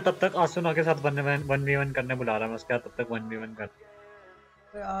 चलो मैं तब तक आसुना के साथ 1v1 करने बुला रहा हूँ, उसके बाद तब तक 1v1 कर।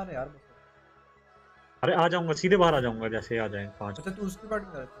 अरे यार अरे आ जाऊंगा, सीधे बाहर आ जाऊंगा जैसे आ जाए 5। अच्छा तू उसकी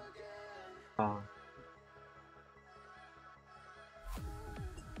पार्टी कर रहा है? हाँ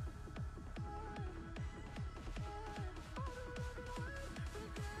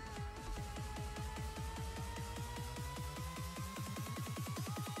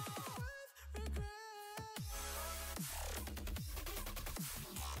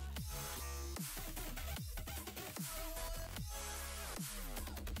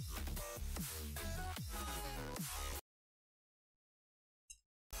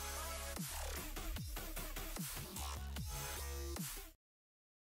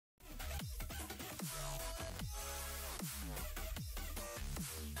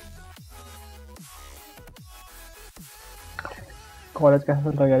कॉलेज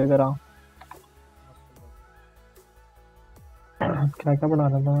कैसा चल रहा है तेरा? क्या क्या पढ़ा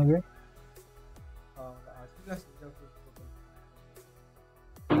रहा था अभी?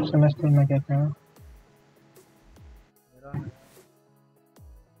 सेमेस्टर में क्या क्या?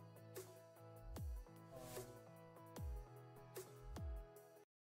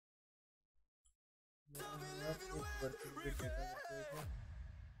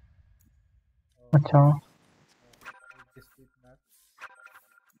 अच्छा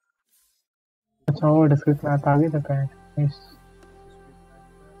अच्छा, वो डिस्क्रिप्ट में आगे तक है।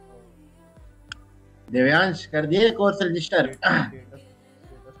 देवयांश कर दिए कोर्स रजिस्टर?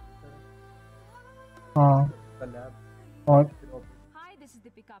 हाँ और Hi, this is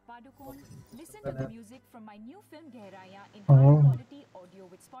Deepika Padukone. Listen to the music from my new film Dehradun in high quality audio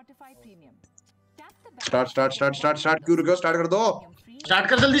with Spotify Premium. Tap the back. Start क्यों रुके हो? स्टार्ट कर दो, स्टार्ट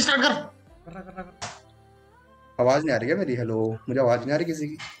कर, जल्दी स्टार्ट कर। आवाज नहीं आ रही है मेरी? हेलो, मुझे आवाज नहीं आ रही किसी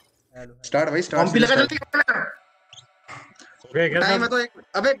की। स्टार्ट भाई, स्टार्ट। कॉम्पी लगा जल्दी। टाइम है तो एक,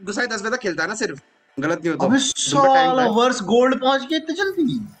 अबे गुसाई 10 बजे तक खेलता है ना सिर्फ, गलत नहीं हो तो। अबे साला वर्स गोल्ड पहुंच गए इतनी जल्दी।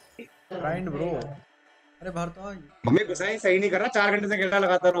 Grind bro. अरे बाहर तो आ। मम्मी गुसाई सही नहीं कर रहा, 4 घंटे से खेल रहा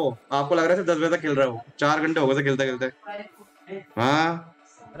लगातार वो। आपको लग रहा है 10 बजे तक खेल रहा हो? 4 घंटे हो गए खेलते खेलते। हाँ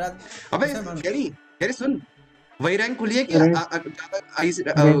अबे तेरी सुन, वही रैंक खुली है कि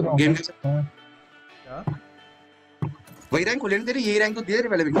गेम क्या? वही रैंक खुली है तेरी? यही रैंक तो दिया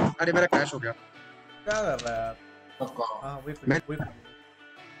पहले भी। अरे मेरा क्रैश हो गया। क्या कर रहा है यार? हां वही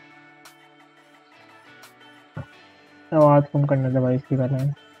आवाज कम करने दे भाई इसकी कर रहे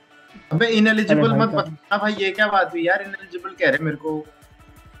हैं। अबे इनएलिजिबल मत बता भाई, ये क्या बात हुई यार? इनएलिजिबल कह रहे मेरे को।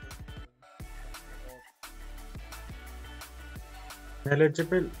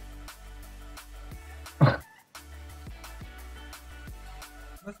 एलिजिबल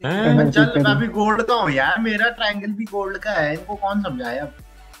चल मैं भी गोल्ड का हूँ यार, मेरा ट्रायंगल भी गोल्ड का है। इनको कौन समझाए अब?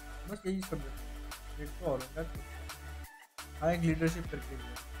 बस यही सब एक तो और होगा। हाँ एक लीडरशिप करके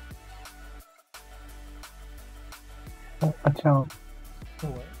अच्छा हुआ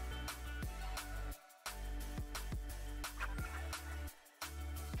है।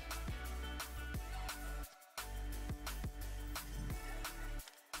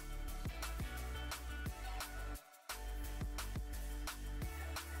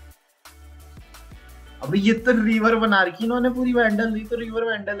 अबे ये तो रिवर बना रखी इन्होंने पूरी, वैंडल। ये तो रिवर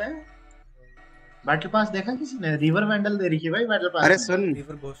वैंडल है। बैटल पास देखा किसी ने? रिवर वैंडल दे रखी है भाई बैटल पास। अरे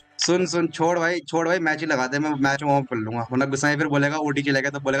सुन छोड़ भाई मैच ही लगा दे। मैं मैच में ऑफ कर लूंगा, वरना गुस्सा फिर बोलेगा ओटी चलेगा,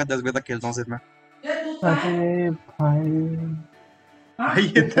 तो बोलेगा 10 बजे तक खेलता हूं सिर्फ मैं। अरे भाई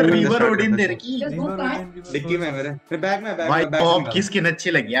ये तो रिवर ओडिन दे रखी। डिक्की में मेरे, फिर बैग में भाई ऑफ की स्किन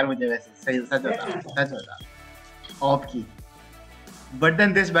अच्छी लगी यार मुझे वैसे। सही सच बता ऑफ की। But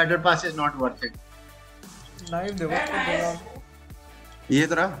then this battle pass is not worth it. Knife दे ये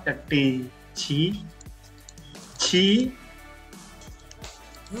तो रहा टट्टी छी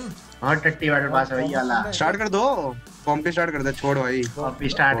हाँ टट्टी बैटल पास है भाई। आला स्टार्ट कर दो, कॉम्पी स्टार्ट कर दे। छोड़ भाई कॉम्पी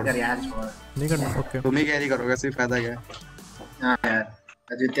स्टार्ट कर यार, छोड़ नहीं करना। ओके तुम ही कैरी करोगे, सिर्फ फायदा क्या है? हां यार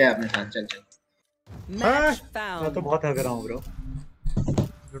अदित्य अपने साथ चल। मैं तो बहुत हग रहा हूं ब्रो।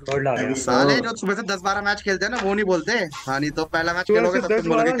 साले जो सुबह से 10-12 मैच खेलते हैं ना, वो नहीं बोलते। हाँ नहीं तो पहला मैच खेलोगे तब तुम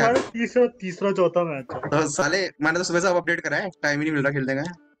बोलोगे क्या? तीसरा चौथा मैच तो साले मैंने तो सुबह से अब अपडेट करा है, टाइम ही नहीं मिल रहा खेलने का।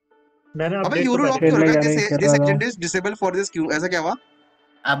 मैंने अबे यूरो लॉक क्यों हो रहा है? This agent is disable for this, क्यों ऐसा क्या हुआ?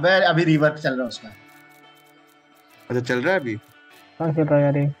 अबे अभी रिवर्क चल रहा है उसका। अच्छा चल रहा है अभी? कहां चल रहा है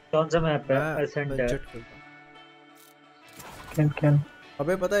यार ये? कौन सा मैप है? एसेंट है। क्या?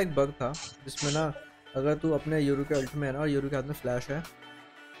 अबे पता है एक बग था जिसमें ना अगर तू अपने यूरो के अल्ट में है ना और यूरो के हाथ में फ्लैश है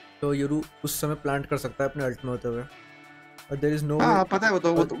तो यूरो उस समय प्लांट कर सकता है अपने अल्ट में होते हुए, और देयर इज नो हां पता है वो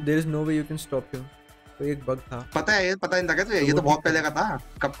तो there is no way you can stop him. तो एक बग था, पता है? ये पता नहीं था क्या तुझे? ये तो बहुत पहले का था।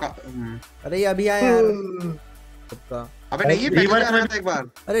 कब का? अरे ये अभी आया यार। कब का? अबे नहीं ये पहले आ रहा था एक बार।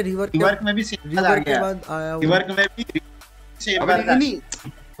 अरे रिवर्क में भी रिवर्क के बाद आया। रिवर्क में भी चेंबर का नहीं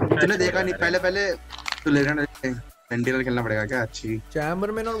तूने देखा नहीं पहले तो लेना सेंटिनल खेलना पड़ेगा क्या अच्छी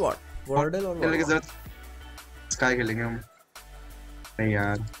चैम्बरमैन और व्हाट वार्डल और खेलने की जरूरत स्काई खेलेंगे हम नहीं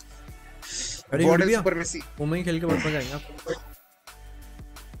यार अरे वार्डल सुपरमेसी वो में ही खेल के बहुत मजा आएगा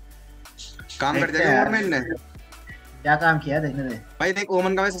काम कर जाएगा ओमन ने क्या काम किया देखने दे भाई देख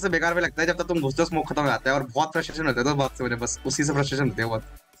ओमन का सबसे बेकार में लगता है जब तक तुम घुसते हो स्मोक खत्म हो जाता है और बहुत फ्रस्ट्रेशन होता है तो बात से मुझे बस उसी से फ्रस्ट्रेशन होती है बहुत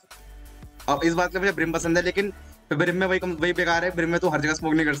अब इस बात में मुझे ब्रिम पसंद है लेकिन ब्रिम में वही बेकार है ब्रिम में तो हर जगह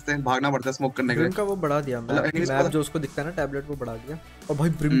स्मोक नहीं कर सकते भागना पड़ता है स्मोक करने के लिए ब्रिम का वो बढ़ा दिया मैप जो उसको दिखता है ना टैबलेट वो बढ़ा दिया और भाई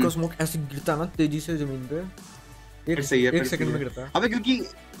ब्रिम का स्मोक ऐसे गिरता ना तेजी से जमीन पे एक सेकंड में गिरता है अबे क्योंकि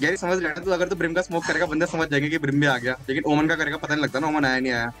यार समझ लेना तो अगर तो ब्रिम का स्मोक करेगा बंदे समझ जाएंगे कि ब्रिम भी आ गया लेकिन ओमन का करेगा पता नहीं लगता ना ओमन आया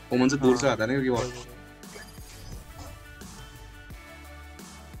नहीं आया ओमन से दूर से आता है ना क्योंकि वो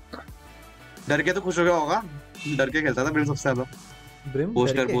डर के तो खुश हो गया होगा डर के खेलता था ब्रिम सबसे ज्यादा ब्रिम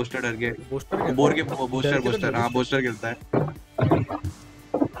बोस्टर डर के बोस्टर हां बोस्टर खेलता है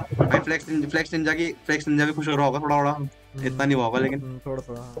भाई फ्लेक्स निंजा भी खुश हो रहा होगा थोड़ा इतना नहीं होगा लेकिन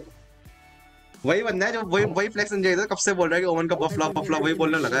थोड़ा वही बंदा है जो वही फ्लेक्स निंजा इधर कब से बोल रहा है कि ओमन का बफला वही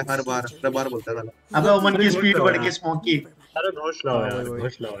बोलने लगा है हर बार बोलता था अबे ओमन की स्पीड बढ़ गई स्मोक की अरे घोष लाओ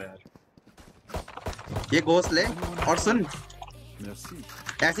यार ये घोष ले और सुन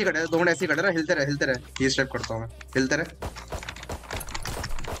ऐसे ही कटे 2 मिनट ऐसे ही कटे रहा हिलते रहे ये स्टेप करता हूं मैं हिलते रहे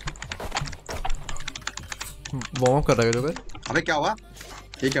वार्म कर रहा है जो कर अबे क्या हुआ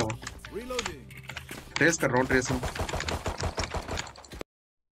ये क्या हुआ ट्रेस कर रहा हूं ट्रेस में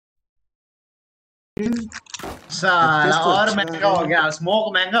साला और महंगा हो गया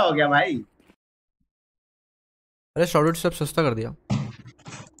स्मोक महंगा हो गया भाई अरे शॉर्ट सब सस्ता कर दिया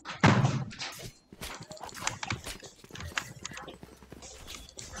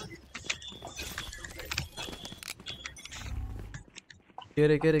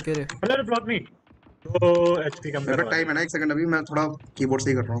केरे अरे ब्लॉक मी तो एचपी कम कर टाइम है ना 1 सेकंड अभी मैं थोड़ा कीबोर्ड से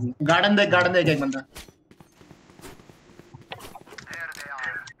ही कर रहा हूं गार्डन देख एक बंदा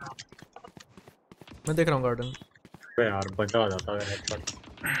मैं देख रहा हूं गार्डन अबे यार बचा हो जाता है हेडशॉट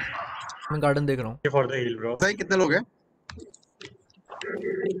मैं गार्डन देख रहा हूं फॉर द हील ब्रो भाई कितने लोग हैं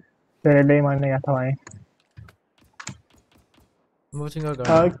पहले ही मारने गया था भाई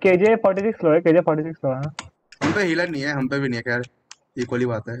केजे 46 लो है केजे 46 लो है हम पे हीलर नहीं है हम पे भी नहीं है खैर इक्वली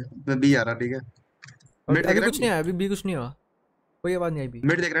बात है मैं बी आ रहा ठीक है मिड देख रहा कुछ नहीं आया अभी बी कुछ नहीं हुआ कोई आवाज नहीं आई बी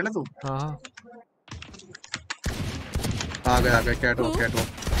मिड देख रहा है ना तू हां आ गया कैट हो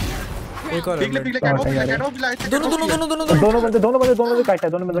एक और पिघले कैट हो दोनों बंदे काटा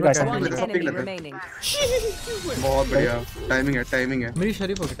है बहुत बढ़िया टाइमिंग है मेरी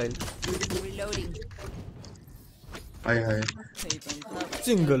शरीफ हो गई टाइल हाय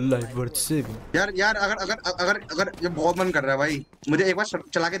सिंगल लाइफ वर्थ सेविंग यार अगर ये बहुत मन कर रहा है भाई मुझे एक बार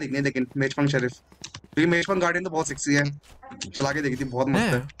चला के देखनी है लेकिन मेजपंग शरीफ क्योंकि मेजपंग गार्डियन तो बहुत सेक्सी है चला के देखी थी बहुत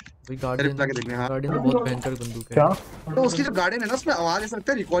मस्त है भाई गार्डियन चला के देखने हां गार्डियन तो बहुत भयंकर बंदूक है क्या तो उसकी जो गार्डियन है ना उसमें आवाज ऐसा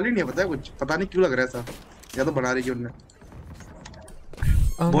लगता है रिकॉल ही नहीं पता है कुछ पता नहीं क्यों लग रहा है ऐसा या तो बना रही है उन्होंने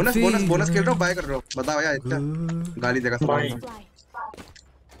बोनस खेल रहा हूं बाय कर रहा हूं बताओ यार इतना गाली देगा सब I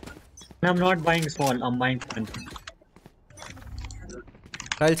am not buying small I am buying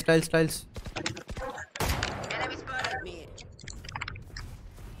tiles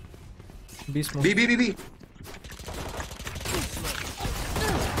B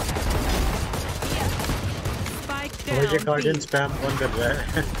मुझे गार्डियन स्पैम कौन कर रहा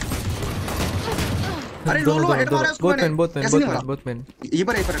है अरे लो हेड मारा उसको बोथ मैन ये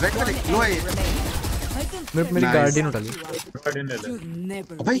पर राइट पर लो है मेरी गार्डियन उठा ली गार्डियन ले ले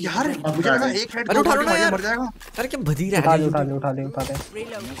अबे यार मुझे लगा एक हेड अरे उठा लो ना यार मर जाएगा अरे क्या भदी रहा है उठा ले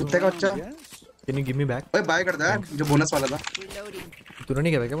कुत्ते का बच्चा can you give me back ओए बाय कर दे यार जो बोनस वाला था तूने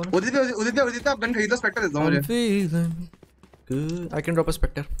नहीं किया क्या बोनस उदित आप गन खरीदो स्पेक्टर देता हूं मुझे I can drop a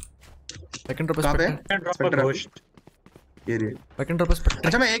Spectre ये रे I can drop a Spectre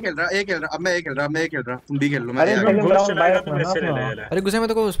अच्छा मैं एक खेल रहा अब मैं एक खेल रहा तुम भी खेल लो मैं अरे गुस्से में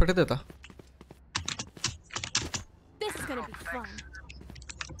तो को स्पेक्टर देता This is gonna be fun.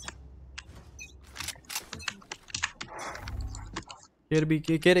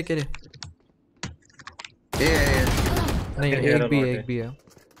 केरे नहीं एक भी है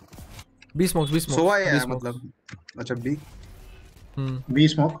बी स्मोक सोवा है मतलब अच्छा बी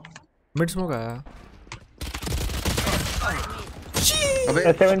स्मोक मिड स्मोक आया अबे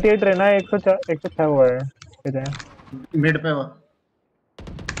 78 रहना 106 हुआ है किधर मिड पे वो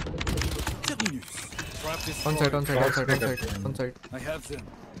on side I have them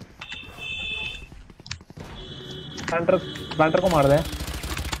planter को मार दे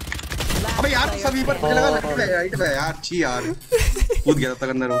अबे यार सभी पर मुझे लगा राइट पे यार छी यार कूद गया तक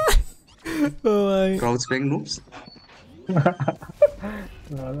अंदर वो ओ भाई crowd spring noobs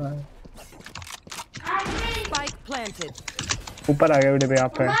Spike planted. ऊपर आ गया वीडियो पे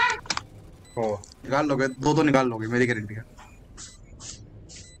आप पे। ओ निकाल लोगे, दो तो निकाल लोगे मेरी गारंटी है।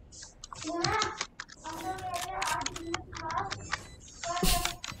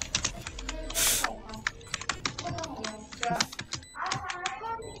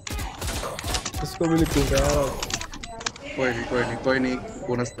 इसको भी लिखूंगा। कोई नहीं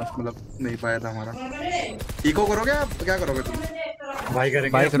बोनस था, मतलब नहीं पाया था हमारा। इको करोगे आप, क्या करोगे तुम? भाई करेंगे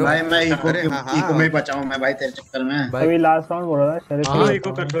भाई करो। भाई मैं इको अरे हाँ, इको में ही बचाऊं मैं भाई तेरे चक्कर में। अभी लास्ट राउंड बोल रहा है शरीफ। हाँ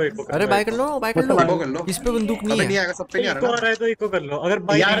इको कर लो, इको कर अरे लो। बाय कर लो, बाय कर लो। इको कर लो। इस पे बंदूक नहीं अबे नहीं है। आएगा, सब पे नहीं आ इको रहा आ रहा है तो इको कर लो, अगर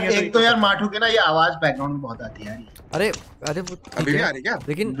बाई यार नहीं है तो एक तो यार माठू के ना ये आवाज बैकग्राउंड में बहुत आती है यार। अरे अरे वो ना। अभी भी आ रही क्या?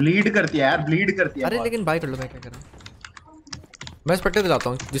 लेकिन ब्लीड करती है यार, ब्लीड करती है। अरे लेकिन बाय कर लो, मैं क्या कर रहा हूँ। मैं स्पेक्टर दिलाता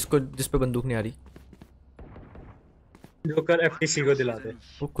हूँ जिस पे बंदूक नहीं आ रही। जोकर एफटीसी को दिला दे।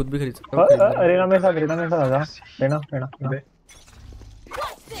 वो खुद भी खरीद सकता है। अरेना में साथ आ जा। लेना।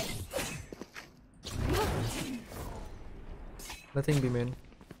 Nothing B man.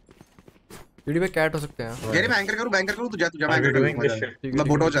 वीडियो पे कैट हो सकते हैं। यार मैं एंकर करूं तू जा मैं एंकर करूं, मैं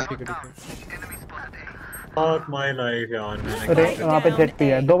बोट हो जा। फक माय लाइफ यार। अरे वहां पे जेट भी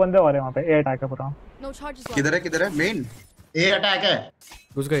है, दो बंदे और हैं वहां पे। ए अटैक है पूरा। किधर है मेन? ए अटैक है।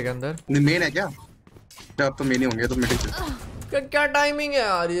 घुस गए क्या अंदर? नहीं मेन है क्या? अब तो मेन ही होंगे, तो मिडिल। क्या टाइमिंग है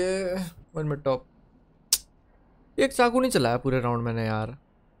यार ये। 1 मिनट टॉप। एक चाकू नहीं चलाया पूरे राउंड मैंने यार।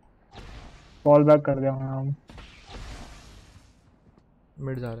 फॉल बैक कर दिया मैं।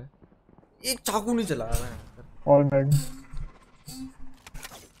 मिड जा रहा है। एक चाकू नहीं चलाया मैं। All mid.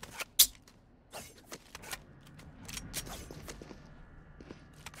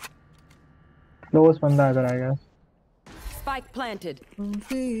 क्लोज बंदा इधर आएगा। Spike planted. I'm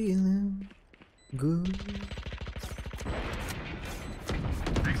feeling good.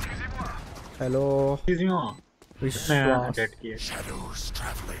 Hello विश्वास।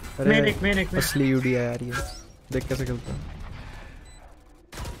 मैंने असली यूडी है यार ये। देख कैसे खेलता है।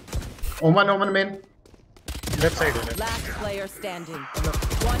 ओमन मेन। लेफ्ट साइड है। Last player standing.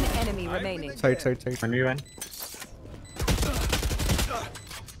 One enemy remaining. Side 1v1।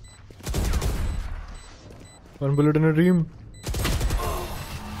 One bullet in a dream.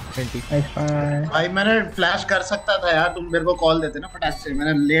 भाई मैंने फ्लैश कर सकता था यार, तुम मेरे को कॉल देते ना फटाक से।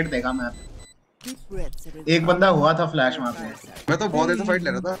 मैंने लेट देखा मैं। एक बंदा हुआ था फ्लैश वहां पे। मैं तो बहुत देर से फाइट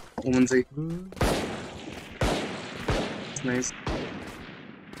ले रहा था ओमन से। नाइस।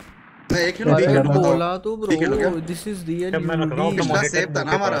 मैं एक किलो बोला तो ब्रो दिस इज रियल। पिछला सेव था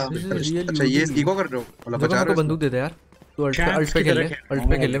ना हमारा। अच्छा ये इको कर रहे हो? मतलब बचा रहे हो? बंदूक दे दे यार। तू अल्ट पे खेल ले,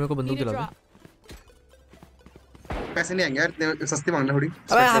 मेरे को बंदूक दिला दे। पैसे नहीं आएंगे यार, इतने सस्ती मांग ले थोड़ी।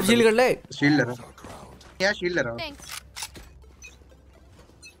 अबे आप शील्ड कर ले। शील्ड ले रहा क्या? शील्ड ले रहा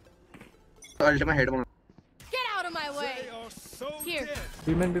तो अल्ट में हेड मार। Get out of my way. Here.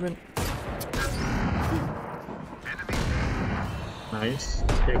 बीमन। Nice.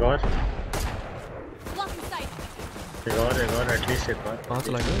 एक और एटलीस्ट एक और। कहां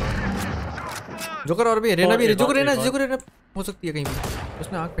चला गया? जोकर और भी रेना भी। जोकर रेना हो सकती है कहीं भी।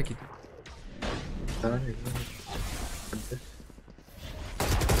 उसने आंख फेंकी थी।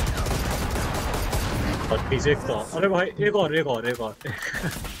 और पीछे तो अरे भाई एक और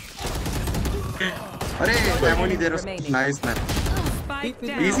अरे एमो नहीं दे रहा। Nice man.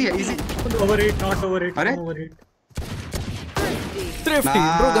 इजी है इजी। Overheat not overheat. अरे थ्रिफ्टी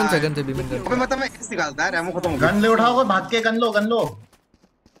ब्रो। गन से बीमन कर। अबे मतलब मैं किस निकालता है? एमो खत्म हो गया। गन ले उठाओ, भाग के gun low.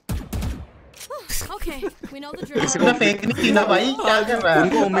 Okay, we know the drill. किसी को फेक नहीं की ना भाई, क्या कर रहा है?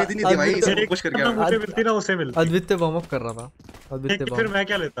 उनको उम्मीद ही नहीं थी भाई, इसे पुश करके आ। मुझे मिलती ना उसे मिल। अद्वितीय वार्म अप कर रहा था। फिर मैं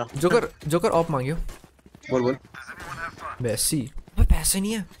क्या लेता? Joker of मांगियो। बोल वैसी। अबे पैसे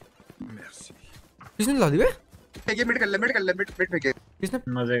नहीं है। किसने ला दी बे? फेंके मिड कर ले फेंके। किसने?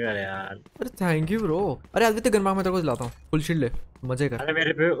 मजे कर यार। अरे थैंक यू ब्रो। अरे अद्वितीय गन मांग मैं तेरे को दिलाता हूं। फुल शील्ड ले, मजे कर। अरे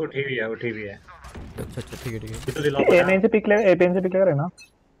मेरे पे उठी हुई है। अच्छा ठीक है। ये तो दिलाओ। ए पेन से पिक ले ना।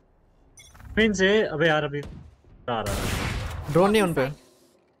 पिन से अबे यार अभी आ रहा है। ड्रोन नहीं उन पे।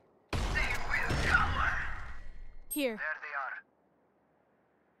 Here.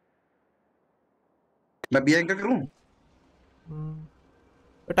 मैं बीएंकर करूं?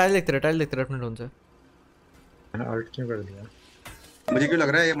 टाइल देखते रहे अपने ड्रोन से। मैंने अल्ट क्यों कर दिया? मुझे क्यों लग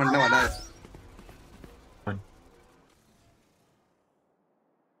रहा है ये मरने वाला है।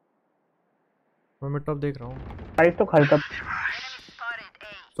 मैं टॉप देख रहा हूं। साइड तो खाली था।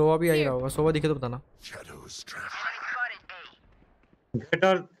 सोवा भी आई रहा होगा। सोवा दिखे तो बताना। गेट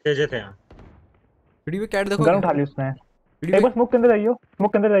और तेजे थे यहां। वीडियो पे कैट देखो। गन उठा ली उसने। एक बस स्मोक के अंदर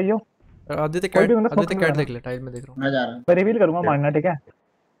जाइयो। आदित्य कैट देख ले। टाइल में देख रहा हूं। मैं जा रहा हूं। मैं रिवील करूंगा मारना, ठीक है?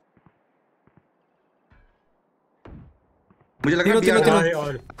 मुझे लग रहा है तीनों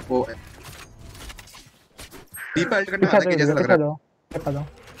और वो बी पे अल्ट करने वाला है जैसा लग रहा है।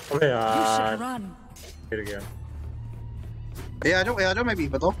 अबे यार गिर गया। ए आ जाओ मैं भी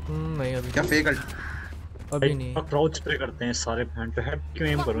बताओ। नहीं अभी क्या फेक अल्ट अभी नहीं। क्राउच स्प्रे करते हैं सारे हैंड पे। हेड क्यों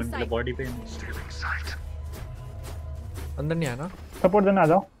एम करूं इनके बॉडी पे? अंदर नहीं आया ना। सपोर्ट देने आ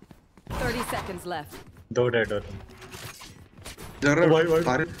जाओ। 30 seconds left. दो डेड और जरूर भाई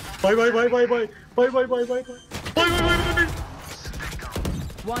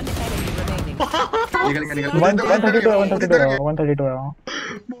One enemy remaining. निकल 132 है।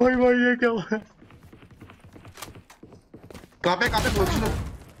 भाई ये क्या हुआ? कहां पे पोजीशन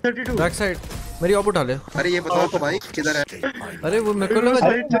 32 बैक साइड मेरी ऑप उठा ले। अरे ये बताओ तो भाई किधर है? अरे वो मेरे को लगा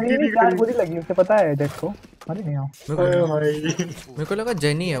चार गोली लगी उसे पता है जेट को। अरे नहीं मेरे को लगा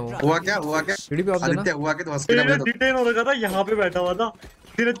जेनी है वो। हुआ क्या सीढ़ी पे ऑफ देना। आदित्य हुआ कि तो हॉस्पिटल में डिटेन हो रखा था यहाँ पे बैठा हुआ था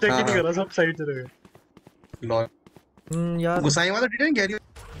फिर चेक ही नहीं करा सब साइड से रहे। लॉल यार गुसाई वाला डिटेन कह रही हो?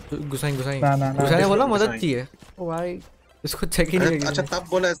 गुसाई बोला मदद की है ओ भाई इसको चेक ही नहीं किया। अच्छा तब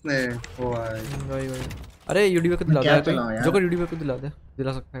बोला इसने ओ भाई अरे यूडीबी को दिला दे जो कर यूडीबी को दिला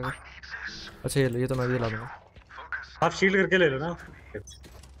सकता है। अच्छा ये तो मैं भी दिला दूंगा। आप शील्ड करके ले लो ना।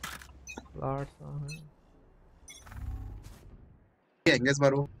 इस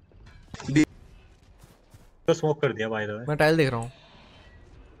बार वो तो स्मोक कर दिया बाय द वे। मैं टाइल देख रहा हूं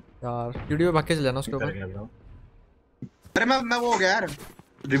यार। यूडीबी भाग के चले जाना उसके ऊपर। अरे मैं वो हो गया यार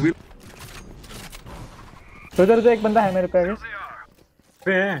रिव्यू। तो इधर एक बंदा है मेरे पे आगे।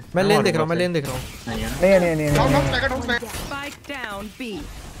 मैं लेन देख रहा हूं नहीं Spike down B.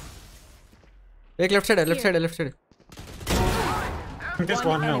 एक लेफ्ट साइड है।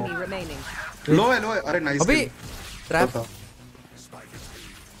 One enemy remaining. लो है अरे नाइस। अभी ट्रैप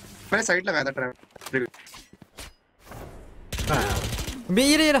मैंने साइड लगाया था ट्रैप। बे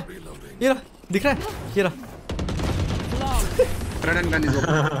ये रहा दिख रहा है ये रहा। रन गन इज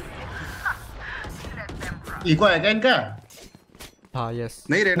इको है क्या इनका? हाँ यस।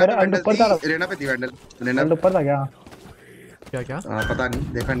 नहीं रेना पे थी वैंडल। रेना ऊपर था क्या पता नहीं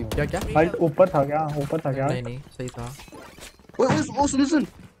देखा नहीं। क्या अल्ट ऊपर था क्या? नहीं सही था। ओ सुन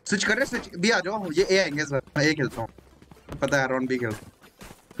स्विच कर रहे स्विच बी आ जाओ। ये ए आएंगे इस बार। मैं ए खेलता हूं पता है राउंड बी खेल।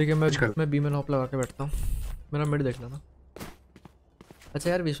 ठीक है मैं बी में हॉप लगा के बैठता हूं। मेरा मिड देख लेना। अच्छा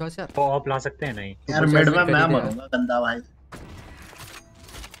यार विश्वास यार वो आप ला सकते हैं नहीं यार मिड में मैं मरूंगा गंदा भाई।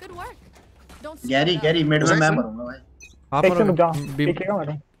 गैरी मिड में मैं मरूंगा भाई। आप रुक जा पीकेगा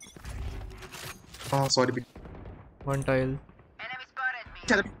मारो। हां सॉरी वन टाइल।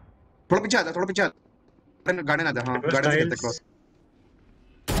 चल थोड़ा पीछे आ जा गार्डन आ जा। हां गार्डन से खेलते क्रॉस।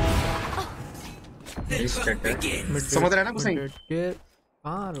 समझ रहा है ना कुछ नहीं के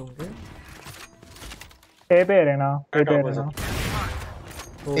कहां होंगे? ए पे रहना ए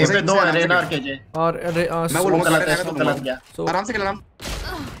पे दो है रेना और केजे और मैं वो गलत गया। आराम से खेलना।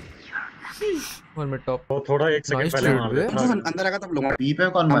 वन मिनट टॉप वो थोड़ा 1 सेकंड पहले मार अंदर आएगा तब लूंगा। बी पे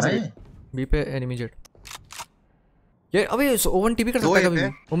कौन मारा है? बी पे एनिमी जेट। ये अबे ओवन टीपी कर सकता है कभी।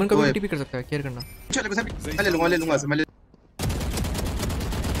 ओमन कभी टीपी कर सकता है केयर करना। चल ले लूंगा मैं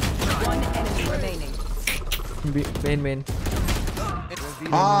One enemy remaining. मेन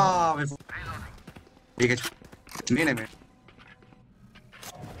हां ठीक है मेन है।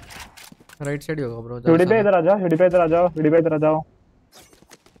 राइट साइड ही होगा ब्रो। सीढ़ी पे इधर आ जाओ।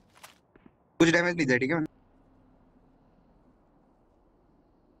 कुछ डैमेज नहीं दिया ठीक है।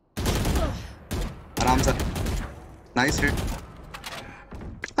 आराम से नाइस हिट।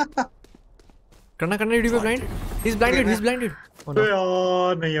 करना यूडीबी ब्लाइंड। He is blinded.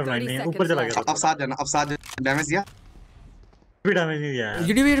 यार नहीं है ब्लाइंड नहीं ऊपर चला गया। अब साथ डैमेज दिया भी डैमेज नहीं दिया है।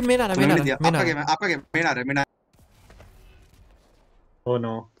 यूडीबी मेन आ रहा आपका गेम मेन आ रहा है। ओ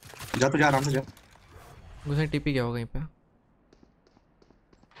नो जा तू जा आराम से जा। मुझे टीपी क्या होगा यहीं पे?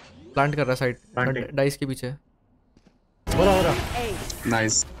 प्लांट कर रहा साइड डाइस के पीछे। हो रहा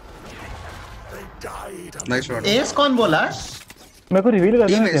नाइस शॉट। एस कौन बोला? मेरे को रिवील कर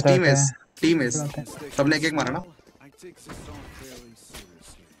देना। टीम एस सबने एक मारा ना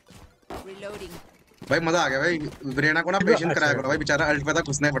भाई। मजा आ गया भाई। रेना को ना पेशेंस कराया करो भाई। बेचारा अल्ट पे था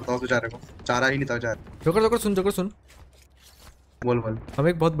घुसना ही पड़ता है बेचारे को। चारा ही नहीं था बेचारा। जोकर सुन बोल हम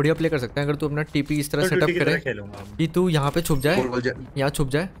एक बहुत बढ़िया प्ले कर सकते हैं अगर तू अपना टीपी इस तरह सेटअप करे कि तू यहाँ पे छुप जाए यहाँ छुप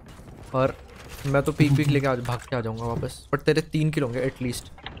जाए और मैं तो पीक लेके भाग के आ जाऊंगा वापस। बट तेरे 3 किल होंगे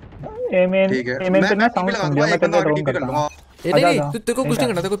एटलीस्ट। ठीक है मैं ना साउंड सुन लिया। मैं तेरे ड्रोन कर लूंगा। नहीं तू तेरे को कुछ नहीं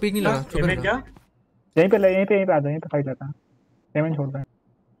करना। तेरे को पीक नहीं लगा। चुप रह। क्या यहीं पे आ जा। यहीं पे फाइट लेता है। पेमेंट छोड़ दे।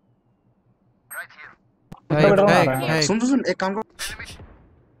 सुन एक काम कर।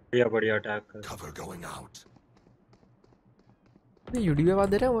 बढ़िया अटैक कर। Cover going out. नहीं यूडीबी आवाज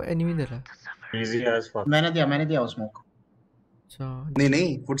दे रहा है वो एनिमी दे रहा है। Easy as fuck. मैंने दिया वो स्मोक। अच्छा नहीं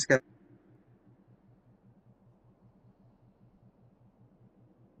फुट्स क्या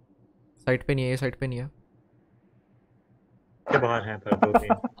साइड पे नहीं है, ये साइड पे नहीं है। के बाहर हैं पर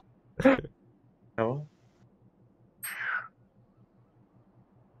 2-3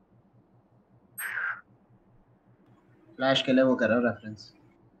 फ्लैश के लिए वो कर रहा हूँ रेफरेंस।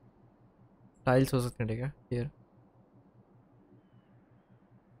 टाइल्स हो सकते हैं, ठीक है क्लियर।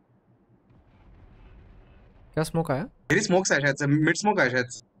 क्या स्मोक आया? मेरी स्मोक है शायद, मिड स्मोक है शायद।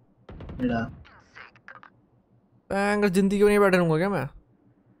 अगर जिंदगी क्यों नहीं बैठे रहूंगा क्या मैं?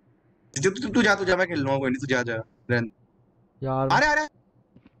 तू जा मैं खेल लूंगा, कोई नहीं, तू जा यार। अरे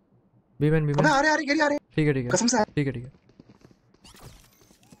बीमन अबे अरे गेरी आ रहे। ठीक है कसम से ठीक है।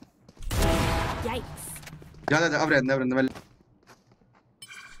 जा अब रहने मैं।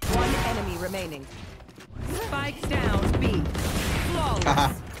 One enemy remaining. Spike down B.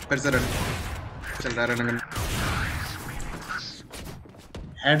 Flawless. फिर से रन चल रहा है, रन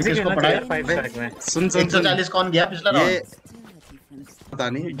हेड किसको पड़ा है? सुन 140 कौन गया पिछला राउंड? पता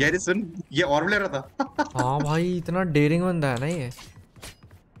नहीं गैरी, सुन ये और ले रहा था। हाँ भाई इतना डेयरिंग बंदा है ना ये।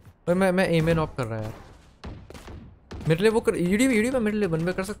 मैं एम एन ऑफ कर रहा है यार। मेरे लिए वो कर यूडी पे मेरे लिए वन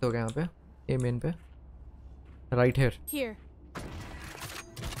वे कर सकते हो क्या यहाँ पे एम एन पे? Right hair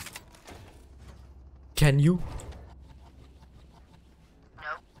can you?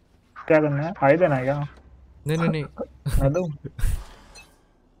 क्या करना है? आई देना है क्या? नहीं मैं दूं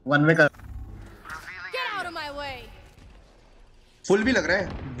वन वे कर। Get out of my way. Full भी लग रहा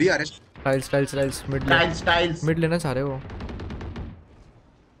है। B R S tiles mid tiles mid लेना चाह रहे हो?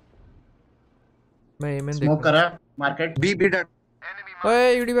 मैं एम एन देख स्मोक करा मार्केट। B dot.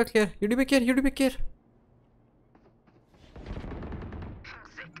 ओए UD back care.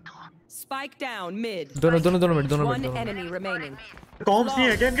 Spike down mid. दोनों mid. One enemy remaining. Corms नहीं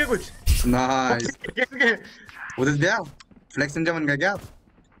है क्या इनके कुछ? नाइस। उधर दिया फ्लेक्स इंजन बन गया क्या?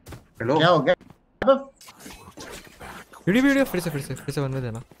 हेलो क्या हो गया? वीडियो फिर से वन में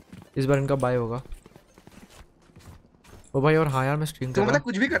देना। इस बार इनका बाय होगा। ओ भाई और हाँ यार मैं स्ट्रीम कर रहा हूं। मतलब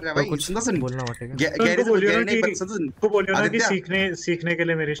कुछ भी कर रहा है भाई, कुछ सुन बोलना मत ठीक है। गैरी से बोलियो ना कि सीखने के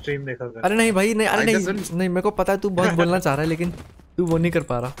लिए मेरी स्ट्रीम देखा कर। अरे नहीं भाई नहीं मेरे को पता है तू बहुत बोलना चाह रहा है लेकिन तू वो नहीं कर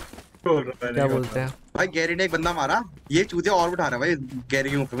पा रहा। क्या बोलते हैं भाई? गैरी ने एक बंदा मारा, ये चूतिया और उठा रहा है भाई गैरी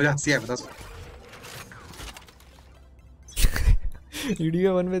के ऊपर। मुझे हंसी आ रहा है।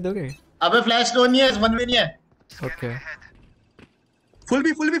 वीडियो वन में दोगे? अबे फ्लैश तो नहीं है, वन में नहीं है। ओके फुल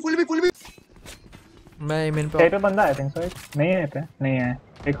भी। मैं एमएन पे बंदा आई थिंक सो। नहीं है पे नहीं है,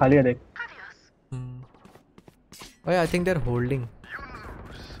 एक खाली है देख। ओए I think they are holding.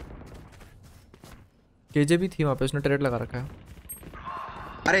 KJ भी थी वहां पे, उसने टरेट लगा रखा है।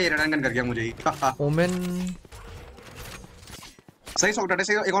 अरे ये रन कर गया मुझे ही। ओमेन सही शॉट है,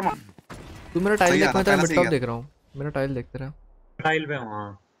 सही एक और मार। तू मेरा टाइल देख, मैं मिड टॉप देख रहा हूं। मेरा टाइल देखते रहा। टाइल पे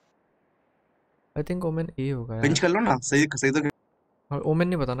हां आई थिंक ओमेन ए होगा यार। पिंच कर लो ना, सही तो। और ओमेन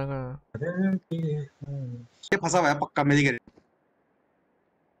नहीं बताना का ये फंसा हुआ है पक्का मेरी गैरी।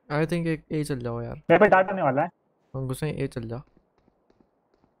 आई थिंक एक ए चल जाओ यार। मेरे पे डार्ट आने वाला है। हम गुस्से ए चल जा।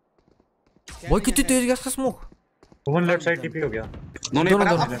 वो कितनी तेज गया इसका smoke. One left side TP हो गया। नहीं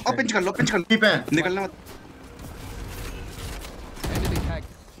अब पिंच कर लो पे निकलना मत।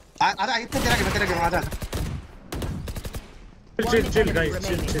 आ इतना तेरा गेम आ जा। Chill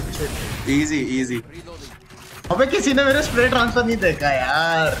guys easy. अबे किसी ने मेरा स्प्रे ट्रांसफर नहीं देखा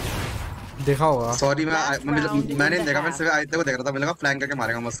यार। देखा होगा। सॉरी मैंने देखा, मैं सिर्फ आयते को देख रहा था। मुझे लगा फ्लैंक करके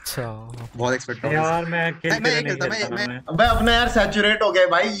मारेगा मस्त। अच्छा बहुत एक्सपेक्ट था यार। मैं खेलता मैं अबे अपने यार सैचुरेट हो गए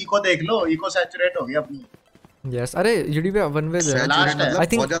भाई। इको देख लो, इको सैचुरेट हो गई अपनी। यस अरे यूडी पे वन वे लास्ट है। आई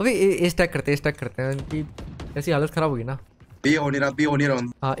थिंक अबे ए स्टैक करते हैं उनकी ऐसी हालत खराब होगी ना। बी हो नहीं रहा।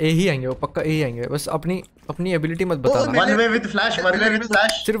 हां ए ही आएंगे, वो पक्का ए ही आएंगे। बस अपनी एबिलिटी मत बताना। वन वे विद फ्लैश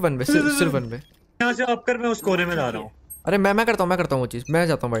सिर्फ वन वे यहां से अप कर। मैं उस कोने में जा रहा हूं। अरे मैं करता हूं वो चीज। मैं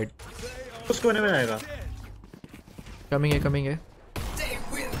जाता हूं वाइट। उस कोने में जाएगा। कमिंग है।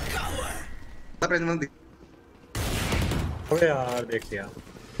 अबे यार देख लिया।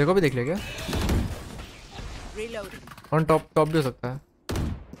 देखो भी देख लिया क्या? ऑन टॉप भी हो सकता है।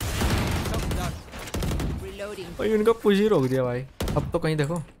 भाई उनका पुश ही रोक दिया भाई। अब तो कहीं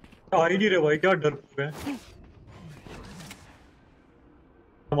देखो। आ ही नहीं रहे भाई, क्या डर है।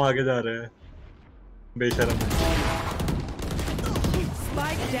 हम आगे जा रहे हैं बेशरम।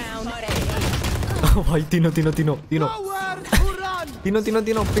 भाई तीनों पिंच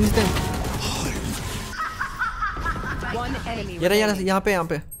दे। यार यहाँ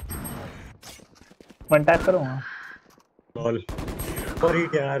पे वन टैप करूंगा। लॉल और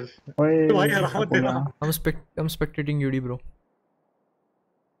यार भाई हराम देना। I'm spectating UD bro.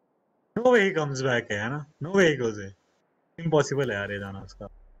 No way he comes back है ना। No way he goes in. Impossible है यार ये जाना उसका।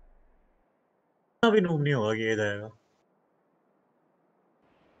 अभी नूब नहीं होगा कि ये जाएगा।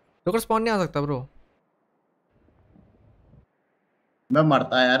 जोकर स्पॉन नहीं आ सकता ब्रो। मैं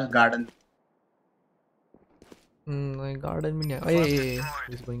मरता यार गार्डन। नहीं गार्डन में नहीं है। ए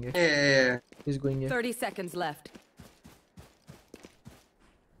इज गोइंग है। इज गोइंग है। 30 seconds left.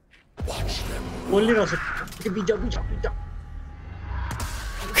 बोल नहीं रहा सर कि बीजा बीजा बीजा।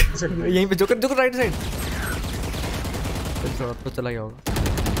 यहीं पे जोकर जोकर राइट साइड। तो चला गया होगा।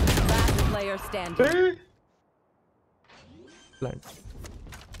 Last player standing. Plant.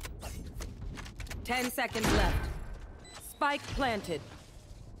 10 seconds left. Spike planted.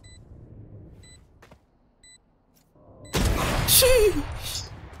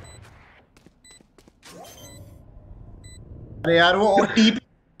 अरे यार वो टीपी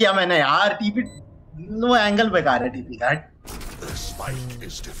किया मैंने यार। टीपी वो एंगल बेकार है टीपी का।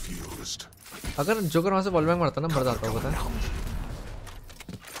 अगर जोकर वहां से बॉल बैंग मारता ना मर जाता होगा पता है।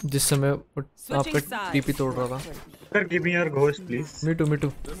 जिस समय आपका टीपी तोड़ रहा था। Sir give me your ghost please. Me to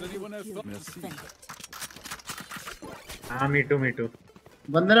हाँ मी टू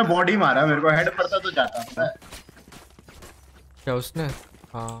बंदे ने बॉडी मारा मेरे को। हेड पड़ता तो जाता। क्या उसने?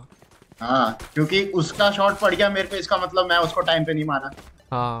 हाँ क्योंकि उसका शॉट पड़ गया मेरे पे, इसका मतलब मैं उसको टाइम पे नहीं मारा।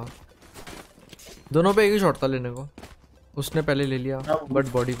 हाँ दोनों पे एक ही शॉट था लेने को। उसने पहले ले लिया बट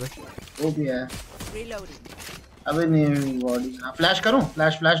बॉडी पे। वो भी है। अबे नहीं बॉडी। फ्लैश करूं?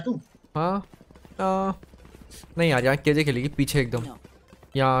 फ्लैश दूं? हाँ नहीं यार यहाँ केजे खेलेगी पीछे एकदम।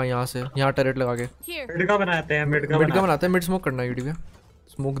 यहाँ से यहाँ टरेट लगा के मिड का बनाते हैं। मिड का बनाते हैं। मिड स्मोक करना है यूडी पे।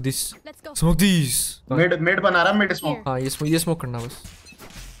 स्मोक दिस मिड बना रहा। Mid smoke. हाँ ये स्मोक करना बस।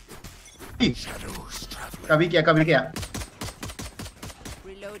 कभी क्या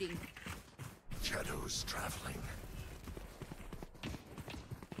Reloading. Shadows traveling.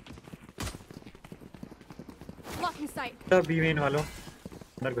 Blocking sight. तब बी मेन वालों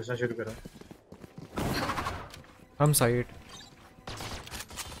अंदर घुसना शुरू करो। हम side.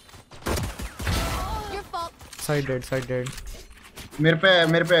 Your fault. Side dead. मेरे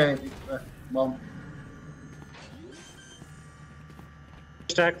पे बम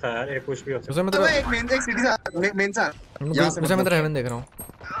स्टैक था यार। एक पुश भी हो सकता है। एक मेन सा यहां से मैं तेरा हेवन देख रहा हूं।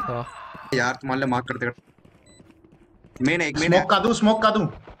 हां यार तुम ले मार्क करते मेन स्मोक का दूं।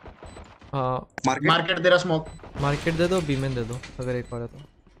 हां मार्केट दे रहा स्मोक। मार्केट दे दो बी में दे दो अगर एक बार है तो।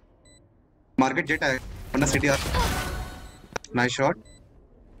 मार्केट जेट है वरना सिटी। Nice shot.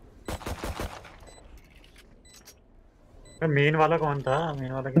 मेन वाला कौन था?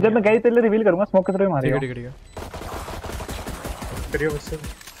 मेन वाला जब मैं गई पहले रिवील करूंगा। स्मोक की तरफ ही मारेगा। ठीक है करियो उससे।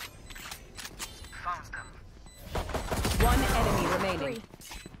 One enemy remaining.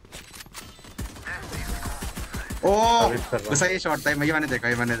 ओ वैसा ये शॉट था। मैंने देखा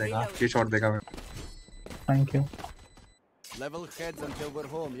ये शॉट देखा मैं। Thank you. Level heads until we're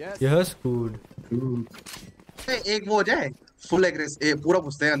home, yes? Yes good. एक वो हो जाए फुल एग्रेस पूरा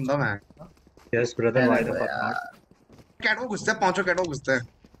घुसते हैं अंदर में। Yes brother why the fuck not. कैटो घुसते हैं। पांचों कैटो घुसते हैं।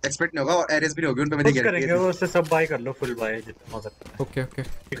 एक्सपेक्ट नहीं होगा और एरेस भी नहीं होगी उन पे। मेरी गारंटी करेंगे वो उससे सब बाय कर लो। फुल बाय जितना हो सकता है। ओके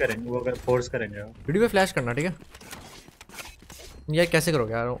ठीक करेंगे वो। अगर फोर्स करेंगे वीडियो पे फ्लैश करना ठीक है। यार कैसे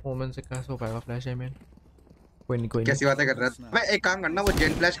करोगे यार? ओमन से कैसे हो पाएगा फ्लैश? आई मीन कोई नहीं कैसी बातें कर रहा है। मैं एक काम करना वो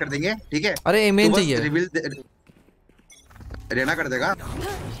जेन फ्लैश कर देंगे ठीक है। अरे एमेन चाहिए। रिवील रेना कर देगा।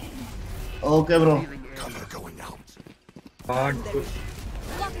 Okay bro.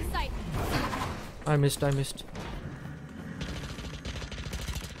 I missed.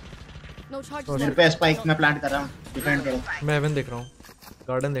 No charge. मेरे पे स्पाइक में प्लांट कर रहा हूं। डिफेंड करो। मैं हेवन देख रहा हूं।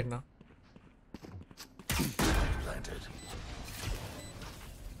 गार्डन देखना।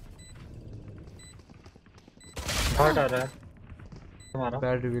 हॉट आ रहा है हमारा।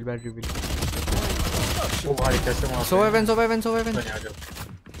 Bad reveal. ओ भाई कैसे मार। सो हेवन।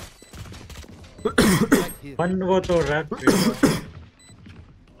 वन वो तो रैप।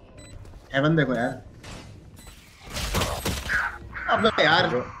 हेवन देखो यार। अब यार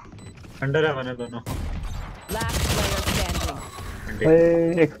अंडर है बने दोनों। Last player standing.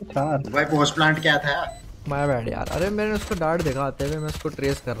 ओए 104। भाई पोस्ट प्लांट क्या था? माय बैड यार। अरे मैंने उसको डार्ट देखा आते हुए। मैं उसको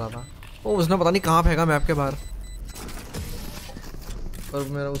ट्रेस कर रहा था। वो उसने पता नहीं कहां फेंका मैप के बाहर। और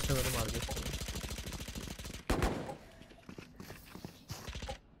उसने मेरे मार दिया।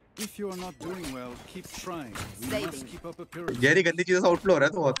 If you are not doing well, keep trying. We must keep up appearance. गहरी गंदी चीजों से आउटफ्लो हो रहा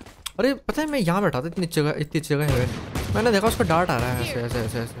है तो बहुत। अरे पता है मैं यहाँ बैठा था इतनी जगह है। मैंने देखा उसका डार्ट आ रहा है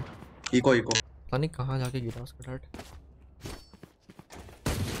ऐसे। इको पता नहीं कहाँ जाके गिरा उसका डार्ट।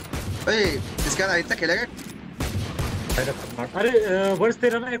 अरे इसके बाद इतना खेलेगा। अरे वर्स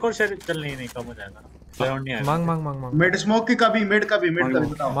तेरा ना एक और शेयर चल नहीं कम हो जाएगा। राउंड नहीं आएगा। मांग। मिड स्मोक की कभी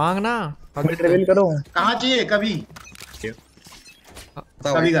बताओ। मांग ना। रिवील करो। कहाँ चाहिए कभी?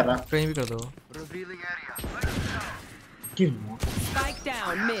 कभी कर रहा कहीं भी कर दो Spike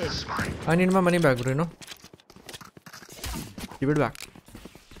down mid. I need my money back bro, you know. Give it back.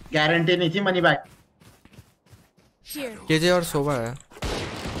 Guarantee नहीं थी मनी बैक। केजे और सोवा है।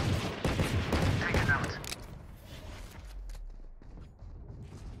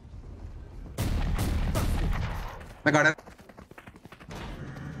 मैं garden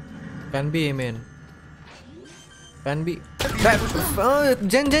Can be a main. Can be.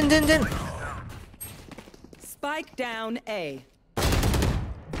 Jen. Spike down A.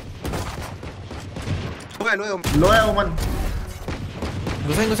 लो है ओमन।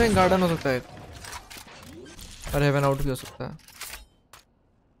 घुसें गार्डन हो सकता है और हेवन आउट भी हो सकता है,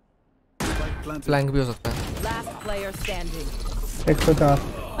 फ्लैंक भी हो सकता है। Last player standing. 104।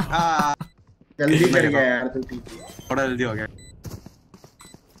 हाँ जल्दी कर गया यार तू। थोड़ा जल्दी हो गया।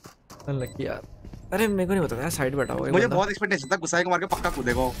 लकी यार। अरे मेरे को नहीं पता था साइड बैठा हुआ है। मुझे बहुत एक्सपेक्टेशन था गुस्सा को मार के पक्का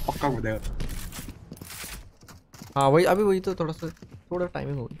कूदेगा। हाँ वही तो थोड़ा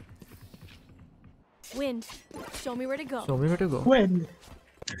टाइमिंग होगी। Wind, show me where to go. Wind.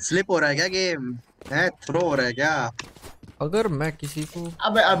 Slip हो रहा है क्या गेम? है थ्रो हो रहा है क्या? अगर मैं किसी को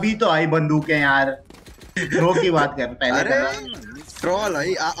अबे अभी तो आई बंदूकें यार। थ्रो की बात कर पहले। अरे ट्रोल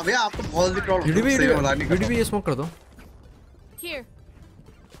भाई अबे आप तो बहुत ही ट्रोल वीडियो ये स्मोक कर दो। Here.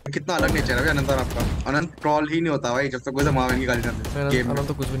 कितना अलग नेचर है अनंत और आपका। अनंत ट्रोल ही नहीं होता भाई जब तक कोई से मावेन की गाली ना दे गेम में। अनंत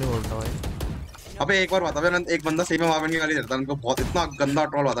तो कुछ भी नहीं बोलता भाई। अबे एक बार बता अनंत एक बंदा सही में मावेन की गाली देता उनको बहुत इतना गंदा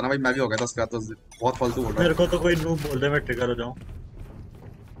ट्रोल होता ना भाई। मैं भी हो गया था उसके बाद तो बहुत फालतू बोल रहा। मेरे को तो कोई नूब बोल दे मैं ट्रिगर हो जाऊं।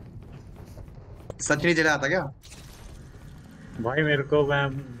 सच नहीं चला आता क्या भाई? मेरे को मैं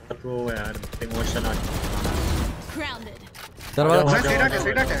बहुत वो यार इमोशन आ दरवाजा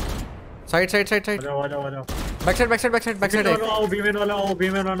साइड साइड बैक साइड है। आओ बीमेन वाला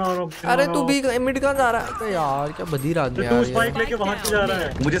अरे तू भी मिड कहां जा रहा है? तो यार क्या बदीर आदमी यार। तू स्पाइक लेके वहां से जा रहा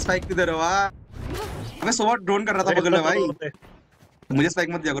है। मुझे स्पाइक क्यों दे रहे हो? मैं सोवा ड्रोन कर रहा था बगल में भाई। मुझे स्पाइक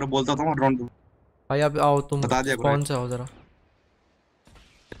मत दिया करो बोलता था ड्रोन दो भाई। अब आओ तुम बता दिया कौन सा हो जरा।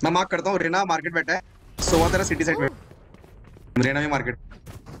 मैं मार्क करता हूँ। रेना मार्केट बैठा है। सोवा तेरा सिटी साइड में। रेना भी मार्केट।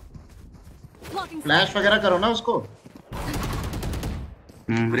 फ्लैश वगैरह करो ना उसको।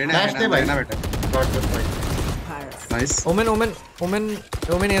 रेना बैठा है। नाइस।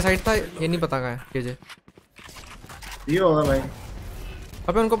 ओमेन ये साइड था। ये नहीं पता कहाँ है केजे। ये होगा भाई।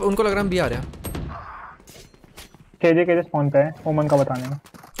 अबे उनको लग रहा है बी आ रहा है। केजे स्पॉन पे है। ओमन का बताने में।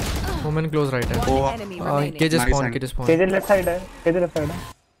 ओमन क्लोज राइट है। KJ spawn KJ left side है।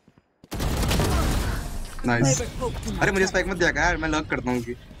 नाइस। अरे मुझे स्पाइक मत दिया यार। मैं लर्क करता हूँ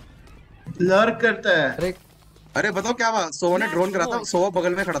कि लर्क करता है। अरे बताओ क्या हुआ? सोवा ने ड्रोन करा था। सोवा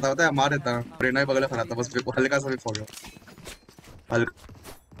बगल में खड़ा था पता है मार देता। रेना बगल में खड़ा था बस हल्का सा भी हो गया।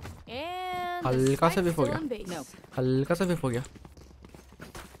 हल्का सा भी हो गया।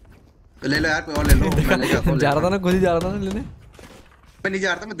 ले लो यार कोई और ले लो। मैं नहीं जाता हूं। जा रहा था ना खुद ही जा रहा था ना लेने। मैं नहीं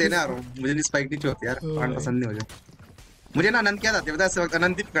जा रहा था मैं देने आ रहा हूँ। मुझे नहीं स्पाइक नहीं चाहिए यार। प्लांट पसंद नहीं मुझे। मुझे ना अनंत क्या आती है पता है? इस वक्त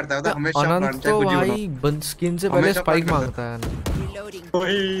अनंत ही करता है हमेशा। अनंत तो भाई बंद स्किन से पहले स्पाइक मांगता है।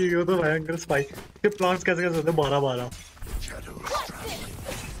 वही वो तो भयंकर स्पाइक। ये प्लांट्स कैसे होते हैं? 12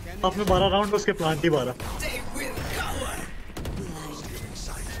 आपने 12 राउंड उसके plant he 12।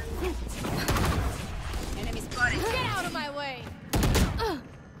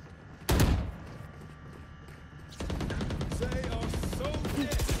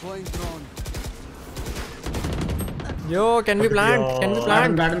 Yo, can we plant?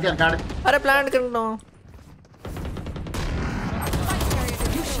 अरे प्लांट करना।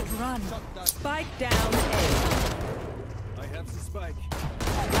 You should run. Spike down A. I have the spike.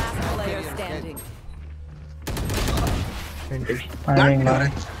 Last player standing.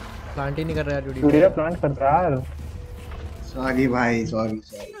 Plant ही नहीं कर रहा यार जुड़ी प्लांट कर रहा है। सॉरी भाई sorry.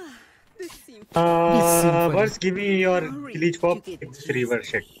 First give me your glitch pop reverse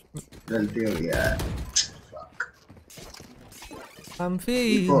shit. गलती हो गया। I'm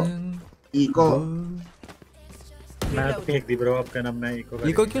feeling eco. मैं तो फेंक दी ब्रो। आपका नाम मैं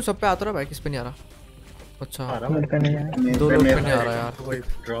इको क्यों सब पे आता रहा भाई? किस पे नहीं आ रहा? अच्छा आ रहा दो लोग पे नहीं आ रहा यार। कोई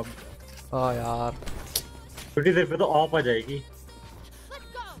ड्रॉप। हाँ यार थोड़ी देर पे तो ऑफ आ जाएगी।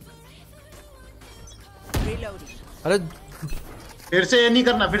 अरे फिर से ये नहीं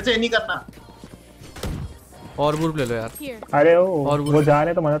करना। और बुर्ब ले लो यार। अरे वो जा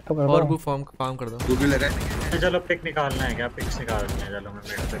रहे तो मदद तो कर दो। और बुर्ब फार्म कर दो। बुर्ब लगा है। चलो पिक निकालना है क्या? पिक्स निकालनी है। चलो मैं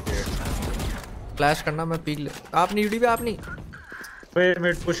मिड तक फ्लैश करना। मैं पीक ले। आप नहीं यूडी पे आप नहीं। फिर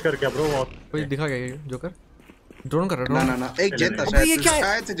मिड पुश कर क्या ब्रो? वॉक कोई दिखा गया ये जोकर ड्रोन कर रहा है। ना एक जेट था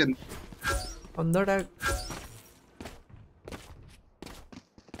शायद से जन अंदर टैग।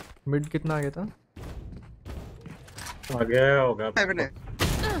 मिड कितना आ गया था? आ गया होगा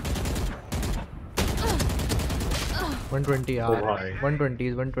 120 यार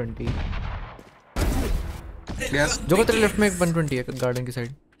 120 यस जो तेरे लेफ्ट में एक 120 है गार्डन की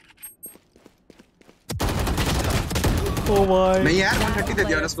साइड। ओ भाई नहीं यार 130 दे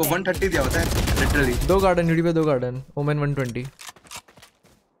दिया उसको 130 दिया होता है लिटरली। 2 गार्डन यूडी पे 2 गार्डन ओमेन 120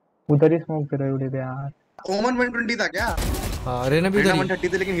 उधर ही स्मोक कर रहे यूडी पे यार। ओमन 120 था क्या? हां रेना भी उधर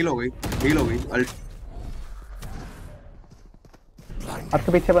 130 थे लेकिन हील हो गई अल्ट।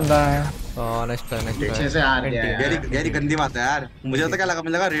 आपके पीछे बंदा है। हां नेक्स्ट टाइम पीछे से आ गया यार। गैरी गंदी बात है यार। मुझे तो क्या लगा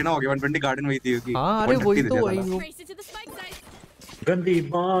मुझे लगा रेना हो गया 120 गार्डन वही थी उसकी। हां अरे वही तो वही वो गंदी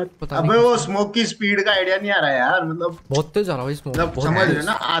बात पता नहीं। अबे वो स्मोक की स्पीड का आइडिया नहीं आ रहा यार मतलब बहुत तेज जा रहा है स्मोक। मतलब समझ रहे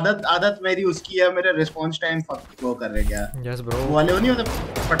ना आदत मेरी उसकी है मेरे रिस्पांस टाइम वो कर रहे क्या। यस ब्रो वो वाले वो नहीं होते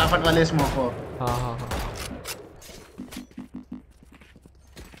फटाफट वाले स्मोक हो। हां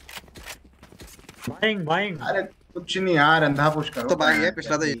बाइंग अरे कुछ नहीं यार अंधा पुश करो तो भाई ये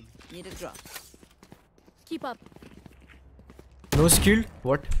पिछला तो ये Need a drop. Keep up. No skilled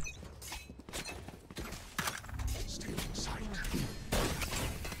what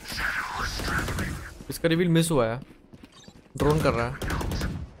इसका रिवील मिस हुआ है ड्रोन कर रहा है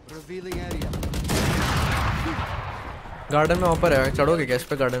गार्डन में ऊपर है चढ़ोगे क्या इस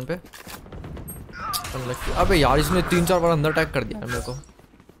पे गार्डन पे। अबे यार इसने 3-4 बार अंदर अटैक कर दिया मेरे को।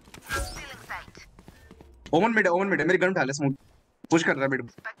 ओमन मिड मेरी गन डाले स्मोक पुश कर रहा है मिड।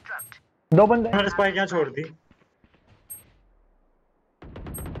 2 बंदे मैंने स्पाइक यहां छोड़ दी।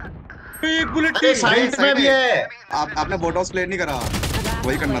 एक बुलेट अरे साइड में भी है। आपने बोट हाउस प्ले नहीं करा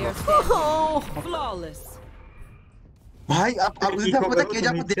वही करना था Flawless. भाई आप उसे पता केज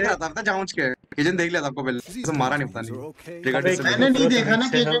आपको देख रहा था जांच के केजन देख लिया था आपको पहले से मारा नहीं पता नहीं मैंने नहीं देखा ना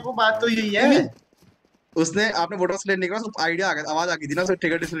केजे को। बात तो यही है उसने आपने बोट हाउस प्ले नहीं करा उसको आईडिया आ गया आवाज आ गई थी ना उसने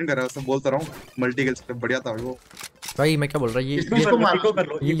ट्रिगर डिसीजन कर रहा है उसने बोलता रहा हूं मल्टी किल्स बढ़िया था वो भाई मैं क्या बोल रहा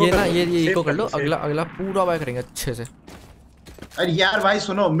ये ना ये इको कर लो अगला पूरा बाय करेंगे अच्छे से। अरे यार भाई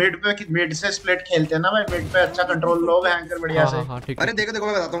सुनो मिड से स्प्लिट खेलते हैं ना भाई मिड पे अच्छा कंट्रोल लो एंकर बढ़िया से। हां ठीक अरे देखो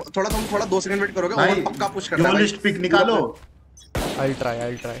मैं बताता हूं थोड़ा 2 सेकंड वेट करोगे और पक्का पुश करना है लिस्ट पिक निकालो। I'll try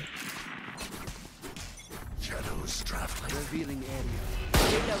Shadows traveling. Revealing area.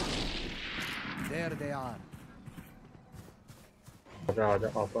 There they are. आजा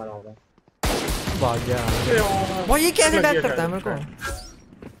ऊपर आजा भाग गया वो ये कैसे बैक करता है मेरे को।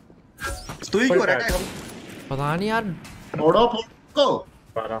 तू ही क्यों रहा है पता नहीं यार छोड़ो को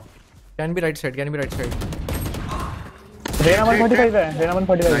can be right side Raina 145 है रेना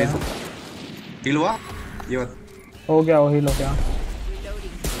 145 है। हील हुआ ये बात हो गया वो हील हो गया।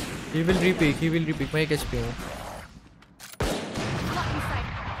 he will repeat मैं एक एचपी हूं।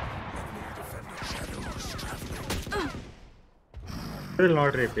 will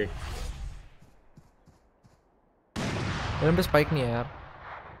not repeat मेरे पे स्पाइक नहीं है यार।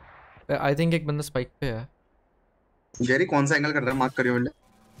 आई थिंक एक बंदा स्पाइक पे है। जेरी कौन सा एंगल कर रहा है मार्क करियो पहले।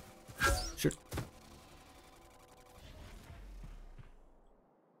 शिट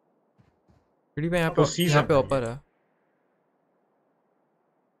फिर मैं यहां पे ऊपर है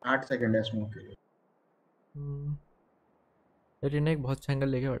 8 सेकंड है स्मोक के लिए। यार इन्हें एक बहुत अच्छा एंगल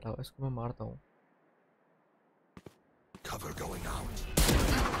लेके बैठा हुआ है इसको मैं मारता हूं। Cover going out.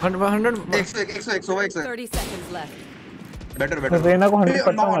 100 30 seconds left. Better Raina को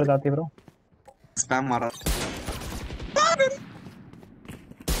 100% मार जाती ब्रो। स्पैम मारा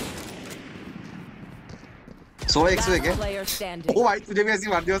 100 है ओ भाई तुझे भी ऐसी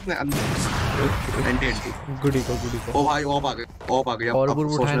मार दिया उसने एंटी गुडी को ओ भाई ऑफ आ गया और बुर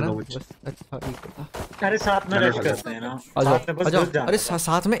उठाया ना अच्छा अरे साथ में रश करते हैं ना आ जाओ अरे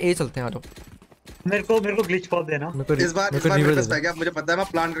साथ में ए चलते हैं आ जाओ। मेरे को ग्लिच पॉप देना इस बार रिक्वेस्ट है क्या मुझे पता है मैं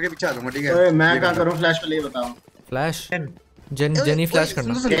प्लान करके पीछे आ जाऊंगा ठीक है। ओए मैं क्या करूं फ्लैश पे ले बताओ फ्लैश जेनी फ्लैश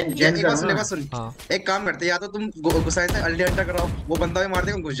करना सुन एक काम करते या तो तुम गुसाई से अल्टी हंटर कराओ वो बंदा भी मार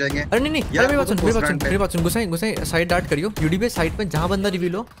देगा घुस जाएंगे। अरे नहीं मेरी बात सुन गुसाई साइड डार्ट करियो यूडी पे साइड पे जहां बंदा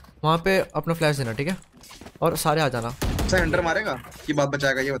रिवील हो वहां पे अपना फ्लैश देना ठीक है और सारे आ जाना। गुसाई हंटर मारेगा की बात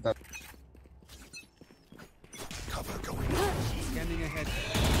बचाएगा ये बता।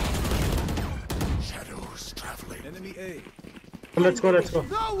 लेट्स गो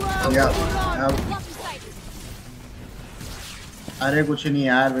अरे कुछ नहीं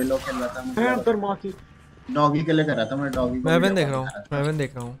यार वे लोग खेल रहा था मैं पर मां की डॉगी के लिए कर रहा था मैं डॉगी को मैं इवेंट देख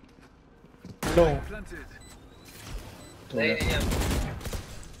रहा हूं लो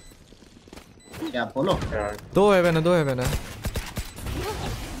क्या बोलो 2 हेवन है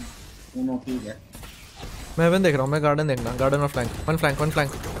दोनों ठीक है। मैं इवेंट देख रहा हूं मैं गार्डन देखना गार्डन और फ्लैंक वन फ्लैंक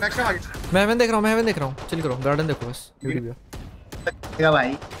मैं इवेंट देख रहा हूं चल करो गार्डन देखो बस वीडियो क्या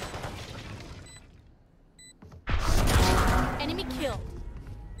भाई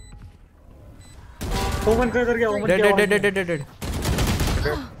ओमन का इधर गया, ओमन डेड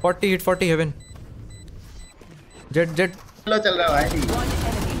 40 हिट 40 हेवन जेट लो चल रहा है भाई। One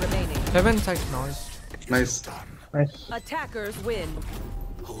enemy remaining. Haven side nice Attackers win.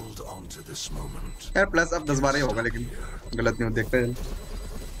 Hold on to this moment. यार प्लस अब 10-12 ही होगा, लेकिन गलत नहीं हो, देखते हैं।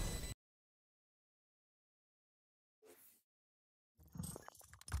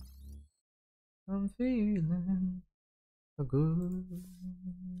 I'm feeling good.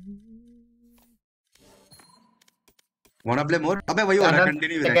 Wanna play more? अबे वही हो रहा है,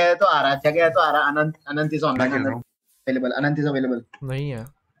 कंटिन्यू हो रहा है। जगह तो आ रहा अनंत is online, available, Anant is available. नहीं है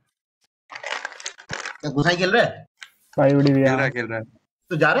तो गुसाई खेल रहा है भाई उड़ी भी खेल रहा है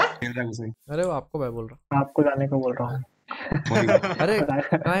तो जा रहा है, खेल रहा है गुसाई। अरे वो आपको मैं बोल रहा आपको जाने को बोल रहा हूँ। अरे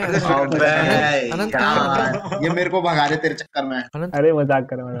कहाँ है अनंत कहाँ है? ये मेरे को भगा रहे तेरे चक्कर में। अरे मजाक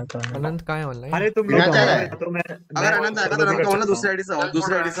कर अनंत कहाँ है ऑनलाइन? अरे तुम लोग अगर अनंत आएगा तो अनंत को दूसरी आईडी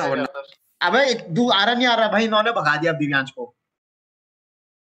से आओ। अबे आ रहा नहीं आ रहा भाई, इन्होंने भगा दिया दिव्यांश को।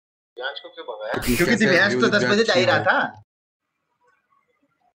 दिव्यांश को क्यों भगाया? क्योंकि दिव्यांश तो 10 बजे जा ही रहा था।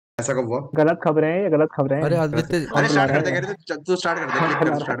 ऐसा कब हुआ? गलत खबरें हैं, ये गलत खबरें हैं। अरे आदित्य अरे स्टार्ट कर दे, तू स्टार्ट कर दे, क्लिक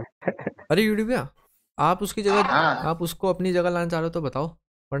कर स्टार्ट। अरे यूट्यूब आप उसकी जगह आप उसको अपनी जगह लाना चाह रहे हो तो बताओ,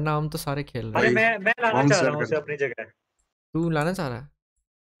 वरना हम तो सारे खेल रहे हैं। अरे मैं लाना चाह रहा हूँ उसे अपनी जगह। तू लाना चाह रहा है?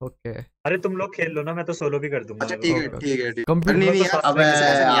 ओके अरे तुम लोग खेल लो ना, मैं तो सोलो भी कर दूंगा। अच्छा ठीक है कंप्यूटर नहीं यार, अबे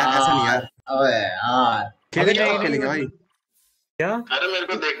ऐसा नहीं यार, अबे यार खेलेंगे भाई। क्या? अरे मेरे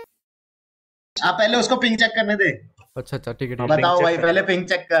को देख, आप पहले उसको पिंग चेक करने दे। अच्छा ठीक है बताओ भाई, पहले पिंग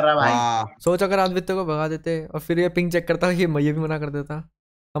चेक कर रहा भाई। सोच अगर आदित्य को भगा देते और फिर ये पिंग चेक करता, ये भी मना कर देता,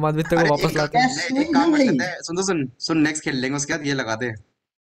 हम आदित्य को वापस लाते। एक काम कर सकते हैं, सुन नेक्स्ट खेल लेंगे, उसके बाद ये लगाते हैं।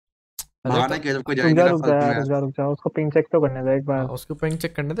 भगाना कि जब कोई जाएगा ना रुक जा, उसको पिंग चेक तो करने दे एक बार। उसको पिंग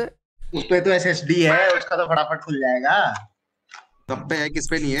चेक करने दे। उस पे तो एसएसडी है, उसका तो फटाफट खुल जाएगा। सब पे है, किस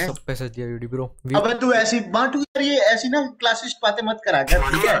पे नहीं है? सब पे एसएसडी है वीडियो ब्रो। अबे तू ऐसी बांटू यार, ये ऐसी ना क्लासिस्ट बातें मत करा कर,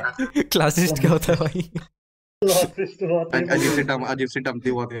 ठीक है? क्लासिस्ट क्या होता है भाई? अजीब सी टर्म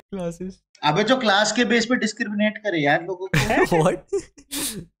थी वो। क्लासिस्ट अबे जो क्लास के बेस पे डिस्क्रिमिनेट करे यार लोगों को। व्हाट?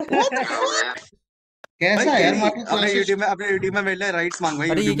 कैसा यार मार्केट अपने यूट्यूब में मेरे लिए राइट्स मांग भाई।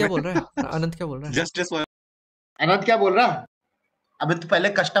 अरे ये क्या बोल रहा है अनंत? क्या बोल रहा है जस्टिस? अनंत क्या बोल रहा? अबे तू पहले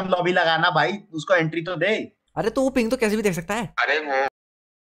कस्टम लॉबी लगाना भाई, उसको एंट्री तो दे। अरे तो वो पिंग तो कैसे भी देख सकता है। अरे वो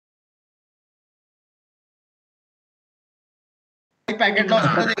पैकेट लॉस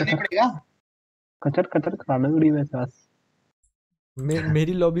तो देखना पड़ेगा। कचर खाना उड़ी में सास।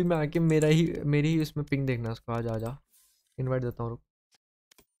 मेरी लॉबी में आके मेरी ही उसमें पिंग देखना उसको। आजा इनवाइट देता हूँ।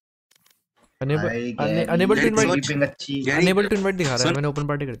 अनेबल टू इनवाइट दिखा रहा है, मैंने ओपन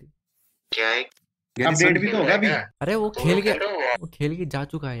पार्टी कर दी। क्या है अपडेट भी तो होगा अभी। अरे वो खेल के जा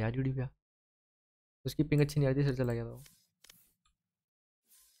चुका है यार यूट्यूब पे, उसकी पिंग अच्छी नहीं आ रही, सिर चला गया था वो।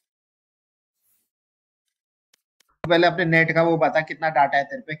 पहले अपने नेट का वो बता, कितना डाटा है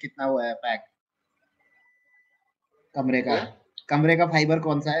तेरे पे, कितना वो है पैक कमरे का फाइबर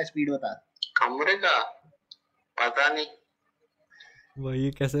कौन सा है, स्पीड बता। कमरे का पता नहीं भाई।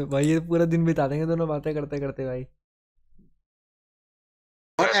 कैसे भाई, ये पूरा दिन बिता देंगे दोनों बातें करते करते भाई।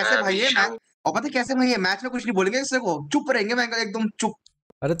 और ऐसे भाई है मैच, और पता कैसे भाई है, मैच में कुछ नहीं बोलेंगे किसी को, चुप रहेंगे, मैं एकदम चुप।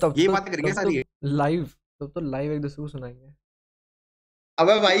 अरे तब ये तो, बातें करेंगे सारी लाइव, तब तो लाइव एक दूसरे को सुनाएंगे।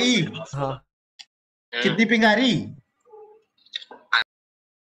 अबे भाई हाँ कितनी पिंग आ रही?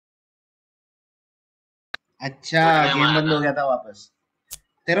 अच्छा गेम बंद हो गया था वापस।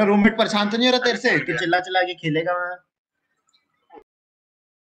 तेरा रूममेट परेशान तो नहीं हो रहा तेरे से कि चिल्ला चिल्ला के खेलेगा? वहां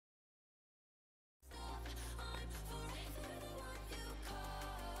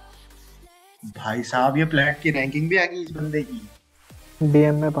भाई साहब ये प्लेट की रैंकिंग भी आ गई इस बंदे की।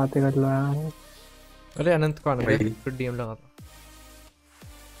 डीएम में बातें कर लो यार। अरे अनंत को आने दे, फिर डीएम लगा था।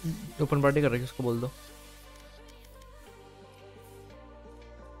 ओपन पार्टी कर रही है, उसको बोल दो।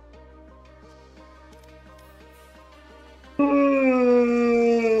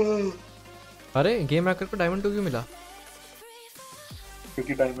 अरे गेम हैकर को डायमंड 2 क्यों मिला?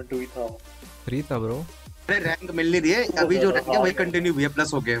 क्योंकि डायमंड 2 ही था, फ्री था ब्रो। अरे रैंक मिल नहीं रही है अभी, जो रैंक है वही कंटिन्यू हुई है,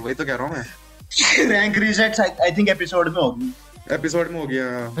 प्लस हो गया, वही तो कह रहा हूं मैं। Rank reset I think episode में होगी। एपिसोड में हो गया।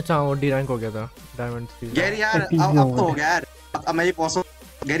 अच्छा वो डी रैंक हो गया था डायमंड 3। गैरी यार अब तो हो गया यार, अब मैं ये पहुंचो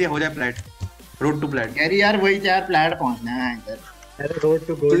गैरी हो जाए plate, road to plate. Gary यार वही यार प्लेट पहुंचना है इधर। अरे रोड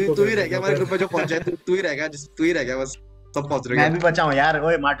टू गोल्ड तू ही रह गया हमारे ग्रुप में जो पहुंचा है, तू ही रह गया बस, सब पहुंच रहे। मैं भी बचा हूं यार,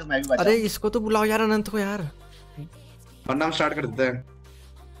 ओए माटू मैं भी बचा। अरे इसको तो बुलाओ यार, अनंत को यार, वरना हम स्टार्ट कर देते हैं।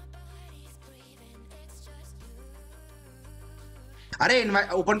 अरे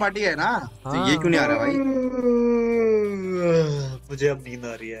ओपन पार्टी है ना, तो ये क्यों नहीं आ रहा भाई? मुझे अब नींद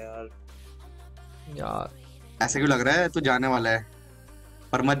आ रही है यार। ऐसे क्यों लग रहा है तू जाने वाला है?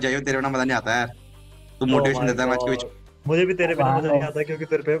 पर मत जाइयो, तेरे बिना मजा नहीं आता यार। तू मोटिवेशन देता है मैच के बीच। मुझे भी तेरे बिना मजा नहीं आता क्योंकि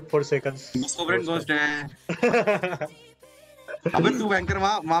तेरे पे 4 सेकंड्स सोवरेन गोस्ट है। अबे तू बैंकर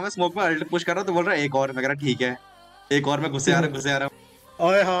वहां मैं स्मोक में अल्ट पुश कर रहा, तू बोल रहा है एक और, मैं कह रहा ठीक है एक और, मैं घुसे आ रहा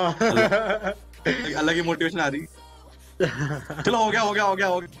ओए हाँ अलग ही मोटिवेशन आ रही। चलो हो गया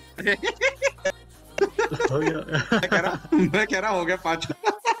मैं कह रहा हो गया 5।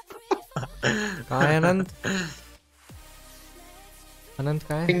 कहाँ है अनंत? अनंत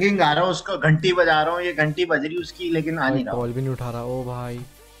कहाँ है? पिंगिंग आ रहा हूँ उसको, घंटी बजा रहा हूँ, ये घंटी बज रही उसकी लेकिन आ नहीं रहा। कॉल भी नहीं उठा रहा। ओ भाई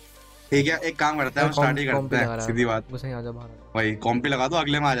ठीक है एक काम करते हैं, हम स्टार्ट ही करते हैं सीधी बात। बस आ जा बाहर भाई कॉम्पी लगा दो,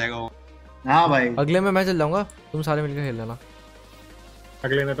 अगले में आ जाएगा वो। हाँ भाई अगले में मैं चल जाऊंगा, तुम सारे मिलकर खेल लेना।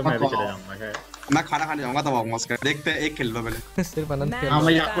 अगले में तो मैं भी चले जाऊंगा, मैं खाना खाने जाऊंगा तब आऊंगा उसका। देखते हैं एक खेल लो पहले। सिर्फ अनंत खेल। हाँ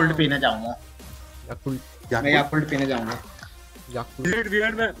मैं याकुल्ट पीने जाऊंगा। मैं याकुल्ट पीने जाऊंगा।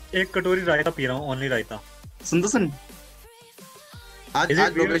 याकुल्ट में एक कटोरी रायता पी रहा हूँ, ओनली रायता। सुन तो सुन, आज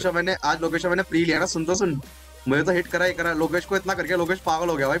लोकेशन मैंने प्री लिया ना। सुन तो सुन, मुझे तो हिट करा ही करा। लोकेश को इतना करके लोकेश पागल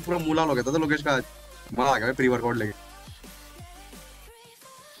हो गया भाई, पूरा मूला हो गया था। तो लोकेश का मजा आ गया भाई प्री वर्कआउट लेके।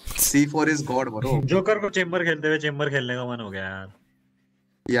 C4 is God bro। Joker को चेंबर खेलते हुए चेंबर खेलने का मन हो गया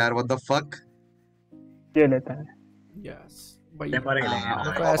यार व्हाट द फक। ये लेता है यस भाई, चेंबर खेलेंगे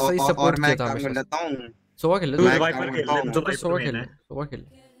तो ऐसा ही सपोर्ट किया था। मैं लेता हूं सुबह खेल ले, तू वाइपर खेल ले, जोकर सुबह खेल ले, सुबह खेल ले।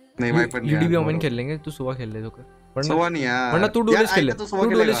 नहीं वाइपर नहीं, यूडीबी ओमेन खेल लेंगे, तू सुबह खेल ले जोकर। सुबह नहीं यार, वरना तू डुएलिस्ट खेल ले, तू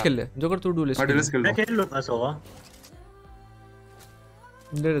डुएलिस्ट खेल ले जोकर, तू डुएलिस्ट खेल ले। मैं खेल लूंगा सुबह।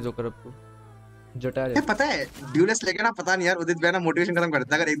 ले रे जोकर अब तू जटा रे। पता है ड्यूलिस्ट लेके ना, पता नहीं यार उदित भाई ना मोटिवेशन खत्म कर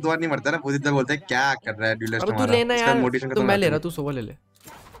देता है। अगर एक दो बार नहीं मरता ना उदित भाई बोलते हैं क्या कर रहा है ड्यूलिस्ट हमारा। तू लेना यार, तो मैं ले रहा, तू सुबह ले ले।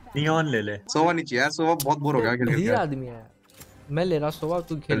 नियॉन ले ले। सोवा नीचे यार, सोवा बहुत बोर हो गया खेल के। धीरे आदमी है, मैं ले रहा सोवा,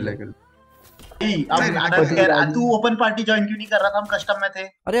 तू खेल ले। अब तू ओपन पार्टी ज्वाइन क्यों नहीं कर रहा था? हम कस्टम में थे।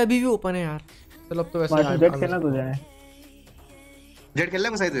 अरे अभी भी ओपन है यार। चल अब तो वैसे जेट खेलना तुझे। जेट खेलना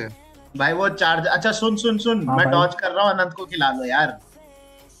है मुझे तुझे भाई वो चार्ज। अच्छा सुन मैं डॉज कर रहा हूँ, अनंत को खिला लो यार।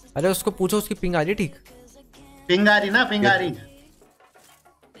 अरे उसको पूछो उसकी पिंग आ रही ठीक? पिंग आ रही।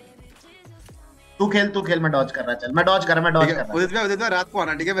 तू खेल मैं डॉज कर रहा। चल मैं डॉज कर रहा। उदित भाई रात को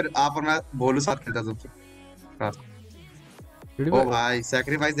आना ठीक है, फिर आप और मैं भोलू साथ खेलता सबसे रात को। ओ भाई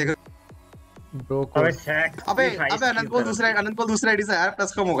सैक्रिफाइस देखो ब्रो कोड। अबे अनंत को दूसरा आईडी से यार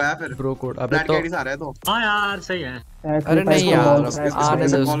प्लस कम हो गया फिर। ब्रो कोड अबे तो आईडी से आ रहा है तो। हां यार सही है। अरे नहीं यार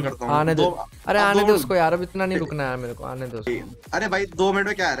आने दो। अरे आने दे उसको यार, अब इतना नहीं रुकना है मेरे को, आने दो उसको। अरे भाई 2 मिनट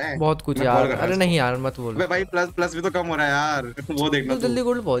में क्या आ रहा है? बहुत कुछ यार। अरे नहीं यार मत बोल। अबे भाई प्लस भी तो कम हो रहा है यार, वो देखना। जल्दी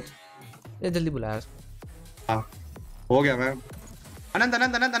गोल्ड पहुंच, ये जल्दी बुलाया उसको। हां हो गया। मैं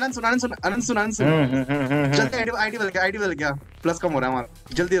अनंत सुन जल्दी आईडी बदल गया, प्लस कम हो रहा है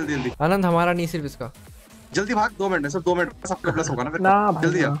हमारा। जल्दी आनंद हमारा नहीं सिर्फ इसका। जल्दी भाग, 2 मिनट में, सिर्फ 2 मिनट सबका प्लस होगा ना फिर।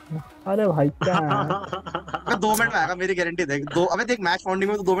 जल्दी आ। अरे भाई क्या मैं 2 मिनट में आएगा, मेरी गारंटी देख। अबे देख मैच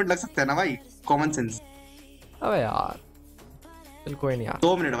फाउंडिंग में तो 2 मिनट लग सकते हैं ना भाई, कॉमन सेंस। अबे यार चल कोई नहीं यार,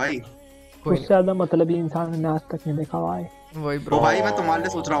 2 मिनट भाई। उससे ज्यादा मतलबी इंसान मैंने आज तक नहीं देखा भाई। वही ब्रो भाई मैं तुम्हारे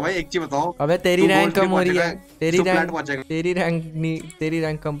लिए सोच रहा हूँ भाई, एक चीज बताओ। अबे तेरी रैंक कम हो रही है, तेरी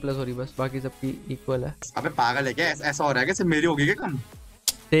रैंक कम प्लस हो रही है बस, बाकी सबकी इक्वल है। अबे पागल है क्या? ऐसा हो रहा है कि सिर्फ मेरी होगी क्या कम?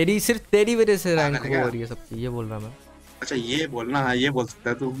 सिर्फ तेरी वजह से रैंक हो रही है सबकी, ये बोल रहा मैं। अच्छा ये बोलना, हाँ ये बोल सकता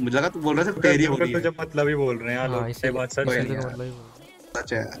है तू। मुझे लगा तू बोल रहा है सिर्फ तेरी हो रही है। जब मतलब ही बोल रहे हैं यार, ये बात सच है।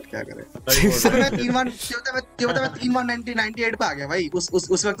 सच है यार, क्या करें। मैं 3 बार 98 पे आ गया भाई।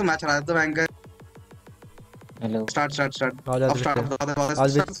 उस वक्त मैच रहा था बैंकर। हेलो स्टार्ट अब स्टार्ट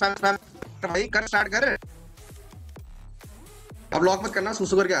भाई कर, स्टार्ट कर। अब लॉक मत करना,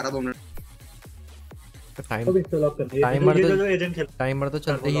 सुसु करके आ रहा 2 मिनट। टाइमर तो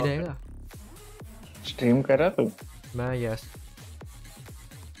चलते ही रहेगा। स्ट्रीम कर रहा तू? मैं यस।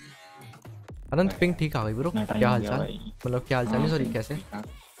 अनंत पिंग ठीक आ गई ब्रो, क्या हालचाल? मतलब क्या हालचाल? सॉरी कैसे?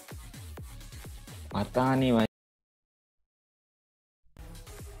 पता नहीं भाई।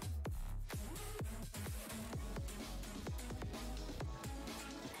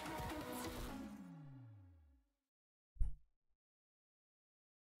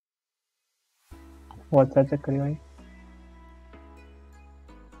 व्हाट्सएप चेक करिए भाई।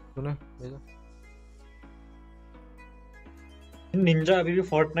 सुना भेजा। निंजा अभी भी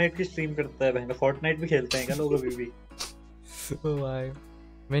फोर्टनाइट की स्ट्रीम करता है बहन। फोर्टनाइट भी खेलते हैं क्या लोग अभी भी? ओ भाई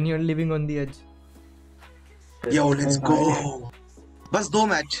when you are living on the age. Yo let's go. बस 2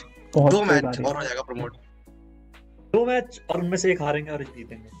 मैच और हो जाएगा प्रमोट। 2 मैच और उनमें से एक हारेंगे और एक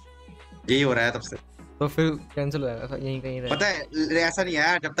जीतेंगे। यही हो रहा है तब से। तो फिर कैंसिल हो जाएगा यहीं कहीं रहेगा। पता है ऐसा नहीं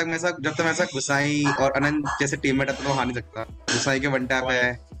है, जब तक मैं ऐसा गुसाई और अनंत जैसे टीममेट है तो हार नहीं सकता। गुसाई के 1 टैप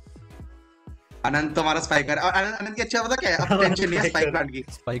है, अनंत तो हमारा स्पाइकर। और अनंत की अच्छा पता क्या है, अब टेंशन नहीं है स्पाइक प्लांट की।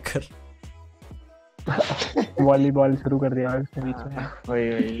 स्पाइकर वॉलीबॉल शुरू कर दिया उसने बीच में।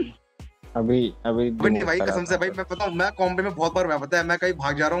 वही अभी नहीं भाई कसम से भाई मैं पता हूँ, मैं कॉम्बे में बहुत बार हुआ पता है, मैं कहीं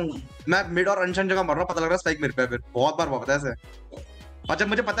भाग जा रहा हूँ, मैं मिड और अनशन जगह मर रहा हूँ, पता लग रहा है स्पाइक मेरे पे है, फिर बहुत बार हुआ पता है ऐसे। और जब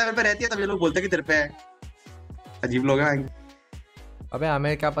मुझे पता है मेरे पे रहती है तब ये लोग बोलते हैं कि तेरे पे है। अजीब लोग हैं। अबे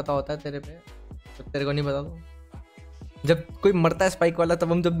हमें क्या पता होता है तेरे पे, जब तेरे को नहीं पता तो जब कोई मरता है स्पाइक वाला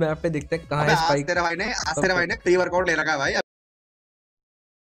तब हम जब मैप पे देखते हैं कहाँ है स्पाइक। तेरे भाई ने प्री वर्कआउट ले रखा है भाई,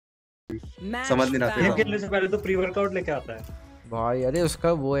 समझ नहीं रहा। गेम खेलने से पहले तो प्री वर्कआउट लेके आता है भाई। अरे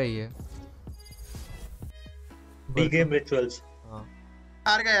उसका वो है ये प्री गेम रिचुअल्स।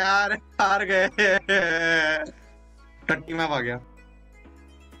 हार गए यार, हार गए। टट्टी में आ गया।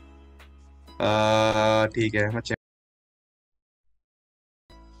 ठीक है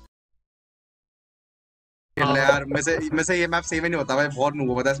मैं यार मैं से ये मैप सेव ही नहीं होता भाई, बहुत नूब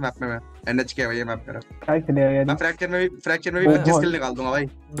होता है इस मैप में। मैं एनएच के है भाई ये मैप मेरा। क्या खेलेगा यार, मैं फ्रैक्चर में भी 25 किल निकाल दूंगा भाई,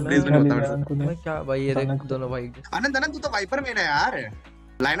 प्लीज नहीं होता मेरे से। मैं क्या भाई ये देख दोनों भाई। आनंद तू तो वाइपर में है यार,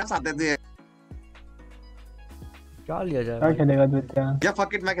 लाइनअप्स आते थे। क्या लिया जाए, क्या खेलेगा तू क्या? या फक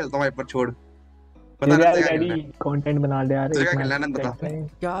इट मैं खेलता हूं वाइपर, छोड़। बता यार गाड़ी कंटेंट बना ले यार। तुझे क्या खेलना है आनंद, बता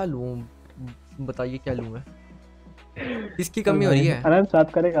क्या लूं, बताइए क्या लूं मैं, किसकी कमी हो रही है? आराम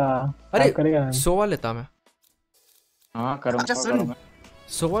साफ करेगा। अरे सोवा लेता मैं। हां करूंगा। अच्छा सुन,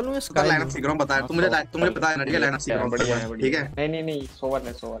 सोवा लूं इसका लाइनअप सीख रहा हूं, बता तुम मुझे बता ना, ठीक है लाइनअप सीख रहा हूं, ठीक है। नहीं सोवा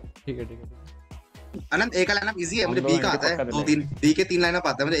ले सोवा, ठीक है। अनंत ए का लाइनअप इजी है, मुझे बी का आता है, 2-3 बी के 3 लाइनअप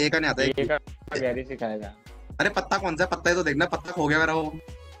आते हैं, मुझे ए का नहीं आता है। ए का गैरी सिखाएगा। अरे पत्ता कौन सा पत्ता है तो देखना, पत्ता खो गया मेरा वो।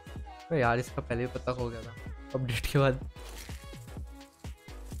 तो यार इसका पहले भी पत्ता खो गया था अपडेट के बाद।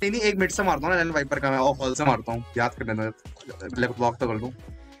 नहीं एक मिनट से मारता हूं ना लैंड वाइपर का, मैं ऑफ हॉल से मारता हूं, याद करने दो। लेफ्ट लॉक तो कर लूं,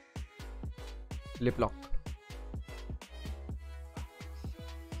 लिप लॉक।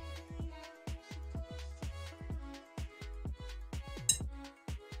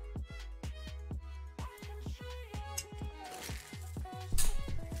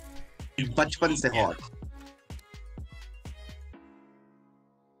 बचपन से हॉट।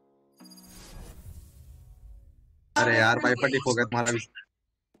 अरे यार वाइपर टिक हो गया तुम्हारा भी।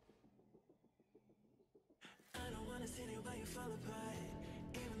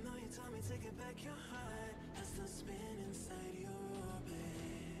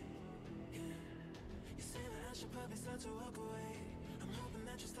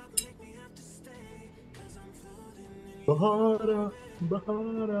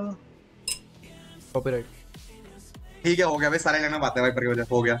 बहारा कॉपीराइट। ठीक है हो गया भाई, सारे लेना बात है वाइपर की वजह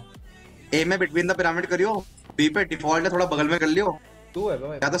हो गया। ए में बिटवीन द पिरामिड करियो, बी पे डिफॉल्ट है थोड़ा बगल में कर लियो, तू है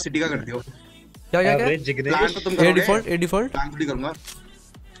भाई या तो सिटी का कर दियो। क्या प्लान तो तुम करोगे? ए डिफॉल्ट प्लान थोड़ी करूंगा।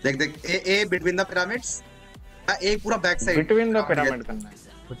 देख ए बिटवीन द पिरामिड्स, ए पूरा back side between the pyramid करना है।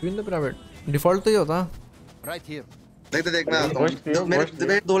 बिटवीन द पिरामिड डिफॉल्ट तो ही होता। राइट हियर देख मैं आता हूं,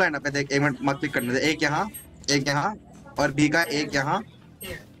 मेरे दो लाइन पे देख, एक मिनट मत क्लिक करने दे। एक यहां और बी का एक यहां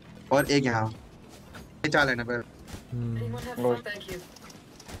और एक यहां, ये चार लाइन पे।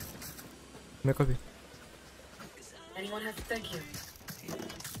 मैं को भी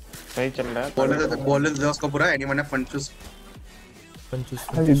सही चल रहा है। बॉलर जो उसका पूरा एनीवन है पंचुस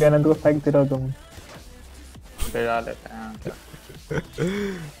अरे ध्यान दो, फेंक दे रहा तुम भेजा लेते हैं।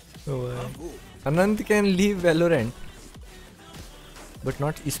 अनंत can leave Valorant but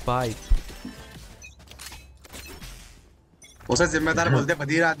not spike. उसे जिम्मेदार बोलते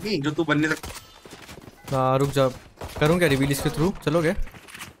बधिर आदमी जो तू बनने सकता। हां रुक जा, करूं क्या रिवील इसके थ्रू? चलोगे?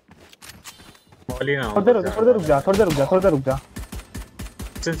 थोड़ा रुक जा।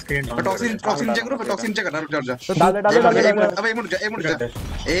 टॉक्सिन चेक करो, टॉक्सिन चेक करना, रुक जा डाल अब एक मिनट जा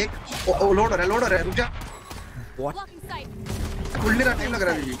एक लोड हो रहा है रुक जा। खुलने का टाइम लग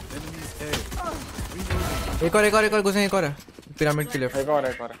रहा है अभी। एक और घुसे, एक और है पिरामिड के लेफ्ट। एक और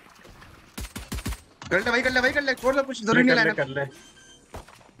कर ले छोड़ दे, कुछ जरूरी नहीं लाना। कर ले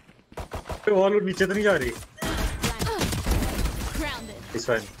तो वॉल नीचे तो नहीं जा रही। इस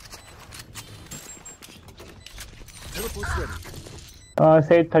फाइन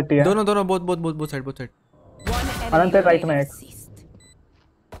सेट 30 है। दोनों बोथ साइड। अनंत राइट में एक।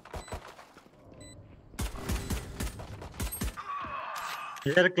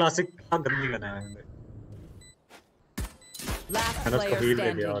 यार क्लासिक का गंदी गाना है। मैंने उसको हील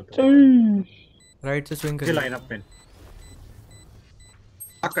दे दिया। राइट से स्विंग कर, लाइन अप में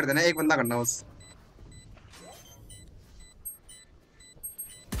आप कर देना, एक बंदा करना बस।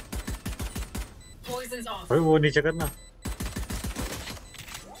 भाई वो नीचे करना।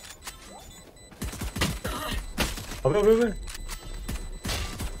 अबे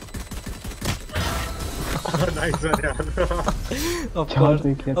नाइस वन यार। Of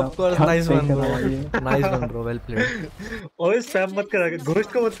course nice one bro, well played. ओए स्पैम मत करा कर,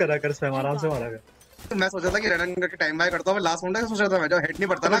 घोस्ट को मत करा कर, स्पैम आराम से मारा कर। मैं सोचा था कि रन करके टाइम बाय करता हूं, मैं लास्ट राउंड का सोच रहा था, मैं जो हेड नहीं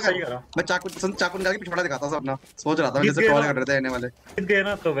पड़ता ना, मैं चाकू निकाल के पिछवाड़ा दिखाता था अपना, सोच रहा था मैं जैसे ट्रॉल कर रहे थे आने वाले। जीत गए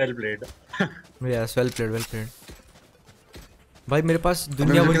ना तो well played. Yes well played भाई। मेरे पास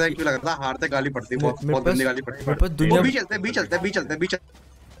दुनिया भर की क्यों लग रहा था हारते गाली पड़ती, बहुत गंदी गाली पड़ती। मेरे पास दुनिया भी चलते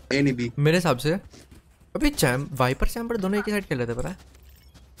ए नहीं बी मेरे हिसाब से। अबे चैम वाइपर चैम्बर दोनों एक ही साइड खेल रहे थे पता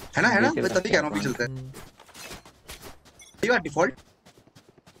है ना मैं तभी कह रहा हूं भी चलते हैं। ये डिफॉल्ट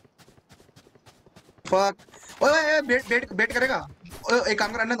फक। ओए बेट करेगा। एक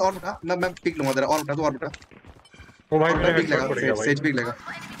काम कर अन्नत और उठा, मैं पिक लूंगा तेरा, और उठा तू और उठा। ओ भाई मेरा पिक लेगा, सेज पिक लेगा।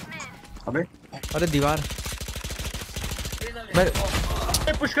 अबे अरे दीवार मैं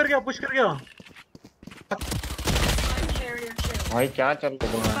पुश कर गया। भाई क्या चल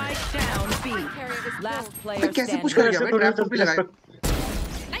रहा है? कैसे पुश कर गया भाई? ट्रैप भी लगाया।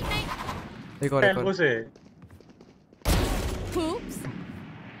 एक और एल्बो से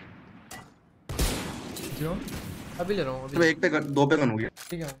क्यों अभी ले रहा हूं, तो एक पे दो पे गन हो गया।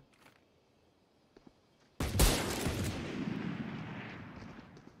 ठीक है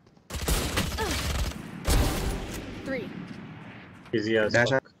easy as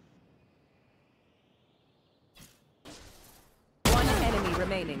fuck। One enemy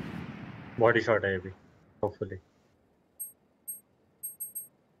remaining. Body shot है ये भी होपफुली।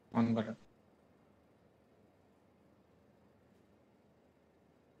 ऑन कर।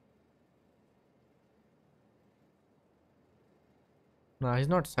 ना he's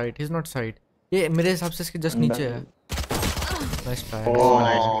not side। ये मेरे हिसाब से इसके जस्ट नीचे है। Nice try.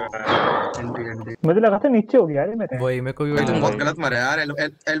 मुझे लगा था नीचे हो गया यार मेरे। वही मेरे को भी वही तुम लगा। बहुत गलत मारे यार।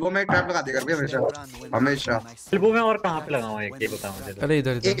 एल्बो में ट्रैप लगा दे कर भी हमेशा। एल्बो में और कहां पे लगाऊं एक ये बता मुझे। अरे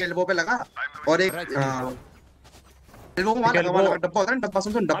इधर एक एल्बो पे लगा और एक एल्बो को वहां लगा, डब्बा होता है ना, डब्बा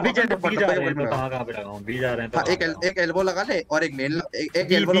सुन डब्बा कहां पे लगाऊं? बी जा रहे हैं तो एक एल्बो लगा ले और एक मेन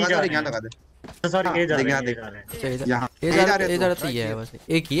एक एल्बो लगा दे और यहां लगा दे। सॉरी ये जा रहे हैं यहां ये जा रहा है बस।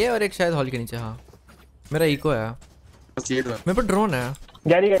 एक ये और एक शायद हॉल के नीचे। हां मेरा इको है बस ये। मेरे पर ड्रोन है।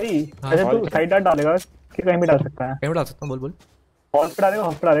 गैरी अच्छा तू साइड डाल डालेगा कि कहीं भी डाल सकता है? कहीं भी डाल सकता हूं। बोल हॉल पे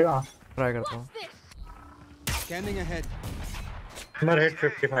डालेगा। ट्राई करता हूं। Scanning ahead. मेरा हिट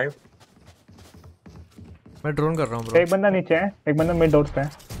 55। मैं ड्रोन कर रहा हूं ब्रो। एक बंदा नीचे है, एक बंदा मिड डोर पे है।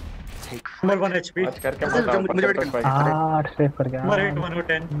 नंबर 1 एचपी आज करके मुझे वेट कर। हां सेव कर गया। Number 8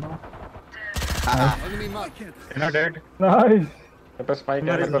 110। Enemy mark. Not dead. Nice. तो स्पाइक है।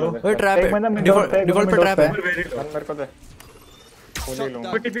 ओए ट्रैप है। डिफॉल्ट पे ट्रैप है। मेरे को दे।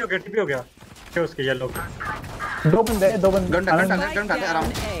 टीपी हो गया क्या उसके येलो पे? दो बंदे गन डाले आराम।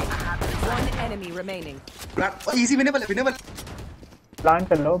 One enemy remaining. और इजी विनेबल प्लान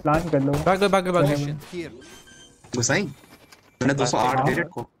कर लो। भाग। गुसाई मैंने 208 दे रेट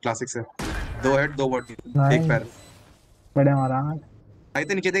को क्लासिक से। 2 हेड 2 बॉडी एक पैर। बड़े मारा। आई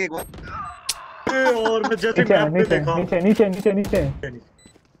तो नीचे देख एक बार। और मैं जैसे मैप पे देखा नीचे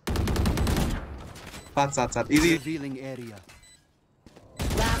 5 easy. Revealing area.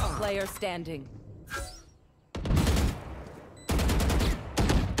 Last player standing.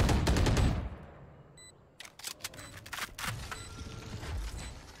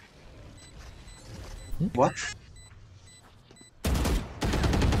 What?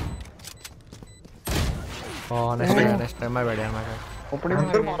 Oh, next time my bad यार मैं ऊपर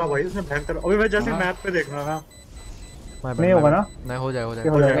अंदर मारा भाई उसने भयंकर। अभी मैं जैसे मैप पे देख रहा था। नहीं होगा ना? नहीं हो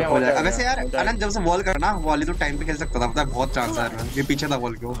जाएगा। वैसे यार अनंत जब से वॉल करना वॉली तो टाइम पे खेल सकता था, पता है बहुत चांस है यार। ये पीछे था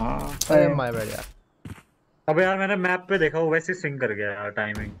वॉल क्यों? अरे माय बैड यार। अबे यार मैंने मैप पे देखा वो वैसे सिंक कर गया यार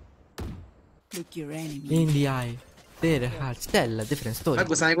timing. Look your enemy. In the eye. तेरे हाथ tell a different story. मैं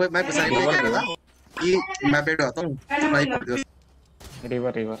गुसाई को कह रहा था कि मैं बैठ जाता हूं स्ट्राइक कर दियो।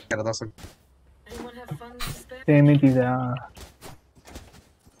 रिवर कह रहा था सब सेम ही चीज है। हां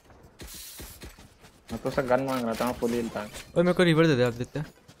मैं तो सब गन मांग रहा था, फुल हील था। ओए मेरे को रिवर दे दे आप देते।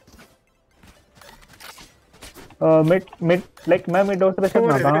 मिड लाइक मैं मिड डोर से प्रेशर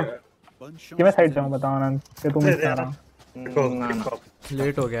मारता हूं कि मैं साइड जाऊं। बताओ आनंद कि तुम मिस कर रहा। ना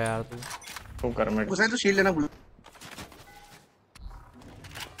लेट हो गया यार तू कर मिड। गुसाई तो शील्ड लेना भूल।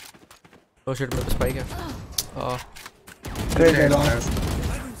 ओ शिट मेरे पास स्पाइक है। ट्रेड ले लो।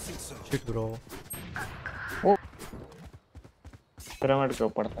 Shit bro. ओ पिरामिड के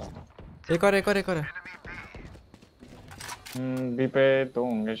ऊपर था। एक और है। बी पे तो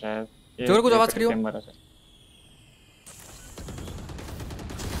होंगे शायद। जोर कुछ आवाज करियो।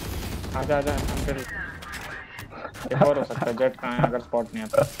 आजा अंकल। एक और हो सकता है। जेट कहां है अगर स्पॉट नहीं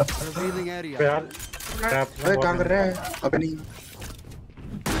आता? Revealing area. अरे काम कर रहा है अबे नहीं।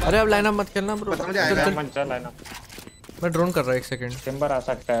 अरे अब लाइन अप मत खेलना ब्रो। चल लाइन अप। मैं ड्रोन कर रहा हूं 1 सेकंड। चेंबर आ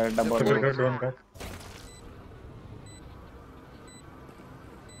सकता है डबल ड्रोन का।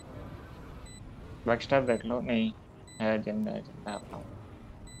 बैकस्टैप देख लो, नहीं है जिंदा अपना।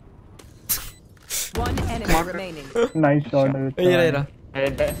 One enemy remaining. Nice shot ये रहा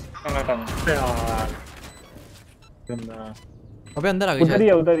अबे अंदर आ गई उधर ही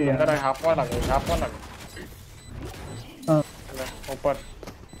है अंदर है हाफ वाला हां ऊपर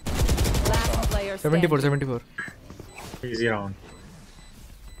 74 इजी राउंड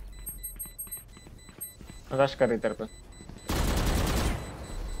रश कर इधर पे।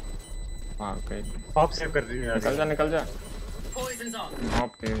 हां कहीं ऑफ सेव कर रही है, निकल जा Poison's off.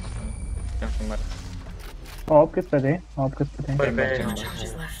 ऑफ के क्या मर ऑफ किस पे थे No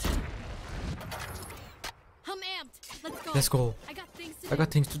charges left. I'm amped. Let's go. I got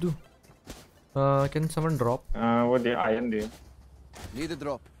things to do. Can someone drop? वो दे ion they. Need a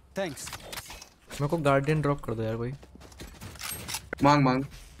drop. Thanks. मेरे को गार्डियन ड्रॉप कर दो यार कोई। मांग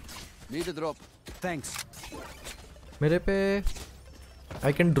Need a drop. Thanks. मेरे पे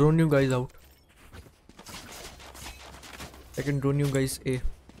I can drone you guys out. I can drone you guys A.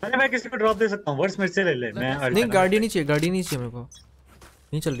 अरे मैं किसी को ड्रॉप दे सकता हूं, वर्ड्स मेरे से ले ले। मैं नहीं गार्डियन नहीं चाहिए मेरे को।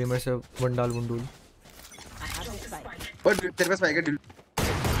 नहीं चल रही मेरे से वंडाल वंडूल। और तेरे पास स्पाइक है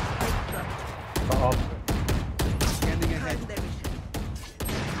Scanning ahead.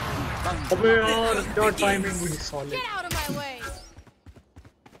 अबे यार डॉट टाइमिंग भी solid. Get out of my way.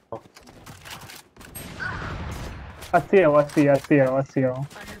 80 है।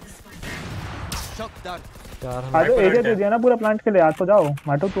 Shot down. यार आज एरिया दे दिया ना पूरा प्लांट के लिए, आज तो जाओ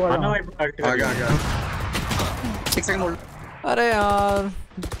माटो तू आ आ गया। 1 सेकंड होल्ड। अरे यार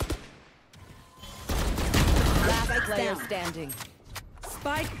Last player standing.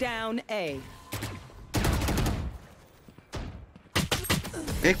 Spike down A.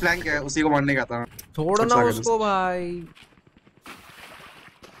 एक फ्लैंक है, उसी को मारने का था। छोड़ो ना उसको भाई।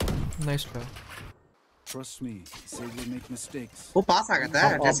 Nice try. Trust me, say we make mistakes. वो पास आ गया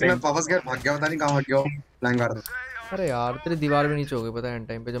था, जैसे मैं वापस गया भाग गया, पता नहीं कहां भाग गया, फ्लैंक मार दो। अरे यार तेरी दीवार भी नीचे हो गई पता है एंड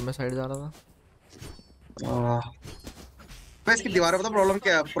टाइम पे जब मैं साइड जा रहा था। मैं इसकी दीवार में पता प्रॉब्लम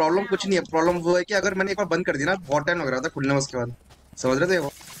क्या है? प्रॉब्लम कुछ नहीं है, प्रॉब्लम वो है कि अगर मैंने एक बार बंद कर दी ना बहुत टाइम लग रहा था खुलने में, उसके बाद समझ रहे थे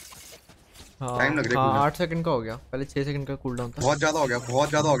वो टाइम लग रहा है। 8 सेकंड का हो गया, पहले 6 सेकंड का कूल डाउन था। बहुत ज्यादा हो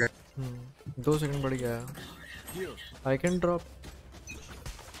गया 2 सेकंड बढ़ गया। I can drop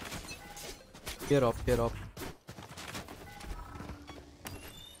care of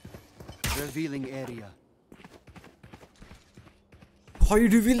Revealing area. भाई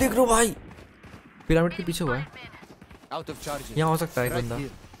रिवील देख लो भाई, पिरामिड के पीछे हुआ है। Out of charges. यहाँ हो सकता है एक बंदा।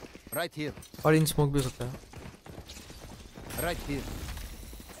 Right here. और इन स्मोक भी हो सकता है। Right here.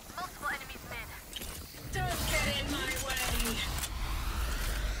 Don't get in my way.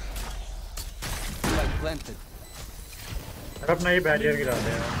 Flag planted. अपना ये बैरियर गिरा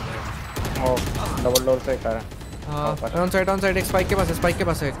दे यार। ओ डबल डोर से कर। हां ऑन साइड एक स्पाइक के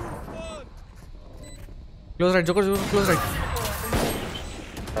पास है। Close right joker close right.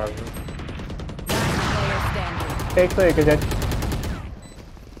 एक तो एक है जेट।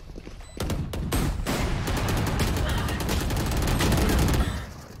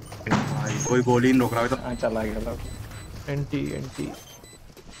 कोई गोली नहीं रोक रहा है तो चला गया। एंटी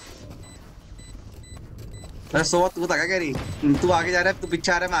अरे सो तू था क्या कह रही? तू आगे जा रहा है, तू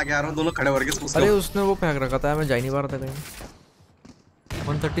पीछे आ रहा है, मैं आगे आ रहा हूं, दोनों खड़े होकर उसको। अरे उसने वो फेंक रखा था, मैं जा ही नहीं पा रहा था कहीं।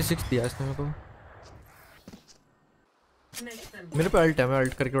 136 दिया इसने मेरे को। मेरे पे अल्ट है, मैं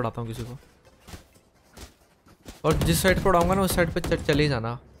अल्ट करके उड़ाता हूँ किसी को। और जिस साइड पे उड़ाऊंगा ना उस साइड पे चले ही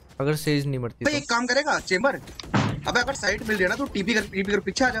जाना, अगर सेज नहीं मरती भाई तो। एक काम करेगा चेंबर, अबे अगर साइड मिल रही है ना तो टीपी कर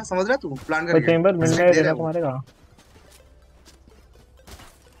पीछे आ जा, समझ रहा तू प्लान करके। चेंबर मिल रहा है देना तुम्हारे का।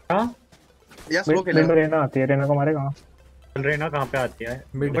 हां या स्लो खेलेगा। रेना आती है, रेना को मारेगा। रेना कहां पे आती है?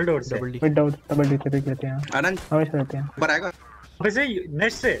 डबल डोर से। मिड डबल डी से भी कहते हैं आनंद, हमेशा रहते हैं। ऊपर आएगा वैसे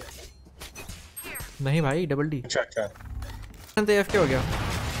नेट से नहीं भाई डबल डी। अच्छा तो एफ के हो गया।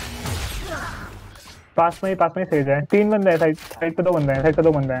 पास में सेज है। 3 बंदे हैं साइड पे, 2 बंदे हैं साइड पे,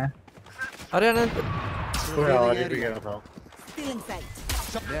 2 बंदे हैं। अरे अनंत वो यार ये भी गया था। Still in sight.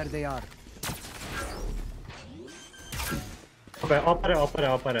 There they are. अबे ऊपर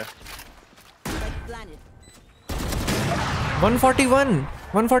है। Planet.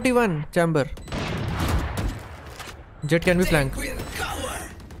 141 chamber. Jet can be flank.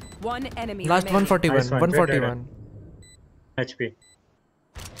 One enemy. Last 141. HP.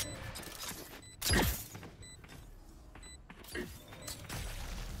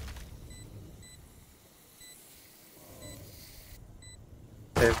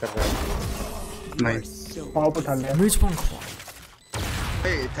 Save कर रहा है। नाइस। पॉप उठा लिया। Which one?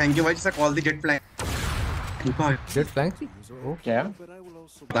 Hey, thank you भाई, just call the jet flank. Jet flank? Oh क्या?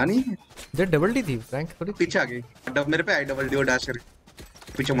 पता नहीं। Jet double D थी, flank थोड़ी। पीछे आ गई। मेरे पे आई डबल डी और डैश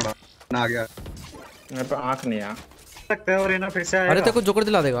करके पीछे मुड़ा ना आ गया। मेरे पे आंख नहीं आ सकता है और ना फिर से आएगा। अरे तेरे को जोकर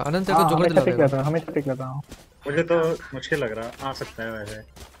दिला देगा अनंत, तेरे को जोकर दिला देगा। हमेशा टिक लेता हूं। मुझे तो मुश्किल लग रहा आ सकता है वैसे।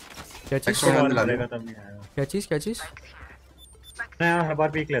 क्या चीज दिला देगा तब नहीं आएगा। क्या चीज मैं हर बार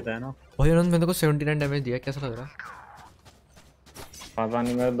पीक लेता है ना भाई। अनंत मैंने को 79 डैमेज दिया, कैसा लग रहा है? पता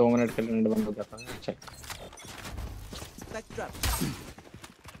नहीं, मेरा 2 मिनट के लिए नेट बंद हो जाता है। चल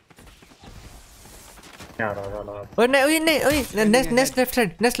क्या रहा वाला। ओए नहीं next left side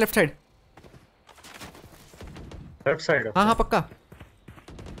left side. हां पक्का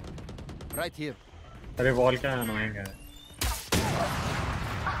राइट हियर। अरे वॉल क्या अनोइंग है।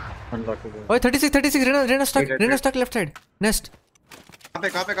 ओए 36 Raina stuck left side. Nest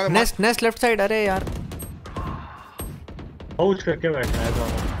कहां पे नेस्ट लेफ्ट साइड। अरे यार पाउच करके बैठा है तो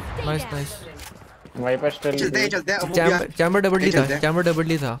नाइस। वहीं पर स्टिल चलते चैम्बर डबल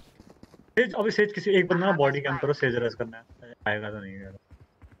डी था। सेज अभी सेज किसी एक बंदा बॉडी कैम करो, सेज रेस करना है, आएगा तो नहीं आएगा।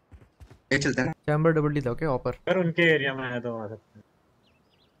 ये चलते हैं। चैम्बर डबल डी था ओके ऑपर। अगर उनके एरिया में है तो आ सकते हैं।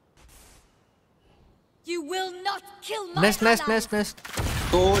 You will not kill my nest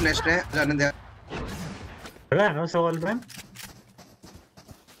तो नेक्स्ट है जाने दे। लगा है ना सवाल में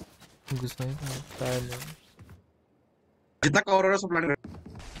जितना कवर हो रहा है सब प्लान कर।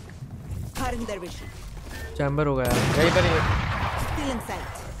 चैम्बर हो गया यहीं पर ही।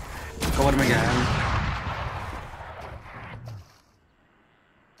 कवर में गया है।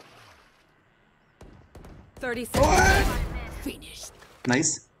 30 seconds. Finished. नाइस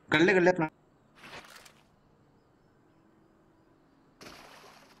कर ले अपना।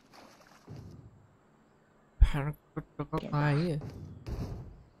 कहाँ है ये?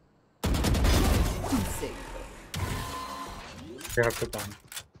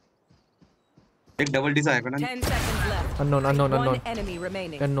 एक डबल डी से आएगा ना। 10 seconds left. Unknown One enemy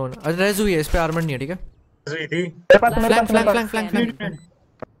remaining. Unknown. अरे रेज़ हुई है, इस पे आर्मर नहीं है, ठीक है? रेज़ हुई थी। फ्लैंक।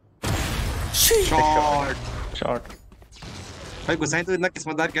 शॉट। भाई गुसाई तो इतना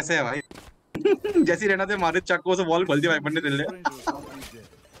किस्मतदार कैसे है भाई? जैसी रहना थे मारे चाकू से वॉल खोल दी भाई बंदे दिल ने।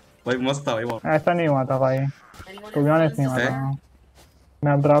 भाई मस्त था भाई वो। ऐसा नहीं हुआ था भाई, तो भी ऑनेस्ट नहीं हुआ था।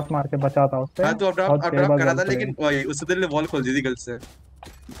 मैं ड्राफ्ट मार के बचा था उससे। हां तो ड्राफ्ट करा था लेकिन भाई उससे दिल ने वॉल खोल दी थी गलती से।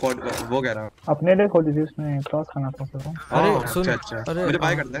 कोड वो कह रहा अपने लिए खोल दी थी उसने, क्रॉस खाना था उसको। अरे सुन, अच्छा मुझे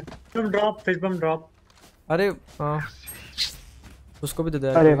बाय कर दे। तुम ड्रॉप फिश बम ड्रॉप। अरे हां उसको भी दे दे।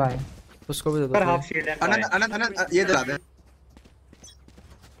 अरे भाई उसको भी दे दो। पर हाफ शील्ड है। अनंत ये दिला दे।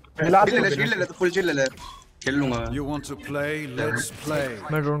 शील्ड ले तो फुल शील्ड ले खेल लूंगा। You want to play? Let's play.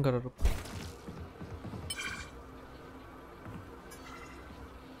 मैं ड्रोन कर रहा हूं।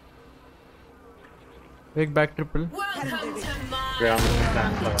 एक बैक ट्रिपल।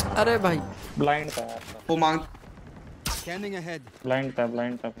 अरे भाई ब्लाइंड था वो मांग। Scanning ahead. ब्लाइंड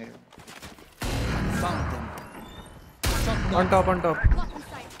था फिर। On top.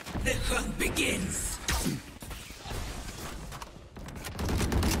 The hunt begins.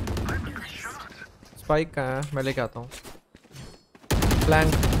 Spike कहाँ है? मैं लेके आता हूँ।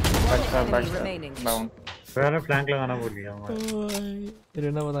 Flank down. मैंने फ्लैंक लगाना भूल गया मैं।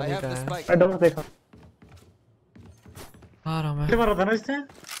 रेना पता नहीं कहाँ है। मैं डबल देखा। आ रहा मैं। क्या मारा था ना इसने?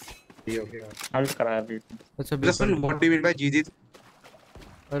 अल्ट कराया अभी। अच्छा बिल्कुल मोटिवेट बाय जीजी।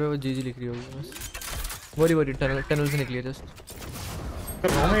 अरे वो जीजी लिख रही होगी बस। वरी टनल से निकली है जस्ट।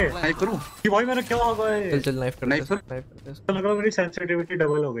 नाइफ करूं कि भाई मैंने क्या हो गया? चल नाइफ कर। तो लग रहा मेरी सेंसिटिविटी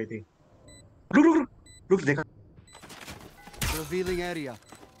डबल हो गई थी। रुक देखा। Revealing area.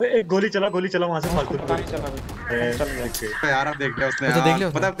 एक गोली चला वहां से फालतू गोली चल यार अब देख लिया उसने। अच्छा देख लिया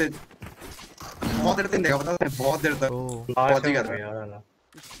पता बहुत देर तक देखा, पता बहुत देर तक पहुंच ही गया था।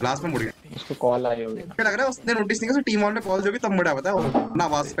 लास्ट में मुड़ गया। उसको कॉल आई होगी। क्या लग रहा है उसने नोटिस नहीं किया, टीम ऑन में कॉल जो कि तब मुड़ा, पता है ना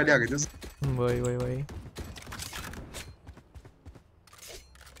आवाज पहले आ गई थी। वही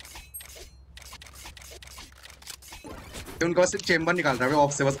उनका बस चेंबर निकाल रहा है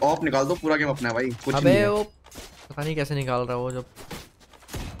ऑफ से, बस ऑफ निकाल दो पूरा गेम अपना है भाई। कुछ अबे नहीं वो पता नहीं कैसे निकाल रहा है वो, जब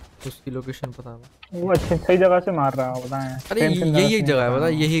उसकी लोकेशन पता नहीं। वो अच्छी सही जगह से मार रहा है पता है। अरे यही एक जगह है पता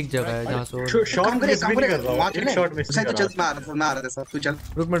है, यही एक जगह है जहां से शॉट मिस भी नहीं कर रहा हूं। एक शॉट मिस नहीं कर रहा। चल मार रहा था तू। चल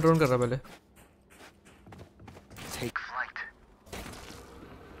रुक मैं ड्रोन कर रहा पहले।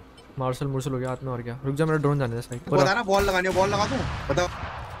 मार्शल हो गया हाथ में और क्या। रुक जा मेरा ड्रोन जाने दे साइड। बता ना बॉल लगानी है, बॉल लगा दूं बता।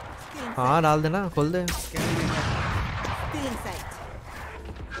 हां डाल देना, खोल दे।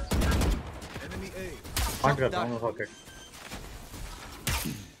 हट करता हूं रॉकेट।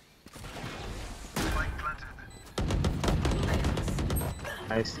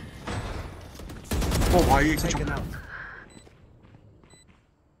 नाइस। ओ भाई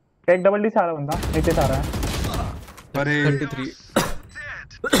एक डबल डी से आ रहा बंदा, नीचे से आ रहा है। अरे 33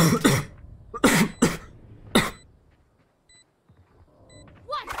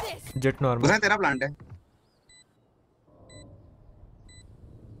 What's this? जेट नॉर्मल उसने तेरा प्लांट है।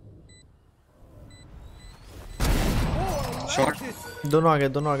 शॉट दोनों आगे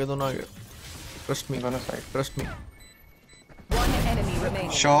trust me trust me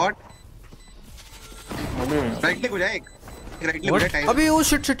shot right click हो जाए एक राइट क्लिक हो जाए टाइम। अबे ओ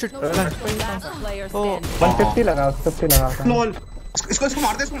शिट ओ 150 लगा 50 लगा लॉल इसको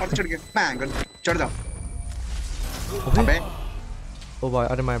मार दे चढ़ के बैंगल चढ़ जा। अबे ओ भाई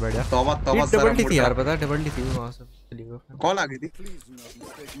अरे माय बैड यार तौबा डबल टी थी यार पता है डबल टी थी वहां से चली गई कॉल आ गई थी।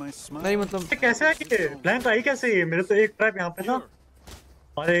 नहीं मतलब कैसे है कि प्लान आई कैसे है? मेरे तो एक ट्रैप यहां पे था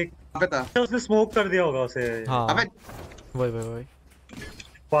और एक पता उसने स्मोक कर दिया होगा उसे। हां अबे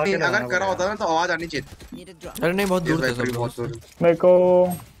वही अगर करा होता ना तो आवाज आनी चाहिए। अरे नहीं बहुत दूर थे सब लोग। मेरे को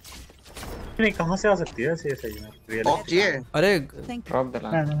नहीं कहां से आ सकती है ऐसे सही में चाहिए। अरे ड्रॉप दिला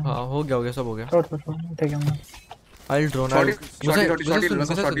हां हो गया सब हो गया। ठीक है आई ड्रोन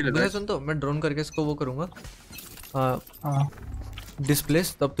मुझे सुन तो मैं ड्रोन करके इसको वो करूंगा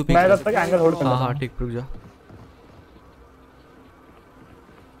डिस्प्लेस तब तू मैं तब तक एंगल होल्ड कर लूंगा। हां ठीक रुक जा।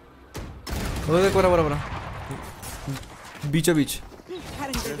 वो देख बराबर बीचों बीच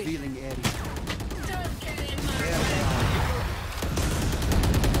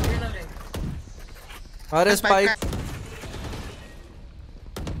अरे स्पाइक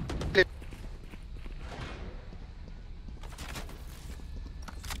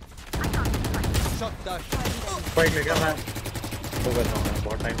स्पाइक ले गया मैं हो गया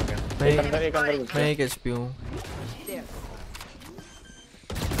बहुत टाइम हो गया। मैं एक एचपी हूं।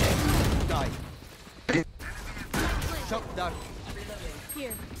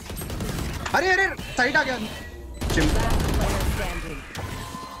 अरे साइड आ गया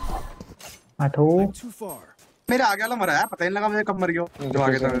आठो मेरे आगे वाला मरा है पता नहीं लगा मुझे कब मर गया जो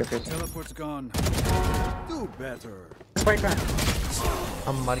आगे था।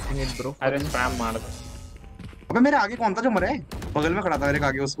 I'm marking it bro। अरे स्पैम मार दो। अबे मेरे आगे कौन था जो मरा है? बगल में खड़ा था मेरे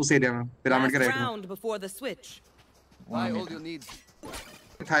आगे उस एरिया में पिरामिड के राइट में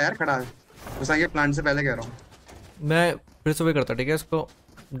था यार खड़ा है उस आगे प्लांट से पहले कह रहा हूं मैं फिर से वही करता ठीक है इसको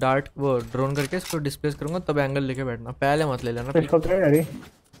डार्ट वो ड्रोन करके इसको डिस्प्लेस करूंगा तब एंगल लेके बैठना पहले मत ले लेना। इसको क्या है?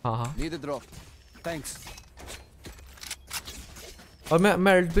 हां नीड अ ड्रॉप थैंक्स। और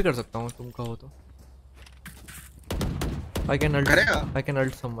मैं अल्ट भी कर सकता हूं तुम कहो तो। I can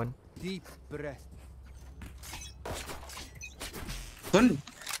ult someone। Deep breath। Soon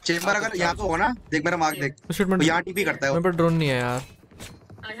chamber अगर यहाँ पे होगा ना देख मेरा मार्क देख यहाँ टीपी करता है। मेरे पर ड्रोन नहीं है यार।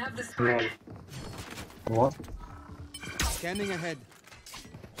 What? Scanning ahead।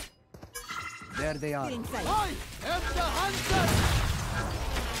 There they are।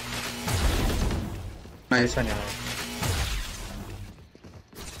 Nice।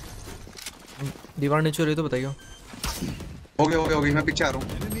 दीवार नीचे हो रही तो बताइए। ओके मैं पीछे आ रहा हूँ।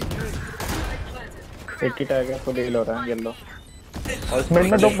 एक ही टैग है तो डील हो रहा है येलो। और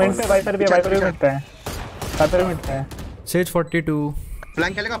मिड में 2 मिनट पे वाइपर भी मिलता है सेज 42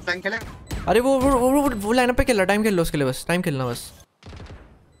 फ्लैंक खेलेगा अरे वो लाइनअप पे खेलना टाइम खेल लो उसके लिए बस टाइम खेलना बस।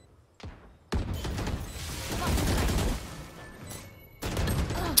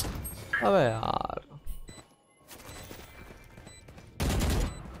 अबे यार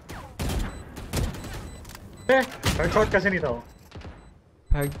हेडशॉट कैसे नहीं था वो?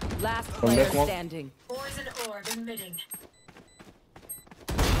 Last player standing।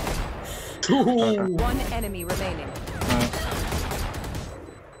 One enemy remaining।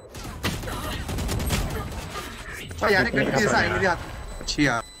 यार एक गलती ऐसा आई मेरे हाथ अच्छी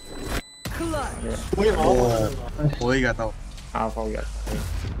यार हो ही गया था हाफ हो गया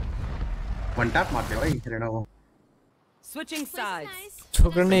वन टैप मारते भाई रेना वो। Switching sides।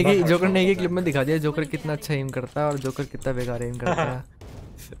 जोकर ने एक ही क्लिप में दिखा दिया जोकर कितना अच्छा एम करता है और जोकर कितना बेकार एम करता है।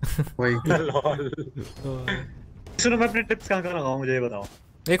 वही लॉल। सुनो मैं अपने टिप्स कहां लगाऊं मुझे ये बताओ।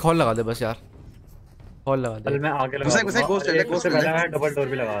 एक हॉल लगा दे बस यार हॉल लगा दे। मैं आगे लगा दूंगा। घुस चल मैं डबल डोर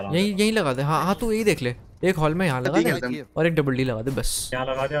भी लगा रहा हूं। यही लगा दे। हां तू यही देख ले एक हॉल में यहां लगा दे और एक डबल डी लगा दे बस। यहां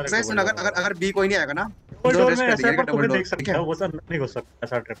लगा दे। अगर बी कोई नहीं आएगा ना डबल डोर में ऐसा पर तुम देख सकते हो वो सर नहीं घुस सकता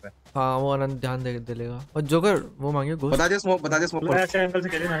ऐसा ट्रिप है। हां वो आनंद ध्यान दे लेगा और जोकर वो मांगे घुस बता दे स्मोक ऐसे एंगल से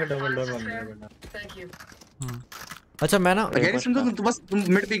खेले ना डबल डोर बनना। Thank you। अच्छा मैं ना गैरी सुन तू बस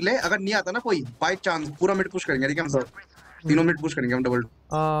मिड पिक ले अगर नहीं आता ना कोई बाय चांस पूरा मिड पुश करेंगे ठीक है हम सब तीनों मिड पुश करेंगे हम डबल।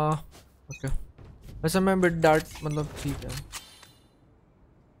 ओके वैसे मैं बिट डार्ट मतलब ठीक है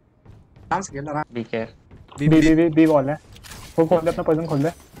आराम से खेल रहा बी के बी बॉल है वो खोल दे अपना पोजीशन खोल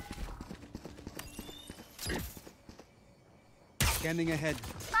दे। Scanning ahead।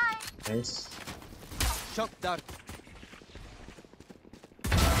 Nice। Shock dart।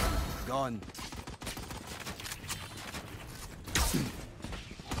 Gone।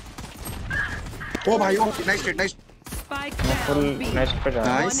 ओ भाई ओ nice hit nice Spike full down B. Next पे जा।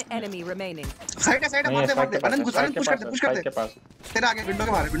 One enemy remaining. साइड है मार दे अनंत पुश कर के दे पास। तेरा आगे विंडो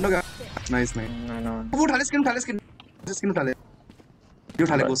के बाहर विंडो के नाइस नाइस वो उठा ले स्किन उठा ले ये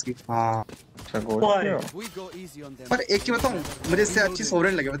उठा ले बॉस की हां पर एक चीज बताऊं मुझे इससे अच्छी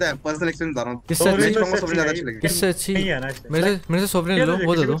सोवरेन लगे पता है पर्सनल एक्सपीरियंस बता रहा हूं सोवरेन ज्यादा अच्छी लगी किससे अच्छी मेरे से सोवरेन लो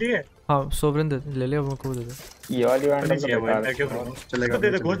वो दे दो हां सोवरेन ले ले वो को दे दो ये वाली वैंडल तो बेकार चलेगा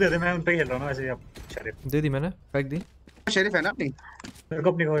दे घोष दे मैं उन पे खेल रहा हूं ना ऐसे ही अब शरीफ दे दी मैंने फेंक दी शरीफ है ना अपनी मेरे को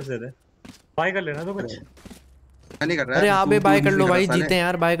अपनी घोष दे दे बाय कर लेना तो कुछ नहीं कर रहा अरे आप बाय कर लो भाई जीते हैं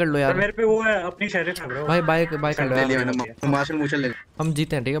यार बाय कर लो यार मेरे पे वो है अपनी शरीफ है ब्रो भाई बाय कर लो यार मार्शल मूशल ले हम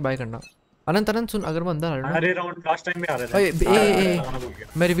जीते हैं ठीक है बाय करना अनंत सुन अगर मैं अंदर आ रहा अरे राउंड लास्ट टाइम में आ रहा था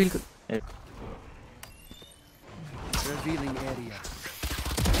मैं reveal Revealing area.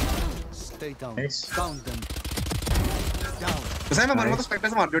 Stay down. Found them. Down. वैसे मैं मरूंगा तो स्पेक्टर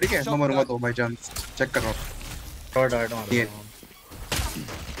से मार दो ठीक है मैं मरूंगा तो भाई जान चेक कर रहा हूं डॉट मार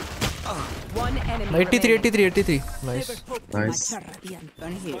One enemy 83 नाइस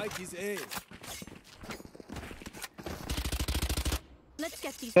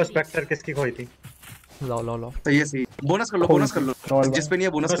तो स्पेक्टर किसकी खोई थी लो तो ये सही बोनस कर लो जिस पे नहीं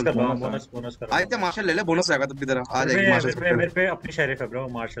है बोनस कर लो बोनस कर आए थे मार्शल ले ले बोनस आएगा तब भी तरह आ जाएगी मार्शल मेरे पे अपनी शरीफ है ब्रो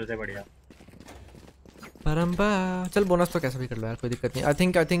मार्शल से बढ़िया परंपा चल बोनस तो कैसे भी कर लो यार कोई दिक्कत नहीं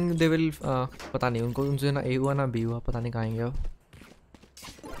आई थिंक दे विल पता नहीं उनको उनसे ना ए हुआ ना बी हुआ पता नहीं कहाँ आएंगे अब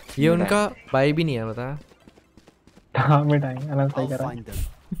ये उनका बाई भी नहीं है पता है हां मिटाएंगे अनंत सही कर रहा है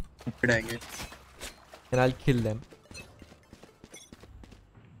मिटाएंगे and I'll kill them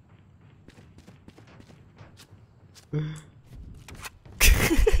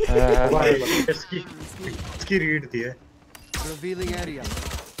इसकी रीड थी है Revealing area.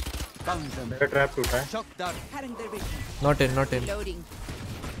 Found them. मेरा ट्रैप टूटा है not in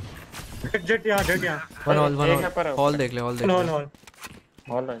जेट यहाँ वन हॉल देख ले हॉल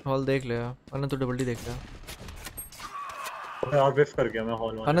देख ले अनंत तो डबल डी देख ले मैं और बिफ कर गया मैं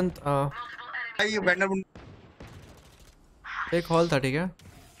हॉल अनंत ये बैनर एक हॉल था ठीक है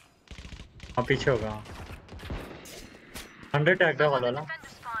हां पीछे होगा 100 टैग था हॉल वाला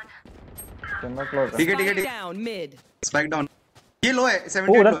ठीक है down mid. स्पाइक डाउन ये लो है 70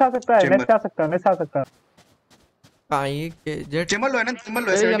 ओ रस आ सकता है नेट आ सकता है हां ये जेट चेमर लो है ना चेमर लो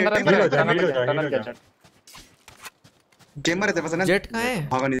है 70 चेमर है बस ना जेट कहां है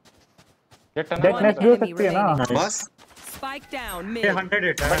भागा नहीं जेट नेट भी हो सकती है ना बस Spike down mid. 100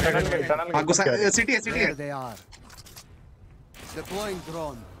 हिट है हां गुस्सा सिटी है They are. Deploying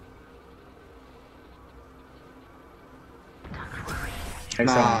drone.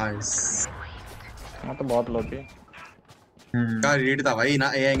 Nice हां तो बहुत लो थी का रीड था भाई ना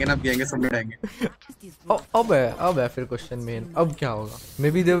ए आएंगे ना बी आएंगे सब मिट आएंगे अब है फिर क्वेश्चन मेन अब क्या होगा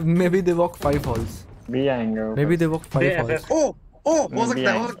may be they walk 5 halls B आएंगे may be they walk 5 halls ओ हो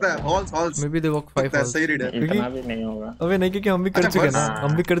सकता है halls may be they walk 5 halls सही रीड है इतना भी नहीं होगा अबे नहीं क्योंकि हम भी कर चुके ना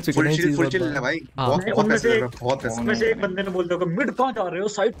फुल चिल है भाई बहुत एक बंदे ने बोल दिया मिड कहां जा रहे हो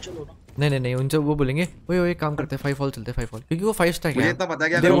साइड चलो ना नहीं उनसे वो बोलेंगे ओए काम करते हैं 5 हॉल चलते 5 हॉल क्योंकि वो 5 स्टैक है मुझे इतना पता है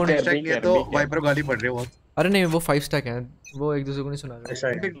कि अगर 5 स्टैक है तो वाइपर गाली पड़ रही है बहुत अरे नहीं वो 5 स्टैक है वो एक दूसरे को नहीं सुना रहे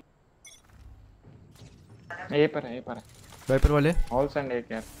ये पर है वाइपर वाले हॉल सेंड एक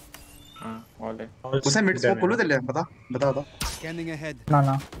यार हां हॉल है उसे मिड स्मोक खोलो दे ले बता Scanning ahead.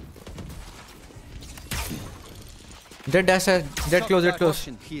 ना जेट डैश है जेट क्लोज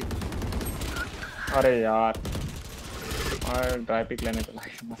अरे यार और ड्राई पिक लेने चला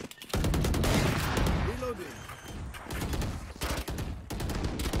गया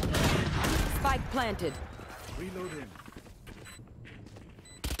Spike planted.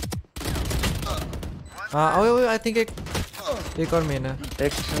 हां ओए आई थिंक एक और मेन है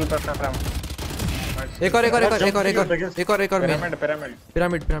एक स्टिल पर फ्रैम एक और main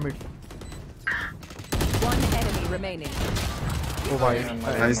pyramid One enemy remaining. ओ भाई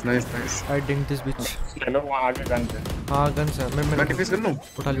नाइस आई डिंग दिस बिच चलो वहां आगे गन है हां गन है मैं डिफेंस कर लूं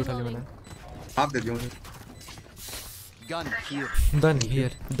उठा ली मैंने आप दे दियो मुझे Gun here. Done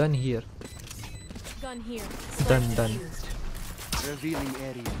here. Done. Revealing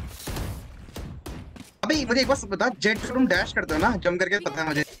area. अबे मुझे एक बात बता जेट से तुम डैश करते हो ना जंप करके पता है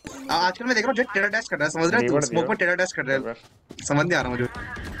मुझे आजकल मैं देख रहा हूं जेट टेरा डैश कर रहा है समझ रहा है तू स्मोक में टेरा डैश कर रहा है समझ नहीं आ रहा मुझे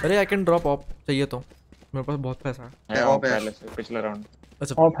अरे आई कैन ड्रॉप ऑफ चाहिए तो मेरे पास बहुत पैसा है ऑफ है पिछले राउंड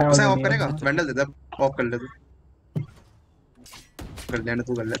अच्छा ऑफ है उसे ऑफ करेगा वैंडल दे दे ऑफ कर ले तू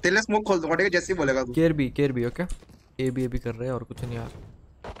कर ले तेरे स्मोक खोल दूंगा ठीक है जैसे ही बोलेगा तू care B okay A B कर रहे हैं और कुछ नहीं यार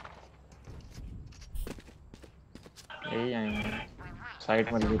यही आएंगे साइड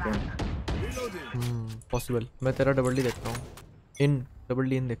में लगे थे पॉसिबल मैं तेरा डबल डी देखता हूं इन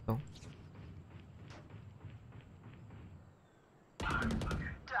देखता हूं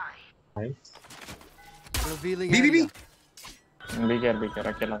Revealing बी area. बीकर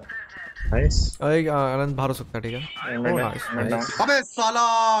अकेला। नाइस। अरे आनंद बाहर हो सकता है, ठीक है। Oh nice. अबे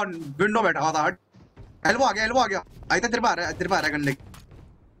साला विंडो बैठा हुआ था। एल्बो आ गया। आई था तेरे पे आ रहा है गंडे।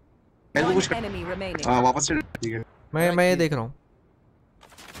 एल्बो पुश कर। हां वापस से ठीक है। मैं ये देख रहा हूँ।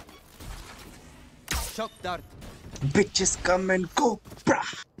 Shock dart. Bitches come and go,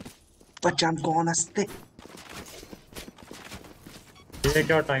 bruh. But I'm gonna stay. ये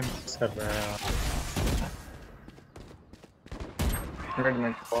क्या टाइम पास कर रहा है यार।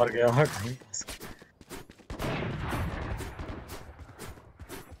 मिनट और गया टाइम पास।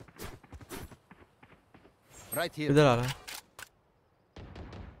 Right here. इधर आ रहा है।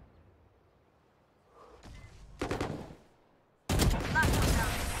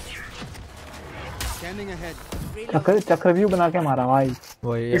 Scanning ahead. चक्रव्यूह बना के मारा भाई।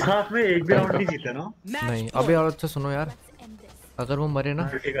 वही इस हाफ में एक भी राउंड नहीं जीते ना। नहीं अभी और अच्छा सुनो यार, अगर वो मरे ना,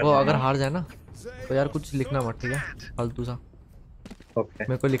 वो अगर हार जाए ना, तो यार कुछ लिखना मत, ठीक है, फालतू सा।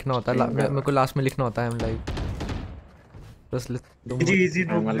 मेरे को लिखना होता है, मेरे को लास्ट में लिखना होता है हम लाइव बस।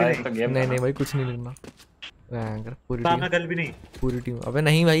 नहीं भाई कुछ नहीं लिखना। पूरी टीम भी नहीं, पूरी टीम। अबे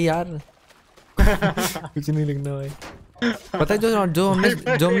नहीं भाई यार कुछ नहीं लिखना भाई। पता है जो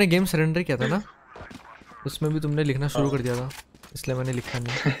हमने गेम सरेंडर किया था ना, उसमें भी तुमने लिखना शुरू कर दिया था, इसलिए मैंने लिखा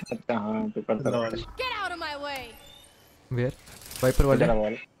नहीं। अच्छा हां तो कर दो। Get out of my way. Where wiper वाले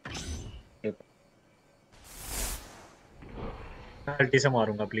अल्टी से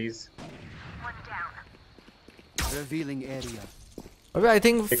मारूंगा प्लीज। Revealing area. अबे आई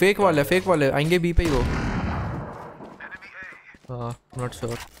थिंक फेक वाले आएंगे बी पे ही वो। Not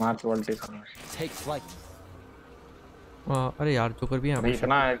sure. March voltage Take flight. अरे यार जोकर भी है। अभी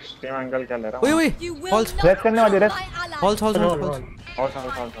इतना एक्सट्रीम एंगल क्या ले रहा हूं। ओए हॉल्स रेस्ट करने वाले हॉल्स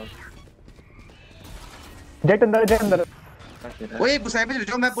जेट अंदर। ओए गुस्से पे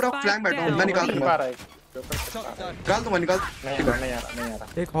जो मैं पूरा फ्लैंक बैठा हूं, मैं निकाल दूंगा। निकाल। नहीं आ रहा।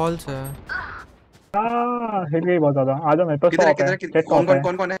 एक हॉल्स है। हिल गई बहुत ज्यादा। आ जाओ मेरे पास। किधर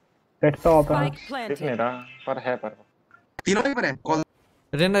कौन है? सेट टॉप है। दिख नहीं रहा पर है पर तीनों ही पर है। कॉल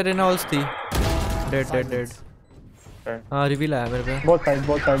रेना हॉल्स थी। डेड। हाँ रिवील आया मेरे पे। Both side.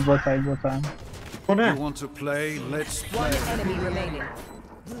 You want to play? Let's play. One enemy remaining.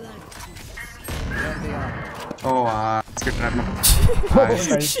 ओह वाह इसके ट्रैप में।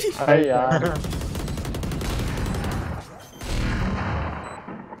 अरे यार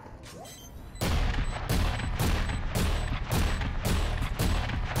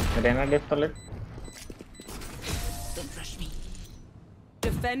रेना डेफ तो ले।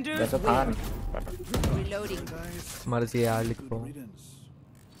 Defenders जैसा था Reloading. मर्जी यार लिखो।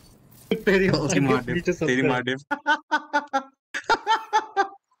 तेरी मार डेफ।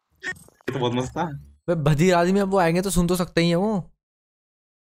 ये तो बहुत मस्त था। वे बधिर आदमी अब वो आएंगे तो सुन तो सकते ही है वो।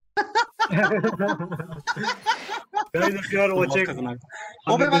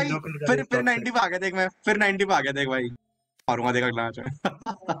 ओबे भाई फिर 90 पे आ गया देख। मैं फिर 90 पे आ गया देख भाई। मारूंगा देख अगला मैच।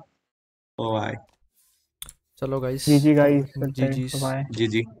 ओ भाई चलो गाइस जी गाइस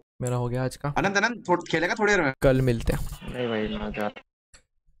जी मेरा हो गया आज का। अनंत खेलेगा थोड़ी देर में। कल मिलते हैं। नहीं भाई ना जा।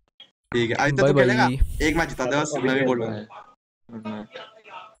 ठीक है आज तो खेलेगा। एक मैच जिता दे बस। मैं भी बोल रहा हूं।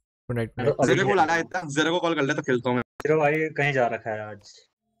 Good night. जीरो को लाना है इतना। जीरो को कॉल कर ले तो खेलता हूं मैं। जीरो भाई कहीं जा रखा है आज।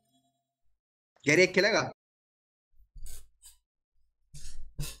 गैरी एक खेलेगा।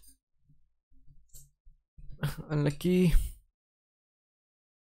 Unlucky.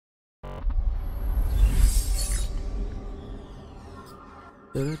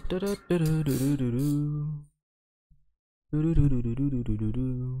 All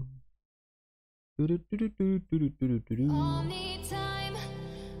need time,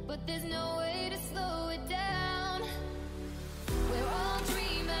 but there's no way to slow it down. We're all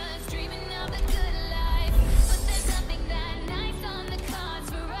dreamers, dreaming of the good life, but there's nothing that nice on the cards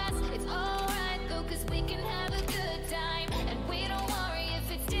for us. It's alright though, 'cause we can have a good time, and we don't worry if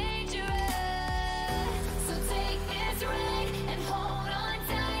it's dangerous. So take this ride and hold on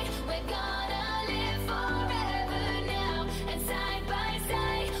tight. We're gonna live forever now, and side by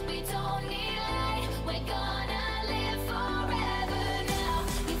side, we don't need light. We're gonna live forever now.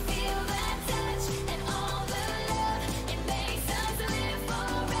 You feel that touch and all the love. It makes us live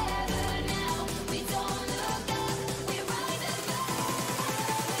forever now. We don't look up, we rise above.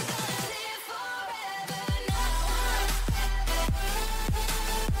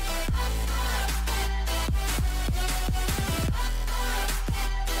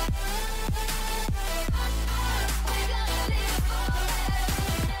 We're gonna live forever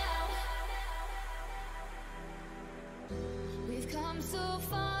We've come so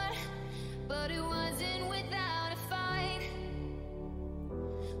far, but it wasn't without a fight.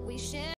 We share.